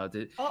 Yeah, no.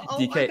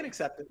 I can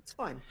accept it. It's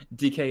fine.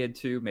 DK and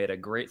 2 made a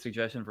great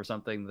suggestion for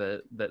something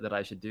that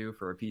I should do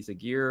for a piece of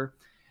gear,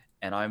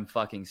 and I'm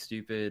fucking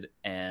stupid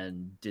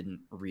and didn't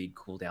read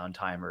cooldown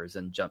timers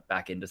and jumped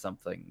back into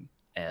something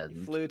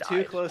and Flew died.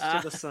 too close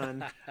to the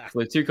sun.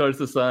 Flew too close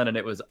to the sun, and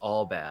it was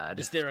all bad.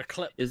 Is there a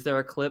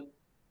clip?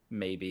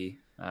 Maybe.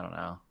 I don't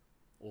know.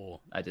 Or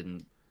I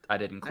didn't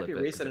clip Might be it.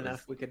 recent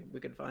enough. We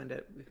could find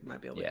it. We might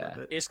be able to clip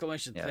it.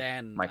 Exclamation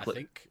Than, I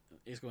think.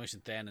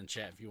 Exclamation Than in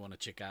chat if you want to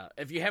check out.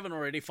 If you haven't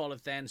already followed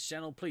Than's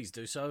channel, please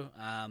do so.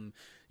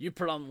 You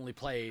predominantly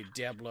play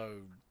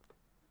Diablo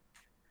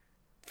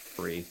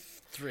 3.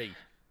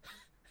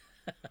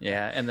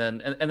 Yeah, and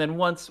then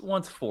once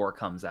 4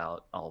 comes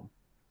out, I'll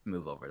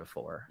move over to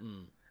 4.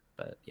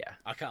 But yeah,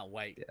 I can't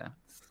wait.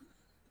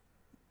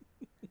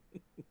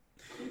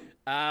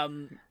 Yeah.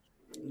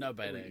 No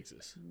beta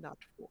access. Not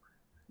 4.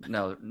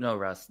 No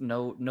rest.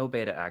 No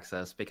beta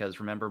access because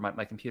remember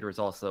my computer is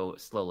also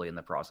slowly in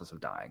the process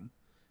of dying.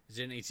 Is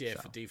there an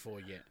ETF for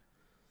D4 yet?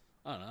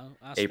 I don't know.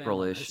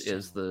 April-ish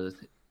is the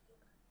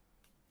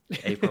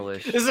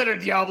April-ish. Is it a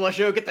Diablo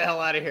show? Get the hell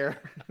out of here.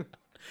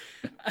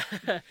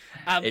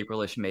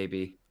 April-ish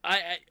maybe.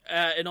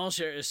 In all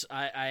seriousness,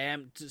 I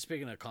am,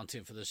 speaking of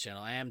content for this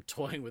channel, I am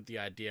toying with the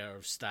idea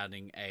of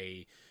starting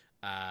a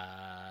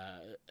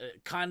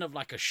kind of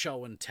like a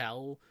show and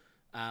tell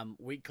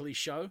weekly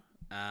show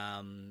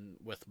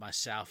with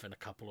myself and a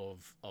couple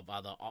of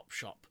other op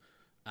shop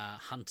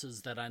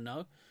hunters that I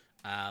know,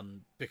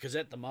 because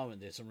at the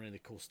moment there's some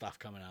really cool stuff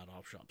coming out of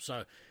op shop.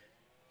 So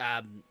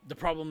the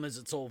problem is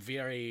it's all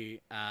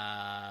very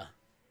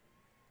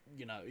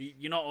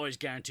you're not always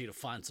guaranteed to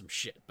find some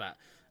shit, but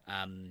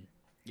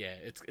yeah,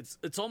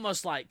 it's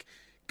almost like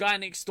Guy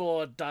Next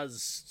Door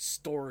does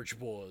Storage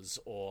Wars,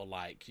 or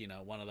like,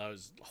 one of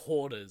those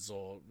Hoarders,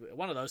 or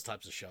one of those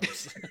types of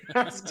shows.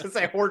 I was to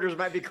say Hoarders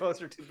might be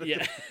closer to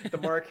the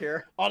mark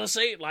here.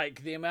 Honestly,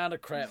 like the amount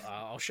of crap,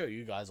 I'll show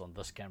you guys on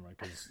this camera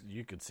because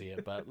you could see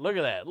it, but look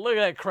at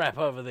that crap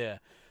over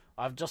there.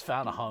 I've just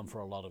found a home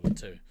for a lot of it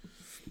too.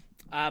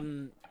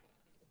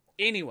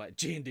 Anyway,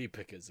 G&D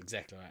pickers,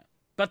 exactly right.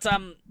 But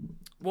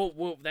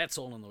well, that's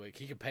all in the week.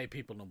 He can pay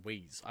people in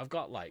Wii's. I've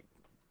got like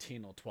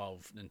 10 or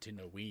 12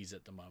 Nintendo Wii's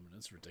at the moment.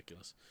 It's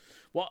ridiculous.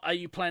 What are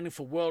you planning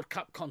for World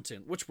Cup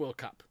content? Which World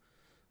Cup?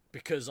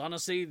 Because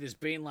honestly, there's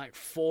been like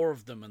 4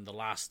 of them in the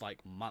last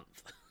like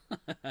month.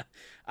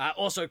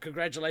 Also,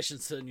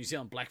 congratulations to New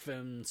Zealand Black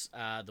Ferns,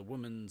 the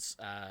women's,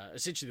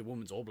 essentially the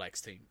women's All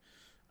Blacks team,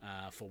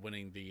 for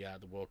winning the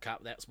World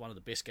Cup. That's one of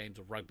the best games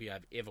of rugby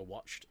I've ever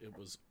watched. It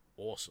was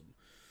awesome.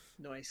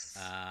 Nice.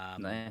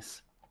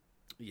 Nice.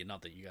 Yeah,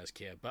 not that you guys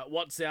care, but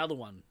what's the other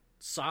one?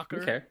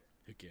 Soccer? Okay.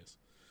 Who cares?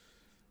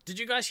 Did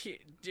you guys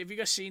have you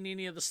guys seen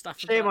any of the stuff?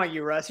 Shame on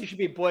you, Russ. You should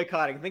be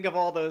boycotting. Think of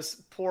all those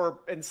poor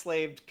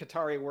enslaved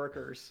Qatari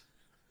workers.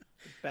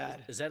 Bad.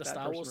 Is that a Bad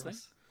Star person, Wars thing?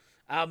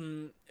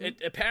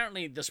 Russ.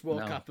 Apparently this World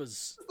No. Cup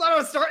is... It's not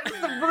a start.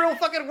 It's the real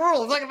fucking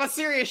world. It's talking about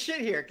serious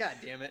shit here. God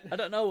damn it. I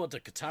don't know what the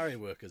Qatari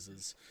workers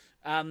is.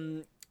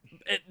 Have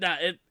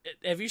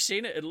you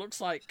seen it? It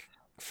looks like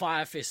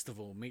Fire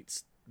Festival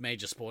meets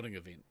major sporting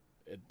event.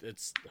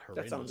 It's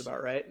horrendous. That sounds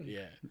about right.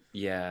 Yeah.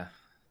 Yeah.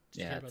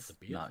 Did you Yeah, hear about it's the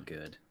beer not thing?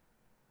 good.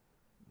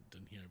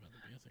 Didn't hear about the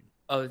beer thing.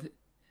 Oh,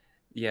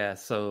 yeah.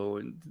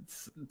 So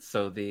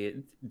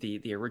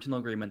the original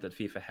agreement that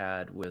FIFA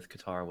had with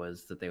Qatar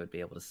was that they would be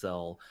able to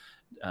sell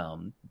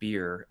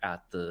beer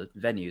at the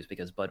venues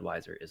because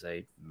Budweiser is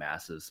a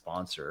massive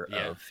sponsor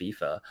of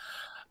FIFA.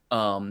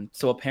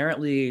 So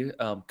apparently,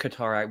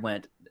 Qatar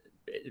went.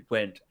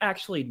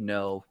 Actually,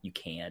 no, you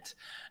can't,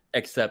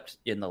 except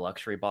in the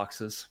luxury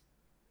boxes.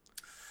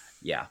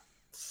 Yeah.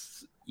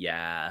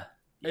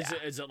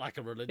 Is it like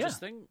a religious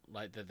thing?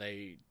 Like that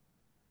they...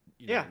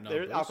 Yeah,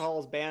 alcohol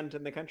is banned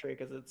in the country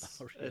because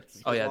it's. Oh, really?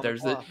 It's Oh yeah,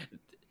 Islamic law.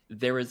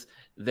 there is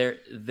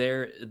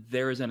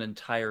an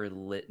entire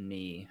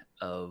litany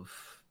of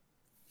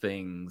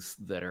things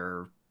that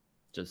are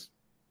just.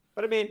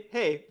 But I mean,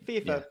 hey,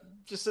 FIFA, Yeah.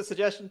 just a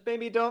suggestion.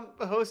 Maybe don't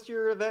host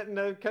your event in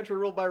a country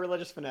ruled by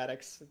religious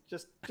fanatics.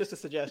 Just a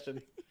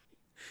suggestion.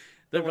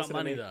 They've Don't got listen to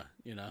money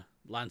me. though,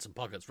 line some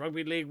pockets.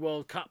 Rugby League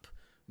World Cup.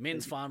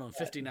 Men's final in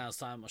 15 hours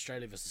time.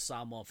 Australia versus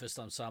Samoa. First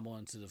time Samoa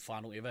into the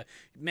final ever.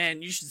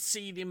 Man, you should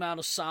see the amount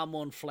of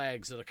Samoan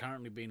flags that are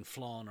currently being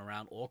flown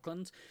around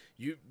Auckland.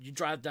 You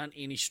drive down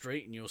any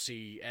street and you'll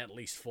see at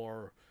least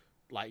 4.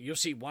 Like, you'll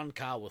see one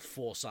car with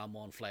 4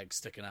 Samoan flags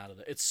sticking out of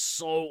it. It's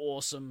so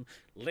awesome.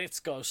 Let's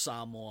go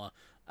Samoa.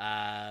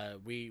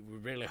 We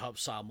really hope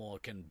Samoa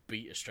can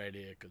beat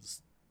Australia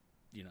because,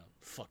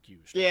 fuck you,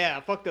 Australia. Yeah,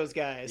 fuck those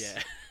guys.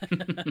 Yeah.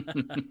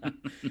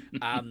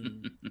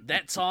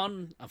 That's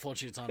on.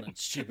 Unfortunately, it's on a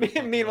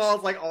stupid. Meanwhile,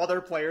 it's like all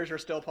their players are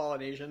still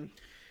Polynesian.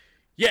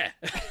 Yeah.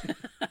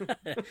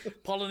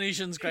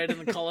 Polynesians greater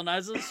than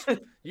colonizers.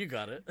 You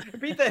got it.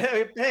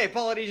 Hey,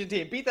 Polynesian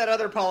team, beat that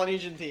other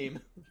Polynesian team.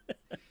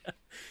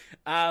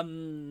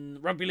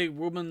 Rugby League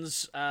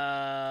Women's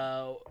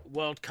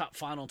World Cup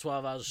final,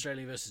 12 hours,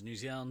 Australia versus New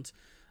Zealand.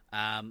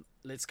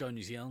 Let's go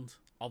New Zealand,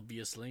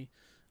 obviously.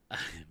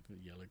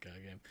 Yellow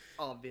card game.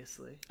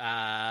 Obviously.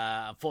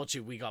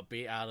 Unfortunately, we got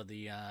beat out of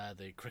the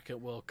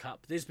Cricket World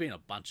Cup. There's been a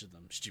bunch of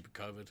them. Stupid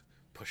COVID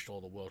pushed all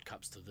the World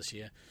Cups to this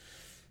year.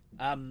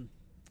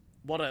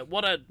 What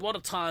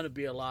a time to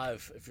be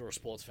alive if you're a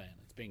sports fan.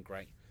 It's been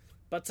great.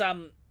 But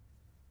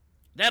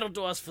that'll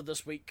do us for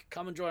this week.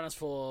 Come and join us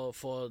for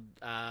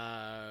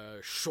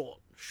short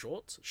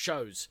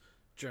shows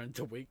during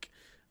the week.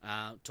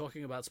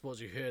 Talking about sports,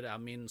 you heard our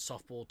men's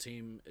softball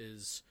team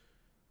is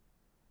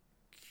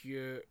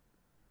cure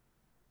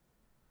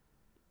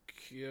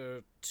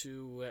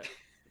to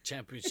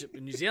championship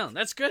in New Zealand.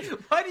 That's good.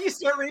 Why do you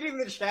start reading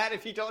the chat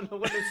if you don't know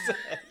what it says?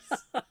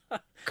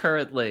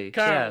 Currently.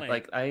 Yeah,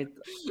 like I.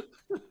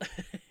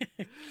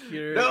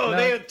 No,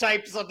 they have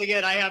typed something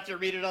in. I have to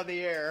read it on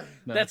the air.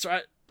 No. That's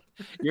right.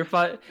 You're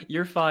fine.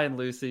 You're fine,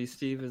 Lucy.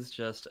 Steve is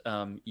just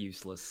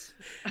useless.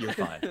 You're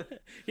fine.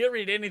 He'll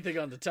read anything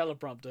on the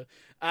teleprompter.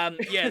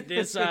 Yeah,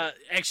 there's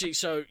actually.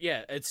 So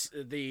yeah, it's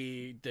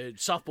the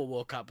softball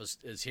World Cup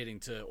is heading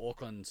to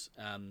Auckland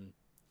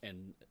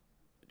and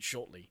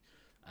shortly.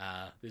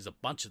 There's a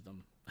bunch of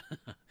them,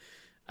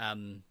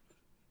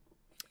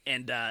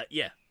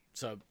 yeah.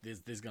 So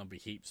there's going to be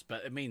heaps,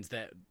 but it means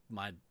that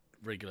my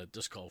regular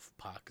disc golf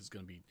park is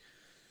going to be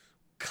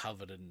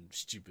covered in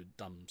stupid,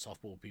 dumb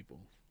softball people.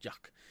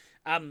 Yuck.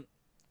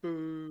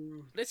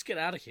 Boo. Let's get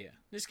out of here.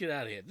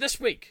 This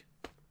week,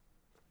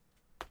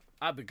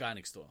 I've been Guy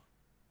Next Door.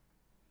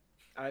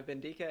 I've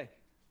been DK.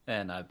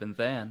 And I've been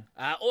Than.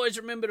 Always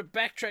remember to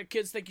backtrack,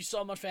 kids. Thank you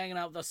so much for hanging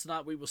out with us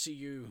tonight. We will see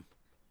you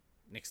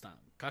next time.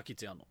 Ka kite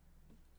anō.